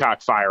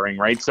Babcock firing,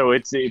 right? So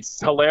it's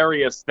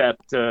hilarious that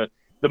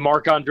the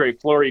Marc-Andre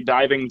Fleury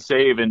diving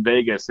save in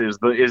Vegas is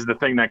the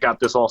thing that got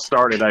this all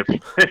started.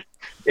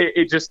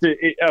 It's just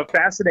a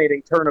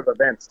fascinating turn of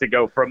events to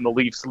go from the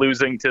Leafs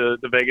losing to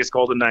the Vegas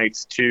Golden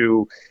Knights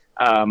to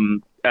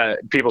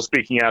people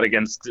speaking out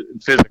against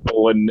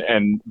physical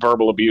and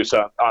verbal abuse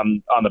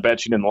on the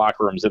bench and in the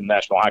locker rooms in the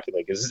National Hockey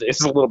League.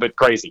 It's a little bit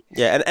crazy.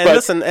 Yeah, and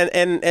listen,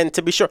 and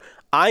to be sure,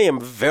 I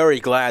am very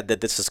glad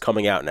that this is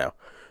coming out now,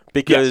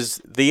 because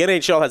the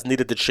NHL has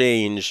needed to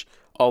change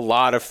a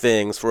lot of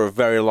things for a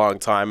very long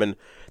time, and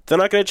they're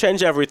not going to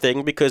change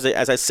everything because,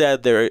 as I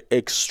said, they're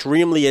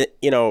extremely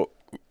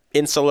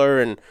insular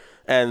and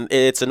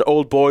it's an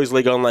old boys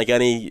league unlike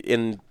any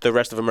in the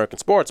rest of American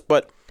sports.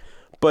 But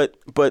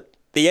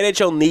the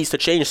NHL needs to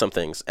change some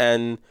things,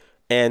 and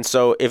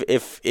so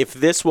if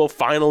this will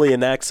finally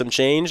enact some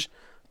change,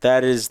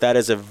 that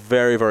is a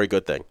very, very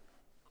good thing.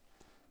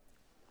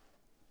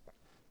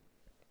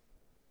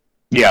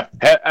 Yeah,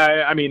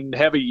 I mean,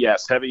 heavy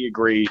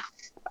agree.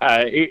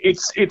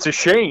 It's a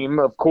shame,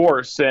 of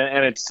course,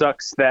 and it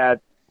sucks that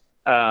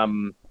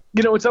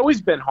it's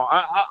always been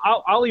hard.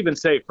 I'll even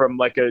say from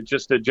like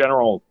just a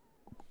general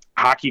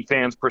hockey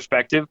fan's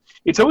perspective,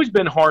 it's always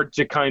been hard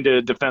to kind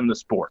of defend the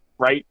sport,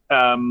 right?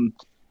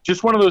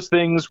 Just one of those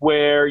things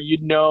where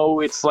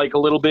it's like a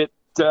little bit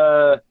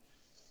on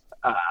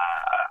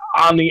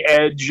the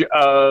edge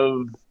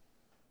of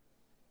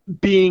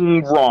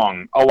being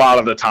wrong a lot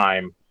of the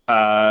time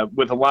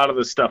with a lot of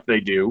the stuff they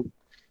do.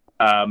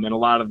 And a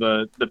lot of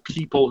the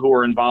people who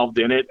are involved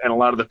in it, and a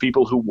lot of the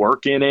people who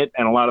work in it,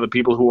 and a lot of the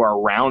people who are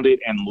around it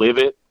and live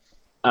it,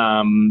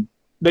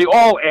 they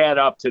all add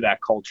up to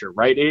that culture,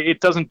 right? It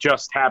doesn't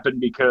just happen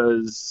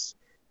because,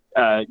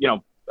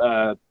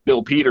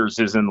 Bill Peters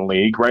is in the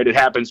league, right? It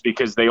happens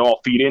because they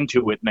all feed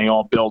into it and they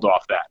all build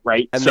off that,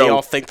 right? And they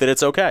all think that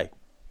it's okay.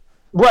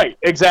 Right,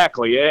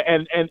 exactly.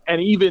 And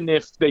even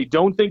if they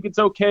don't think it's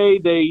okay,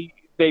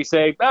 they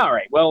say, all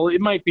right, well,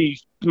 it might be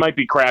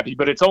crappy,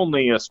 but it's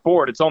only a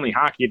sport. It's only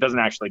hockey. It doesn't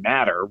actually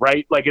matter,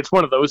 right? Like, it's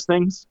one of those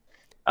things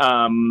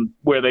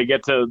where they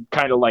get to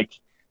kind of like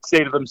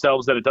say to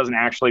themselves that it doesn't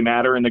actually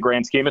matter in the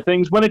grand scheme of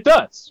things when it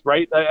does,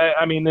 right?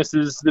 I mean, this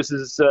is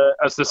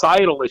a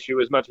societal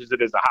issue as much as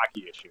it is a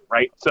hockey issue,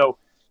 right? So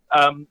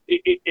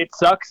it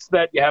sucks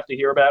that you have to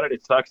hear about it.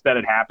 It sucks that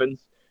it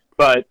happens,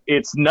 but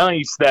it's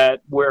nice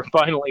that we're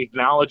finally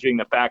acknowledging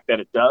the fact that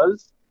it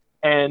does.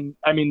 And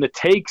I mean, the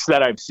takes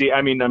that I've seen,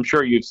 I mean, I'm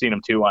sure you've seen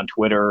them too on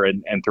Twitter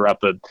and throughout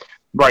the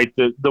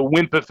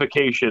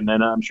wimpification,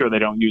 and I'm sure they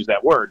don't use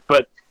that word,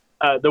 but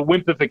the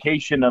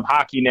wimpification of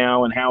hockey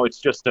now, and how it's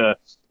just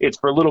it's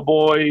for little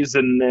boys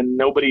and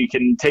nobody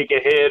can take a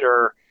hit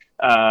or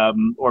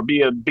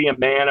be a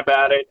man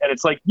about it. And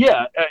it's like,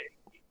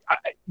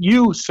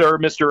 you, sir,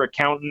 Mr.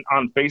 Accountant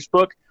on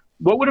Facebook,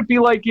 what would it be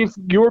like if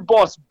your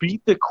boss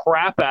beat the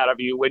crap out of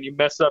you when you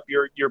mess up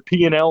your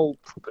P&L,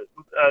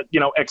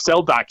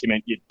 Excel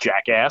document, you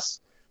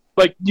jackass?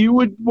 Like, you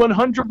would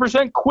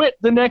 100% quit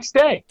the next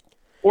day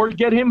or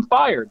get him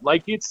fired.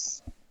 Like,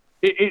 it's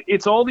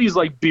all these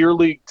like beer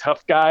league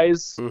tough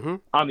guys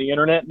on the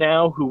internet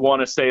now who want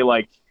to say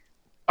like,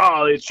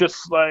 oh, it's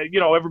just like,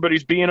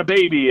 everybody's being a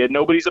baby and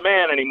nobody's a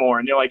man anymore.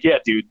 And you're like, yeah,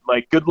 dude,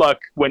 like, good luck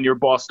when your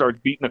boss starts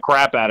beating the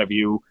crap out of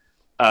you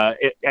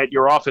at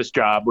your office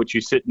job, which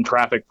you sit in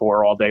traffic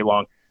for all day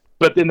long.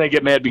 But then they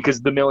get mad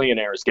because the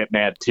millionaires get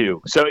mad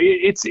too. So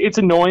it's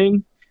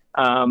annoying,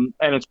 and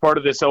it's part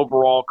of this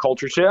overall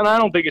culture shit. And I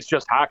don't think it's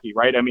just hockey,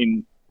 right? I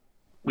mean,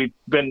 we've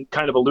been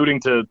kind of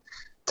alluding to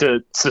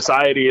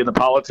society and the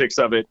politics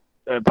of it,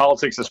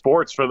 politics of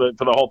sports for the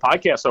whole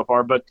podcast so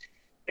far. But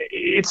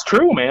it's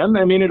true, man.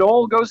 I mean, it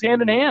all goes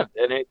hand in hand,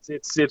 and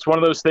it's one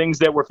of those things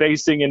that we're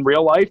facing in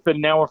real life,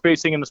 and now we're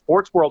facing in the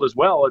sports world as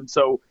well. And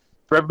so,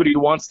 for everybody who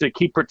wants to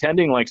keep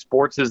pretending like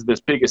sports is this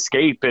big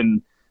escape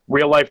and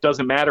real life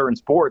doesn't matter in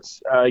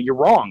sports, you're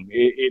wrong.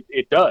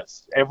 It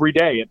does. Every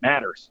day it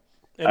matters.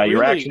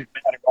 Your actions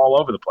matter all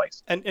over the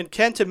place. And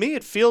Ken, to me,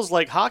 it feels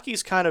like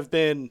hockey's kind of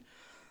been,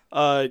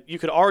 you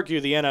could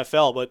argue the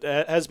NFL, but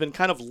has been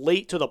kind of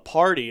late to the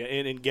party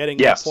in getting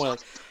that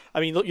point. I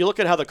mean, you look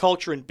at how the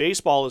culture in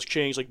baseball has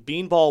changed. Like,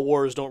 beanball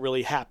wars don't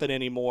really happen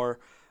anymore.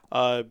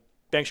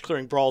 Bench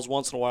clearing brawls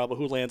once in a while, but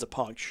who lands a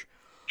punch?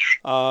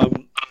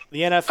 The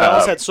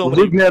NFL's had so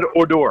many. Lignette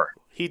Odor.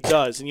 He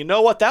does. And you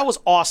know what? That was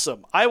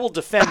awesome. I will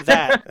defend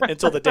that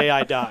until the day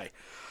I die.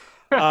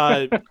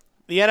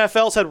 The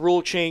NFL's had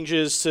rule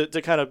changes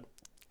to kind of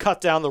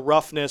cut down the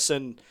roughness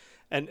and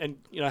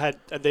you know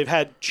they've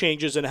had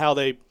changes in how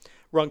they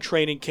run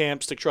training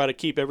camps to try to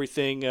keep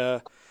everything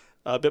a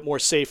bit more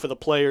safe for the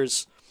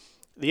players.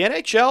 The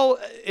NHL,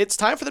 it's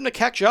time for them to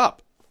catch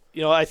up.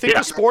 You know, I think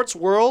the sports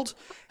world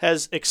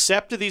has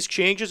accepted these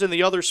changes in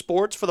the other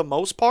sports for the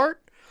most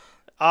part.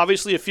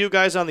 Obviously, a few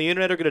guys on the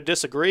internet are going to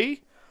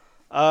disagree.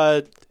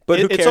 But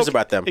who cares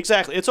about them?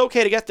 Exactly. It's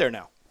okay to get there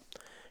now.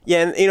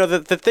 Yeah, and you know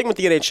the thing with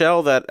the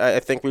NHL that I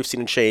think we've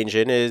seen a change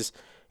in is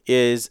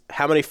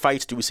how many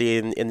fights do we see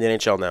in the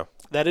NHL now?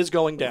 That is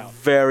going down.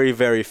 Very,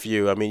 very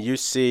few. I mean, you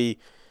see,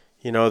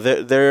 you know,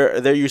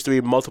 there used to be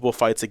multiple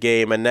fights a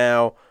game, and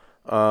now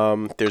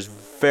there's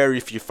very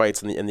few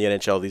fights in the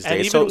NHL these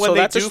days. And even when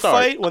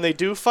they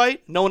do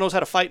fight, no one knows how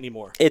to fight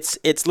anymore. It's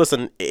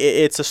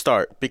a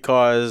start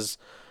because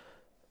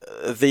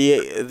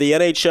the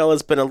NHL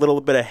has been a little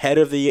bit ahead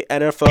of the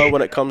NFL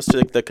when it comes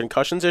to the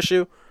concussions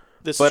issue.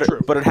 This is true.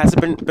 But it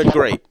hasn't been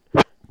great,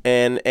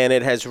 and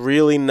it has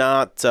really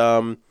not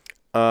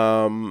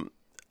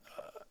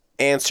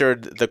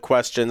answered the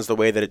questions the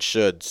way that it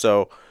should.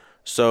 So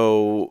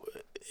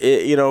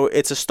you know,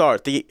 it's a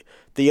start. The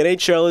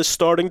NHL is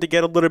starting to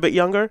get a little bit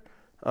younger,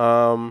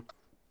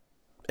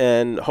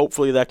 and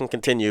hopefully that can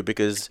continue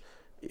because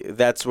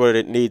that's what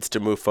it needs to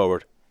move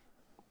forward.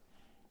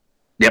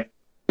 Yep,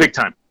 big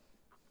time.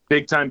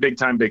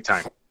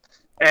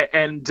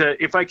 And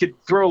if I could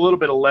throw a little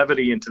bit of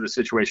levity into the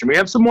situation, we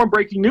have some more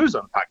breaking news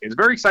on the podcast. It's a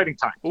very exciting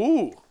time.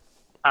 Ooh.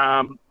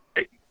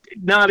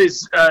 Not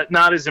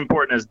as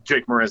important as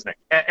Jake Marisnick,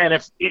 and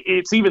if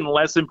it's even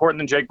less important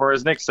than Jake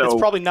Marisnick, so it's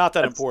probably not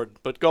that important.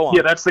 But go on.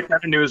 Yeah, that's the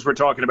kind of news we're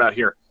talking about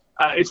here.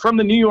 It's from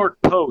the New York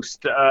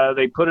Post.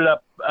 They put it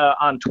up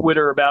on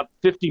Twitter about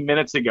 50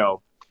 minutes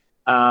ago,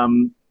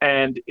 and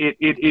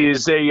it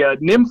is a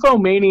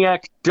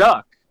nymphomaniac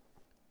duck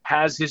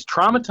has his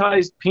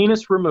traumatized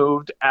penis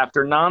removed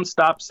after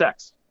nonstop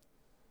sex.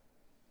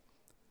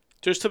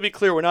 Just to be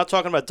clear, we're not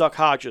talking about Duck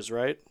Hodges,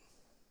 right?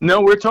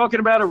 No, we're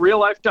talking about a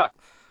real-life duck.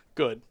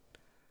 Good.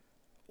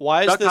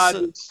 Why is Duck this?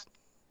 Hodges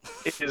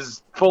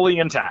is fully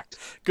intact.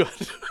 Good.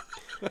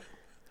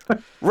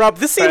 Rob,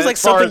 this seems like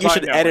something you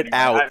should edit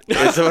out.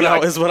 Is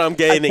what I'm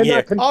gaining here.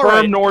 I cannot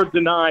confirm nor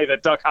deny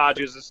that Duck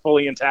Hodges is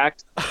fully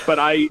intact, but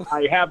I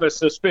have a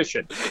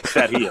suspicion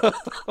that he is.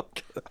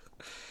 Okay.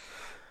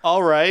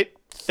 All right.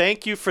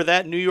 Thank you for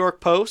that, New York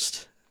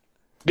Post.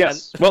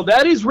 Yes. Well,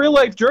 that is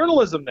real-life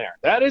journalism there.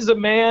 That is a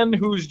man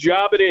whose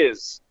job it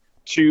is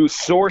to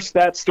source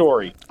that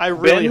story. I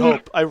really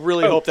hope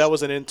that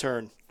was an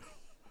intern.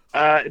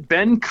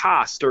 Ben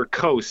Cost or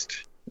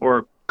Coast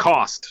or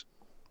Cost.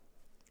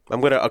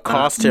 I'm going to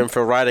accost him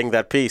for writing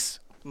that piece.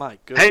 My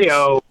goodness.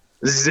 Hey-o.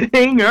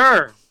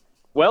 Zinger.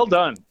 Well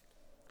done.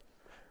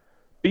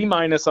 B-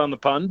 on the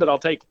pun, but I'll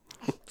take it.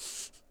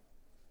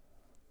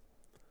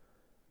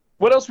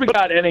 What else we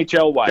got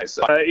NHL-wise?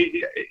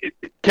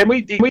 Can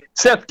we,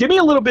 Seth, give me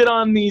a little bit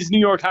on these New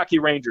York Hockey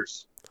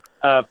Rangers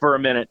for a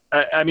minute.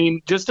 I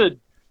mean,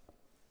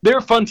 they're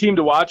a fun team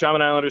to watch. I'm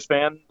an Islanders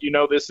fan. You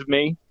know this of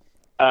me.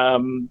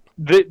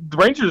 The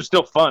Rangers are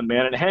still fun,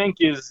 man. And Hank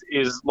is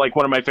like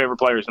one of my favorite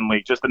players in the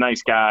league. Just a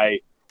nice guy,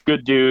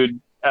 good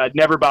dude.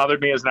 Never bothered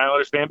me as an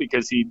Islanders fan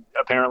because he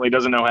apparently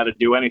doesn't know how to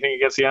do anything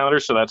against the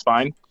Islanders, so that's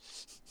fine.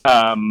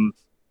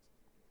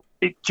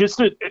 It's just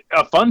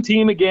a fun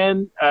team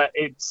again.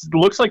 It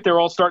looks like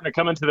they're all starting to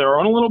come into their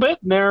own a little bit.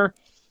 And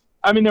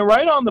they're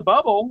right on the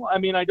bubble. I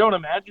mean, I don't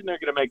imagine they're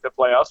going to make the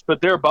playoffs,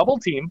 but they're a bubble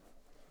team.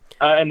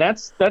 And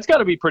that's got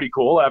to be pretty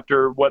cool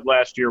after what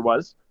last year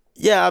was.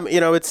 Yeah, you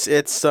know, it's.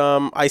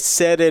 I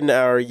said in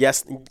our we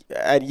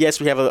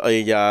have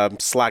a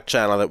Slack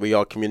channel that we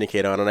all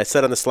communicate on, and I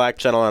said on the Slack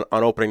channel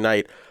on opening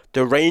night,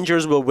 the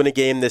Rangers will win a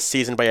game this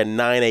season by a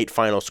 9-8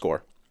 final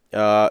score.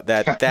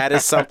 That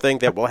is something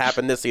that will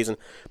happen this season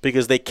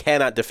because they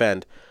cannot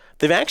defend.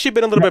 They've actually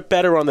been a little bit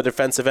better on the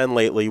defensive end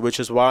lately, which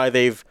is why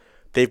they've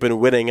been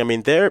winning. I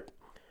mean,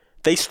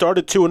 they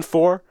started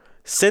 2-4.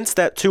 Since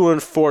that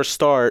 2-4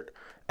 start,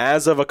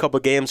 as of a couple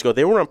of games ago,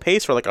 they were on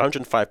pace for like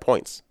 105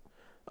 points.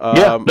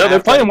 They're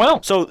playing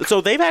well.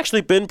 So they've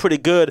actually been pretty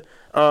good.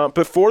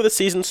 Before the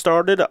season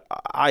started,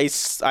 I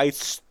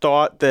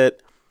thought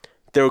that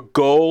their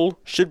goal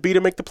should be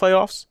to make the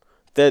playoffs.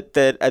 That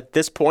at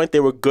this point they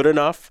were good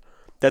enough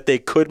that they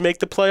could make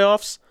the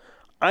playoffs.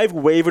 I've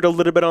wavered a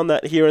little bit on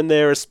that here and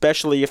there,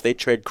 especially if they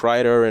trade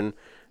Kreider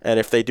and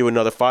if they do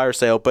another fire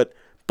sale. But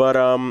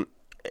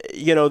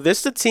this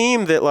is a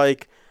team that,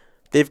 like,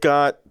 they've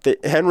got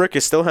Henrik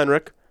is still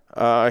Henrik.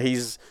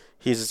 He's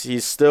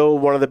still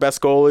one of the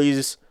best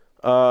goalies.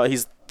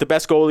 He's the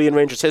best goalie in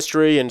Rangers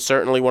history, and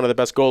certainly one of the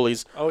best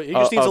goalies. Oh, he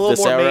just needs a little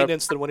more era.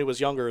 maintenance than when he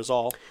was younger, is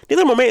all. Needs a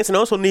little more maintenance, and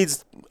also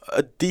needs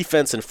a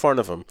defense in front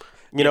of him.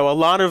 A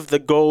lot of the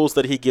goals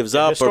that he gives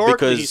up are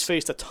because he's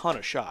faced a ton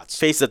of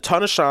shots.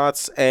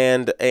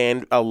 And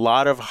a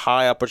lot of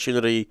high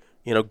opportunity,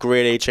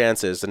 grade A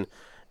chances. And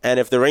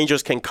if the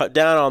Rangers can cut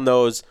down on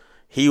those,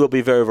 he will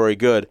be very, very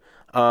good.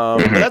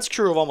 That's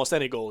true of almost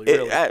any goalie,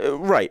 really.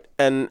 Right.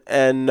 And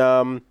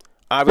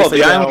obviously,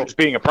 the Islanders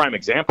being a prime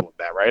example of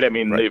that, right? I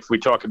mean, If we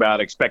talk about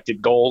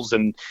expected goals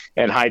and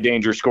high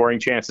danger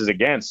scoring chances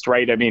against,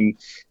 right? I mean,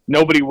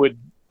 nobody would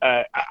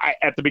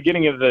at the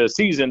beginning of the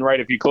season, right?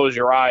 If you close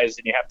your eyes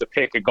and you have to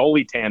pick a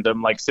goalie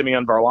tandem like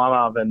Semyon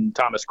Varlamov and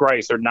Thomas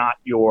Greiss are not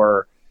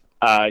your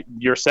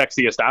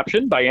sexiest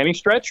option by any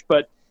stretch,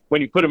 but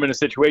when you put them in a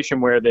situation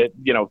where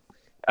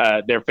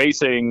they're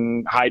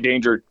facing high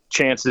danger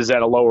chances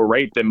at a lower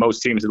rate than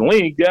most teams in the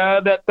league,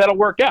 that'll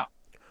work out.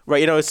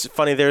 Right, it's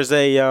funny. There's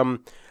a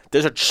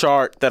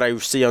chart that I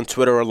see on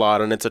Twitter a lot,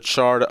 and it's a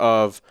chart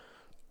of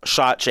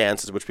shot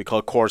chances, which we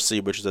call Corsi,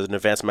 which is an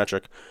advanced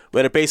metric,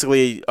 when it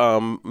basically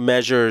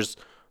measures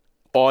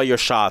all your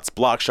shots,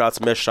 block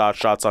shots, missed shots,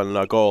 shots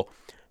on goal,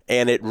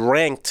 and it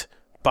ranked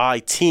by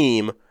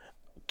team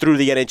through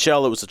the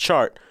NHL. It was a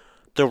chart.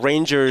 The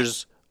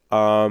Rangers'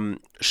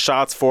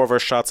 shots for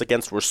versus shots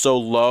against were so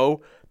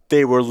low,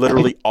 they were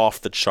literally off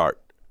the chart.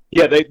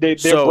 Yeah, they're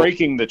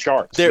breaking the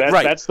charts.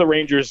 Right. That's the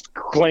Rangers'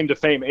 claim to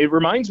fame. It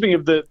reminds me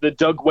of the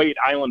Doug Waite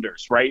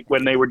Islanders, right?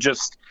 When they were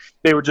just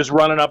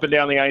running up and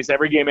down the ice.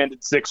 Every game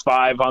ended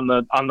 6-5 on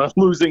the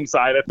losing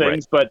side of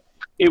things, right. But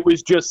it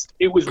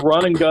was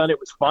run and gun. It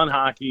was fun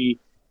hockey.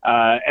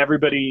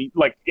 Everybody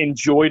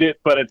enjoyed it,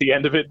 but at the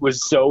end of it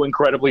was so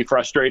incredibly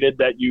frustrated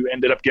that you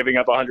ended up giving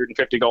up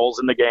 150 goals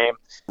in the game.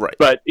 Right.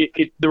 But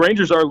the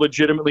Rangers are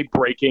legitimately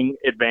breaking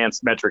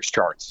advanced metrics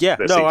charts. Yeah.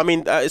 No, season. I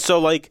mean,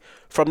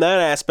 from that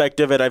aspect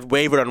of it, I've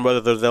wavered on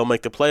whether they'll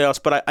make the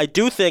playoffs, but I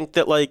do think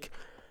that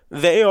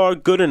they are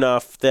good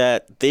enough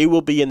that they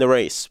will be in the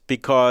race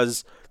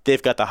because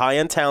they've got the high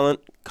end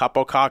talent.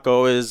 Capo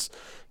Kakko is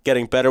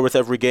getting better with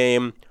every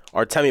game.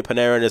 Artemi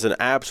Panarin is an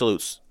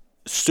absolute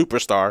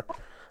superstar.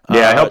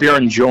 Yeah, I hope you're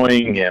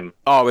enjoying him.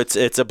 Oh, it's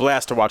a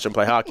blast to watch him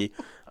play hockey.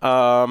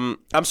 I'm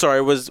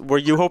sorry. Were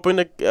you hoping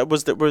to?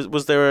 Was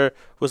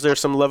there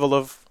some level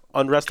of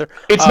unrest there?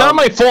 It's not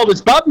my fault.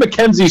 It's Bob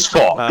McKenzie's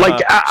fault.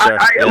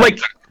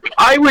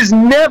 I was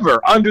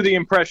never under the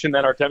impression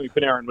that Artemi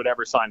Panarin would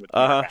ever sign with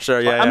me. Sure,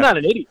 yeah. I'm not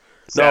an idiot.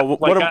 No,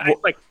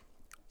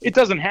 it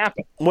doesn't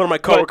happen. One of my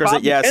coworkers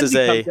at Yes is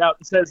comes out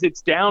and says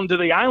it's down to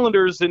the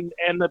Islanders and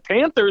the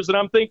Panthers, and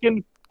I'm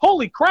thinking,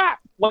 holy crap!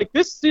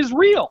 This is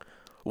real.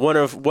 One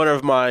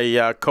of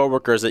my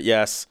coworkers at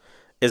Yes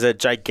is a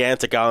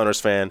gigantic Islanders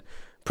fan.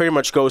 Pretty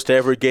much goes to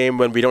every game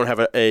when we don't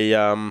have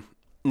a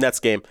Nets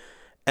game,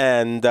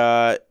 and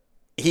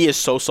he is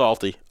so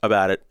salty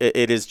about it.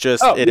 It is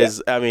just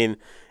is. I mean,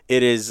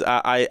 it is.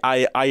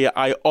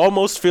 I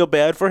almost feel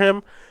bad for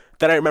him.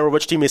 Then I remember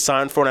which team he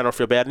signed for, and I don't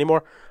feel bad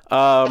anymore.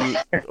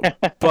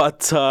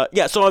 But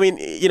yeah. So I mean,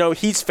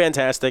 he's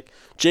fantastic.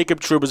 Jacob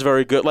Trouba is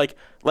very good.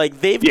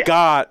 They've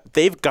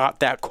got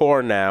that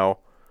core now.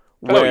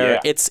 Where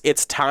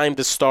it's time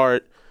to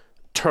start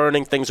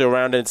turning things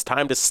around, and it's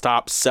time to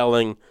stop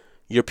selling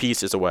your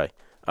pieces away.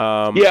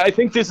 I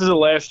think this is the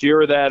last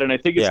year of that, and I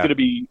think it's going to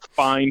be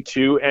fine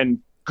too. And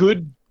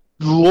good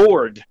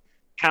Lord,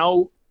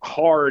 how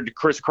hard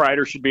Chris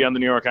Kreider should be on the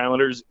New York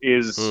Islanders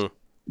is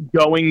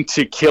going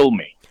to kill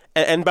me.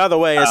 And by the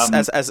way,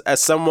 as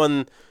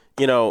someone,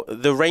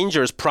 the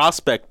Rangers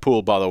prospect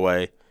pool, by the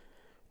way,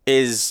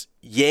 is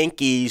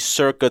Yankees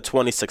circa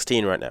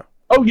 2016 right now.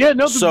 Oh yeah,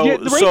 no. The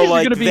Rangers are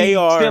going to be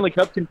Stanley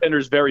Cup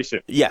contenders very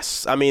soon.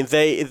 Yes, I mean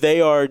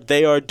they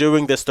are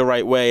doing this the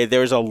right way.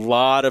 There's a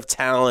lot of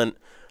talent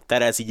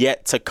that has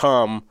yet to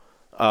come,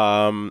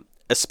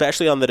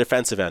 especially on the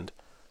defensive end,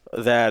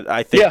 that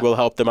I think will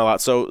help them a lot.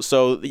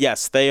 So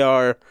yes,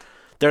 they're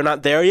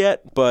not there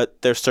yet,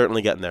 but they're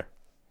certainly getting there.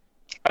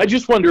 I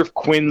just wonder if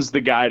Quinn's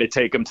the guy to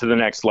take them to the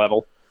next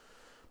level.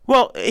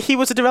 Well, he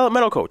was a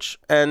developmental coach,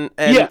 and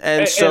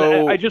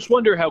so I just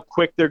wonder how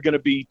quick they're going to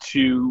be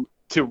to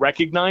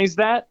recognize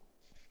that,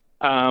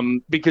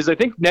 because I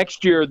think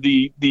next year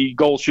the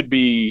goal should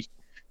be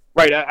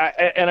right.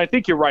 I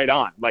think you're right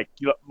on.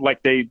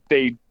 They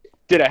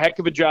did a heck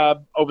of a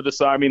job over the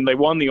summer. I mean, they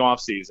won the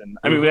offseason.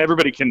 I mean,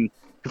 everybody can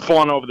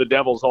fawn over the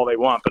Devils all they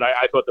want, but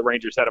I thought the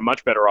Rangers had a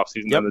much better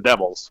offseason than the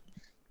Devils.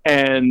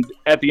 And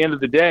at the end of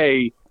the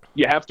day,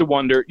 you have to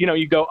wonder.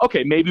 You go,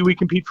 okay, maybe we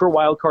compete for a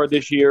wild card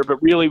this year,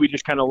 but really we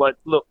just kind of let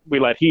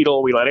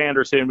Hedl, we let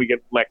Anderson,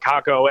 let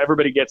Kakko.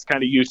 Everybody gets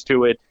kind of used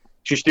to it.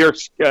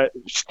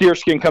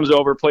 Steerskin comes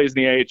over, plays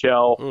in the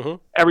AHL. Mm-hmm.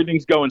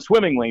 Everything's going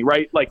swimmingly,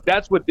 right? Like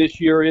that's what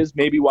this year is.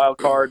 Maybe wild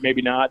card,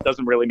 maybe not.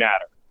 Doesn't really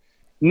matter.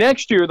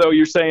 Next year, though,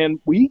 you're saying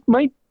we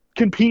might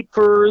compete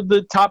for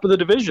the top of the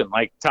division,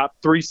 like top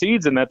 3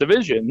 seeds in that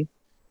division,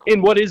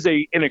 in what is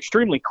an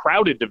extremely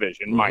crowded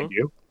division, Mm-hmm. mind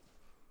you.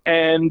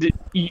 And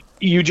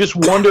you just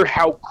wonder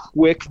how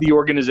quick the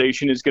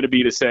organization is going to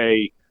be to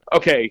say,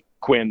 okay,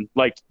 Quinn,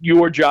 like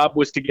your job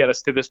was to get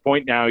us to this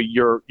point. Now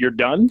you're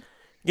done.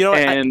 You know,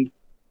 and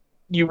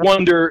you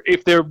wonder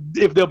if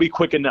they'll be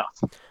quick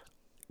enough.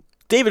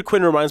 David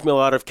Quinn reminds me a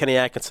lot of Kenny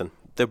Atkinson,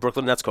 the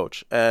Brooklyn Nets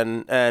coach,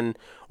 and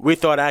we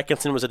thought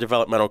Atkinson was a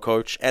developmental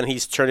coach, and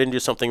he's turned into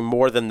something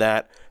more than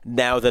that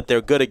now that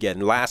they're good again.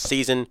 Last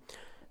season,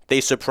 they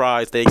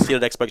surprised, they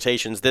exceeded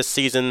expectations. This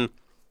season,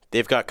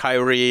 they've got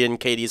Kyrie and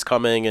KD's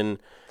coming and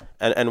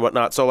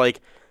whatnot. So,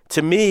 like,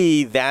 to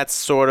me, that's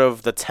sort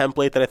of the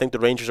template that I think the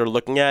Rangers are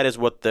looking at is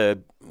what the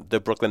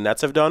Brooklyn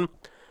Nets have done.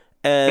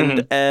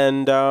 And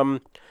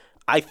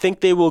I think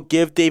they will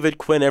give David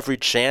Quinn every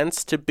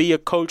chance to be a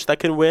coach that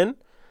can win.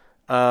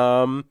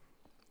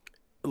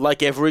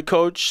 Like every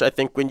coach, I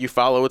think when you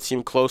follow a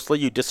team closely,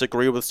 you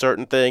disagree with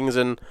certain things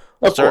and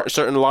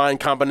certain line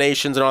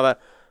combinations and all that.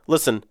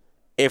 Listen,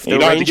 if the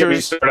Rangers get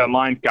me started on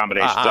line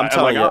combinations, I'm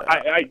telling you,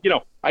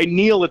 I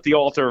kneel at the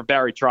altar of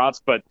Barry Trotz,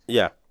 but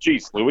yeah,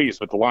 geez, Louise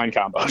with the line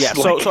combos. Yeah,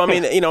 so I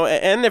mean,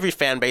 and every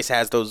fan base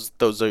has those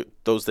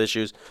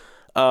issues.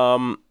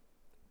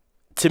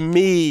 To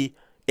me,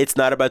 it's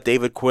not about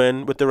David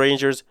Quinn with the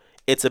Rangers.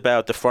 It's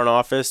about the front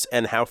office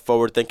and how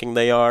forward thinking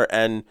they are,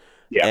 and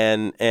do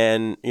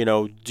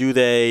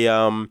they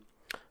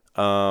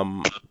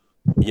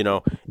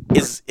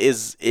is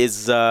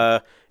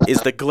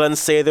the Glenn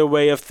Sather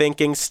way of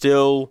thinking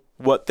still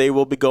what they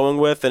will be going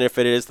with, and if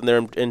it is, then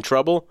they're in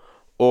trouble,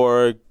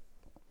 or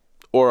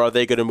are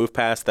they going to move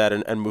past that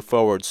and move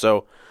forward?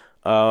 So,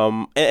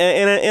 and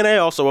I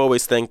also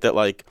always think that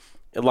like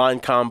line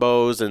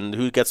combos and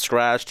who gets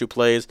scratched, who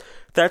plays,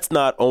 that's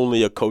not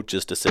only a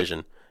coach's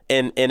decision.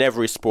 In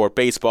every sport,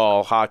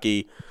 baseball,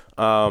 hockey,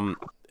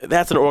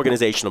 that's an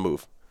organizational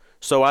move.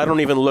 So I don't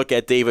even look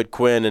at David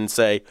Quinn and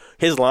say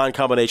his line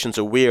combinations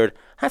are weird.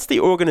 That's the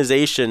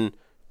organization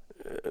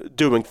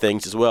doing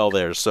things as well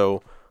there.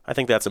 So I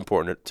think that's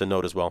important to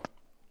note as well.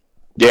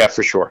 Yeah,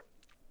 for sure.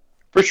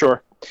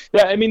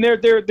 Yeah, I mean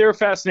they're a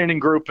fascinating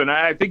group, and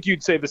I think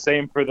you'd say the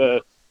same for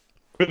the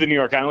New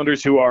York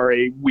Islanders, who are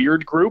a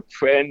weird group,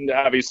 and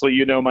obviously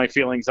you know my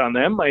feelings on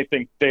them. I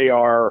think they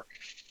are.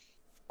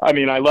 I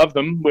mean, I love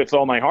them with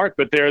all my heart,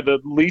 but they're the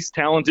least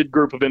talented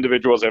group of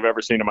individuals I've ever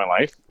seen in my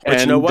life. But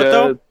and, you know what,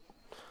 though?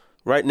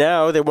 Right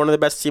now, they're one of the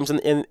best teams in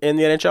the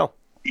NHL.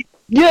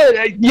 Yeah,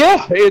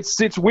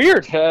 it's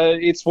weird.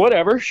 It's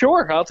whatever.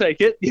 Sure, I'll take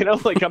it.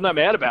 I'm not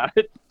mad about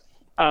it.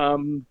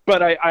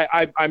 But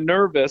I'm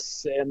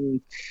nervous,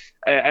 and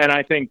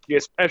I think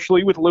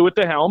especially with Lou at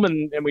the helm,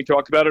 and we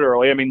talked about it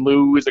earlier. I mean,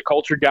 Lou is a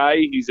culture guy.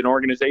 He's an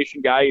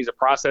organization guy. He's a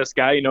process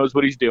guy. He knows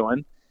what he's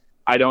doing.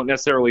 I don't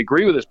necessarily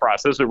agree with his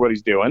process or what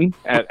he's doing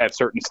at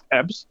certain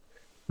steps,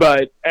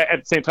 but at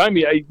the same time,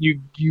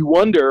 you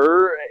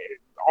wonder,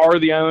 are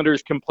the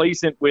Islanders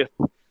complacent with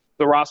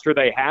the roster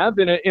they have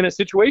in a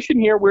situation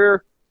here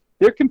where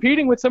they're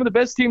competing with some of the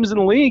best teams in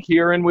the league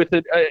here, and with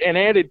an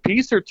added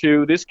piece or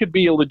two, this could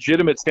be a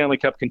legitimate Stanley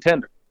Cup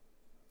contender.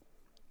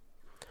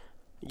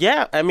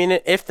 Yeah, I mean,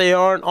 if they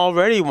aren't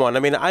already one.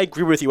 I mean, I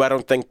agree with you. I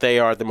don't think they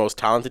are the most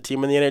talented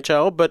team in the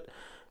NHL, but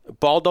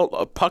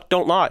puck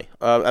don't lie.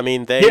 I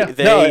mean,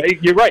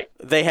 you're right.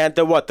 They had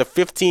the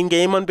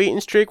 15-game unbeaten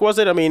streak, was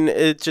it? I mean,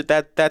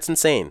 that's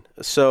insane.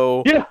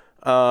 So yeah.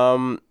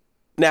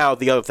 Now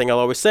the other thing I'll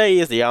always say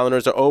is the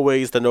Islanders are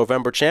always the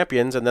November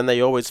champions, and then they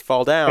always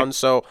fall down.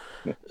 So,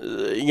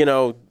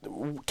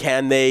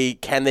 can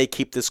they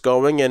keep this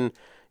going? And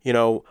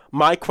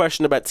my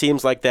question about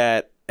teams like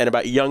that and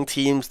about young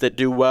teams that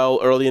do well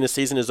early in the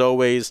season is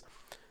always,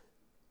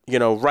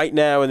 right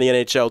now in the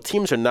NHL,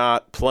 teams are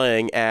not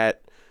playing at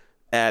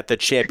the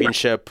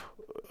championship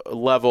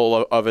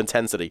level of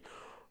intensity.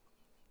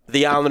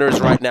 The Islanders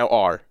right now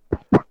are.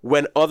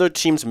 When other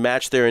teams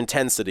match their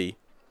intensity,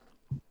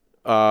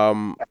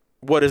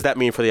 what does that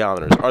mean for the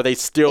Islanders? Are they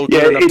still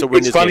good enough to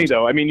win this game? It's funny,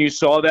 though. I mean, you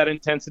saw that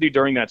intensity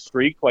during that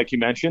streak, like you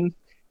mentioned.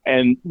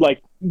 And,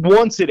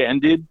 once it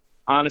ended,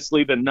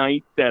 honestly, the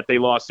night that they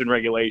lost in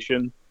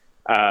regulation,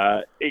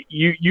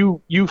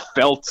 you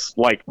felt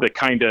like the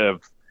kind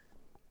of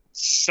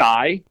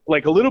sigh,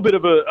 like a little bit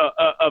of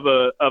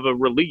a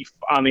relief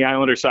on the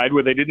Islander side,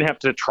 where they didn't have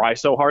to try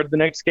so hard the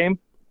next game.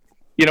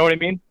 You know what I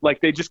mean? Like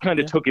they just kind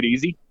of took it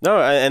easy.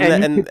 No,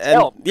 and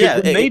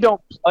they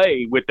don't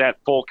play with that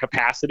full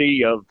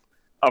capacity of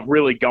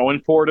really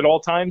going for it at all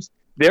times.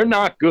 They're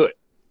not good,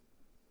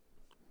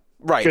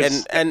 right?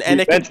 And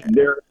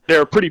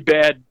they're pretty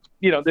bad.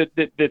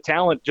 The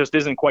talent just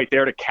isn't quite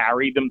there to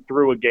carry them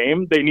through a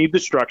game. They need the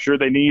structure.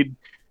 They need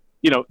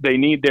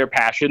their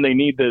passion. They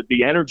need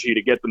the energy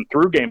to get them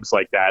through games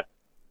like that.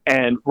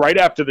 And right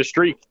after the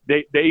streak,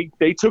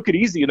 they took it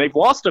easy, and they've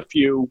lost a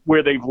few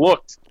where they've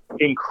looked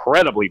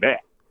incredibly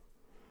bad.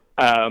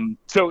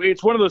 So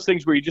it's one of those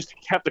things where you just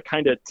have to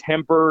kind of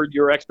temper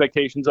your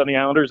expectations on the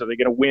Islanders. Are they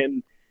going to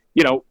win,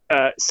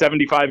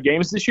 75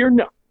 games this year?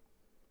 No.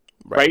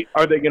 Right?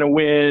 Are they going to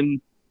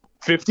win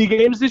 50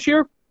 games this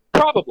year?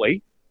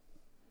 Probably.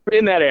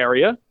 In that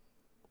area.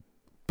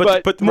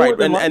 But right,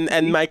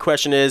 and my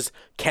question is,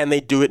 can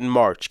they do it in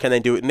March? Can they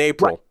do it in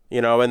April?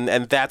 Right.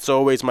 And that's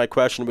always my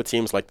question with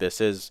teams like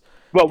this is.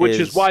 Well, which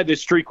is why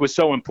this streak was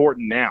so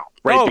important now,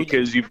 right?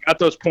 Because you've got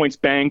those points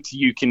banked.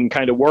 You can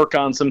kind of work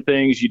on some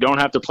things. You don't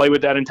have to play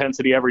with that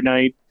intensity every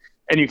night.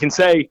 And you can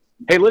say,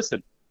 hey,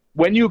 listen,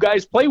 when you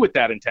guys play with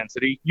that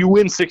intensity, you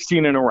win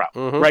 16 in a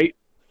row, right?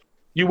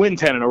 You win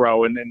 10 in a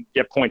row and then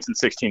get points in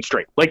 16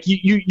 straight. Like,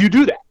 you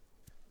do that.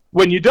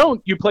 When you don't,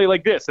 you play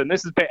like this, and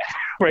this is bad,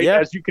 right? Yeah.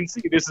 As you can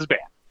see, this is bad.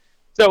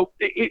 So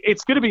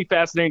it's going to be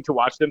fascinating to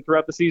watch them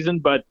throughout the season,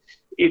 but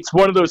it's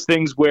one of those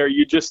things where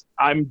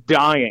I'm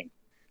dying.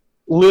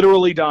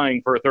 Literally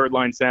dying for a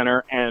third-line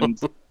center, and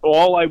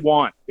all I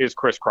want is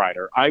Chris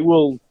Kreider. I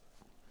would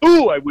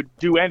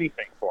do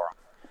anything for him.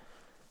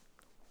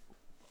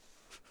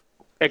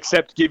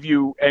 Except give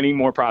you any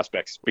more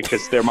prospects,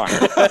 because they're mine.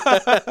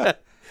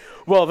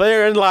 Well,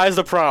 therein lies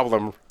the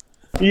problem.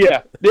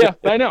 Yeah,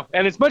 I know.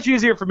 And it's much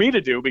easier for me to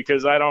do,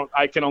 because I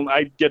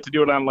get to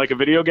do it on, like, a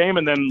video game,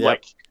 and then,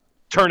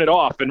 turn it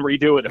off and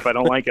redo it if I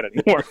don't like it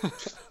anymore.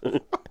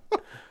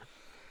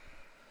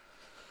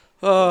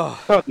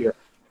 Oh, dear.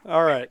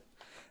 All right.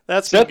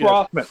 That's Seth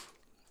Rothman.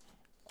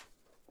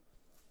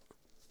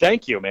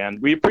 Thank you, man.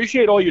 We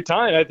appreciate all your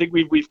time. I think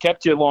we've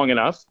kept you long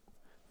enough.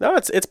 No,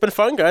 it's been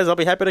fun, guys. I'll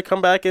be happy to come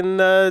back and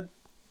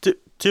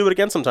do it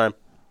again sometime.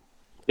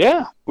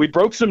 Yeah, we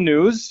broke some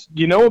news.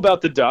 You know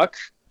about the Duck.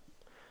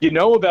 You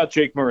know about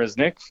Jake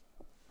Marisnik.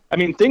 I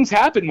mean, things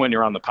happen when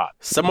you're on the pod.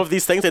 Some of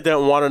these things I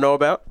didn't want to know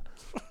about.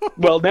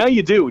 Well, now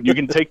you do. You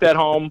can take that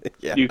home.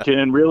 Yeah. You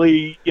can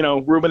really,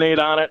 ruminate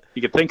on it.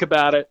 You can think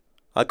about it.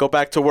 I'll go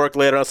back to work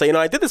later and I'll say,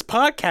 I did this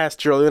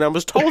podcast earlier and I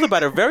was told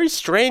about a very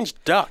strange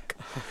duck.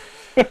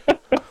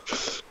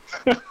 That's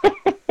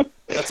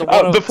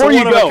before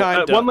you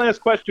go, one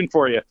last question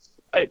for you.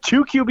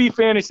 2 QB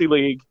fantasy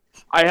league.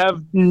 I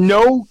have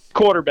no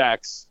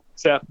quarterbacks,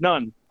 Seth,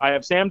 none. I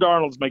have Sam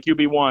Darnold as my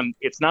QB1.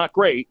 It's not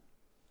great.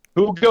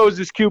 Who goes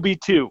as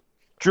QB2?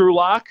 Drew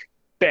Lock?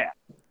 Bad.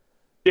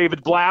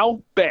 David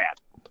Blau? Bad.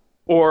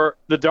 Or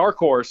the dark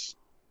horse,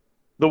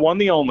 the one,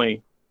 the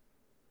only,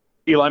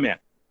 Eli Manning.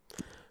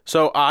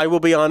 So I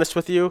will be honest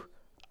with you.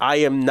 I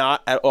am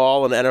not at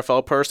all an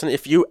NFL person.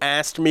 If you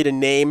asked me to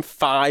name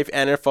 5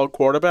 NFL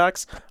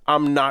quarterbacks,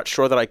 I'm not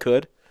sure that I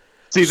could.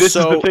 See, this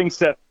is the thing,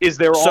 Seth, is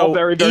they're all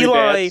very, very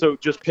bad, so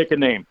just pick a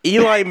name.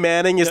 Eli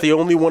Manning is the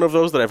only one of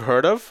those that I've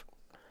heard of.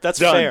 That's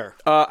fair.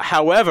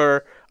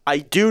 However, I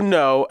do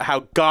know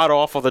how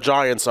god-awful the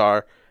Giants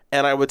are,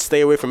 and I would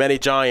stay away from any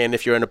Giant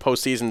if you're in a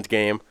postseason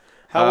game.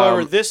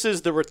 However, this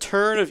is the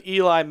return of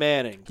Eli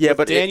Manning. Yeah,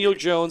 but Daniel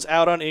Jones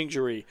out on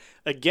injury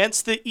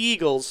against the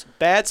Eagles.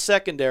 Bad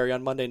secondary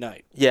on Monday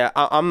night. Yeah,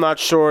 I'm not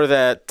sure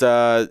that.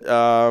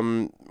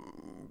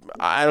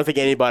 I don't think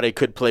anybody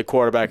could play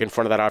quarterback in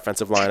front of that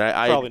offensive line.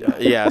 Probably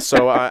not. Yeah,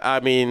 so I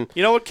mean,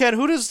 you know what, Ken?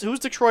 Who's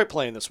Detroit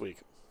playing this week?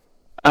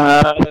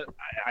 I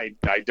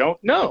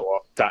don't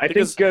know. I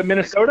think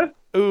Minnesota.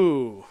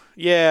 Ooh,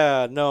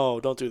 yeah, no,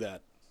 don't do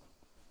that.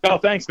 Oh,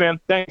 thanks, man.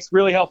 Thanks,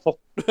 really helpful.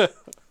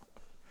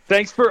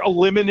 Thanks for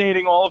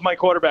eliminating all of my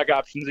quarterback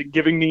options and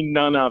giving me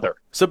none other.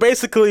 So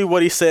basically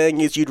what he's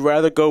saying is you'd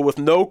rather go with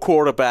no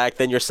quarterback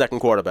than your second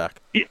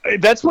quarterback.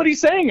 That's what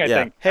he's saying, I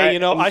think.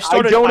 Hey, I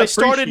started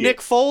Nick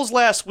Foles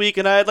last week,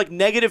 and I had like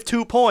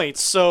 -2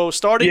 points, so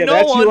starting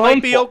no one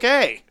might be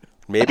okay.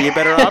 Maybe a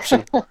better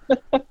option.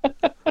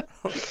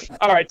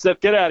 All right, Seth,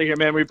 get out of here,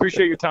 man. We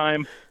appreciate your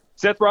time.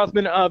 Seth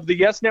Rothman of the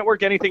Yes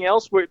Network. Anything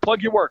else?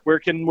 Plug your work. Where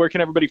can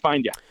everybody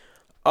find you?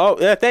 Oh,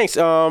 yeah, thanks.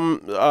 I'm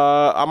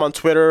on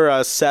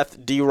Twitter,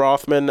 Seth D.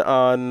 Rothman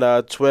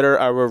on Twitter.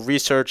 Our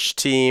research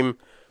team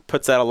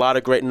puts out a lot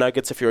of great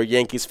nuggets if you're a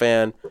Yankees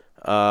fan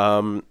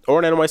or an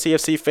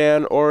NYCFC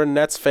fan or a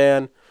Nets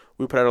fan.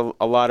 We put out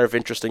a lot of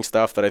interesting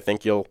stuff that I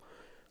think you'll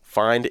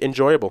find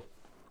enjoyable.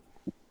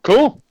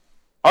 Cool.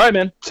 All right,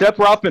 man. Seth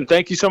Rothman,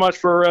 thank you so much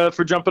for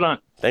jumping on.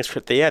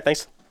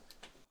 Thanks.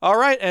 All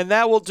right, and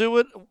that will do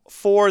it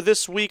for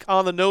this week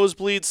on the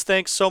Nosebleeds.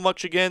 Thanks so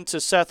much again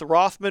to Seth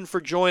Rothman for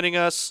joining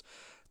us,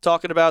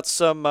 talking about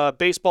some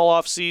baseball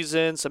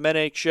offseason, some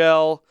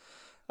NHL.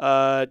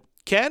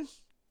 Ken,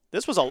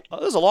 this was a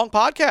long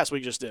podcast we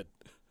just did.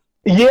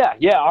 Yeah.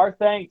 Our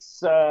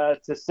thanks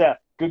to Seth.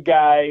 Good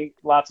guy,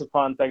 lots of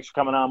fun. Thanks for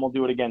coming on. We'll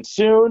do it again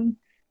soon.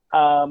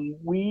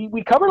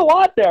 We covered a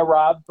lot there,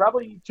 Rob.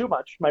 Probably too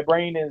much. My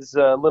brain is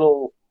a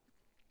little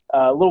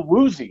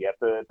woozy at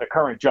the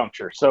current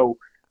juncture. So.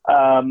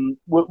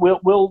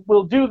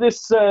 We'll do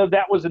this.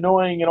 That was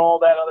annoying and all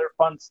that other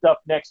fun stuff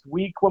next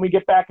week when we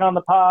get back on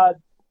the pod.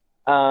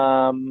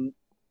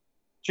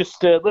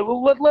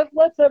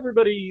 Let's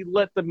everybody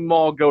let them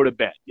all go to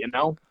bed.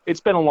 It's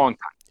been a long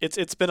time.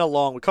 It's been a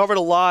long. We covered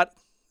a lot.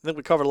 I think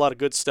we covered a lot of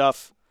good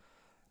stuff.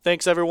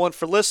 Thanks, everyone,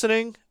 for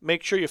listening.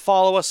 Make sure you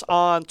follow us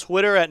on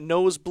Twitter at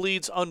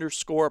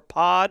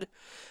nosebleeds_pod.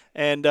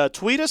 And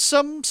tweet us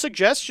some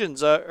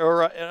suggestions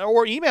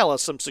or email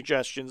us some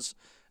suggestions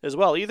as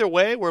well. Either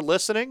way, we're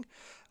listening.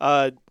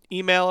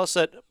 Email us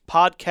at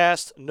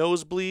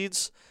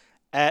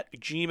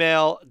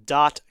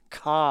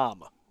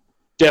podcastnosebleeds@gmail.com.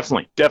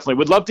 Definitely.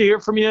 Would love to hear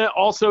from you.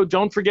 Also,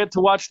 don't forget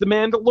to watch The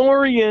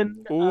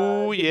Mandalorian.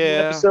 Oh,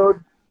 yeah.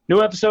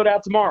 New episode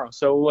out tomorrow.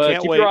 So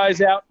keep your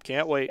eyes out.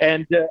 Can't wait.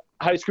 And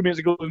High School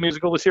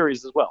Musical, the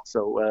series as well.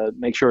 So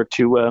make sure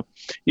to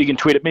you can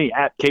tweet at me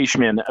at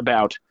Kashman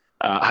about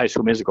High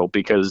School Musical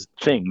because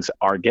things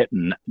are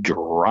getting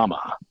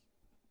drama.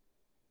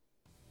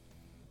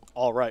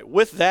 All right.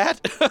 With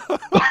that,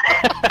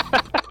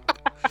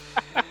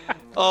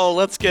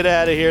 let's get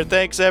out of here.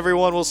 Thanks,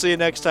 everyone. We'll see you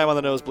next time on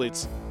the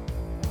Nosebleeds.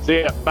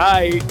 See ya.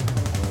 Bye.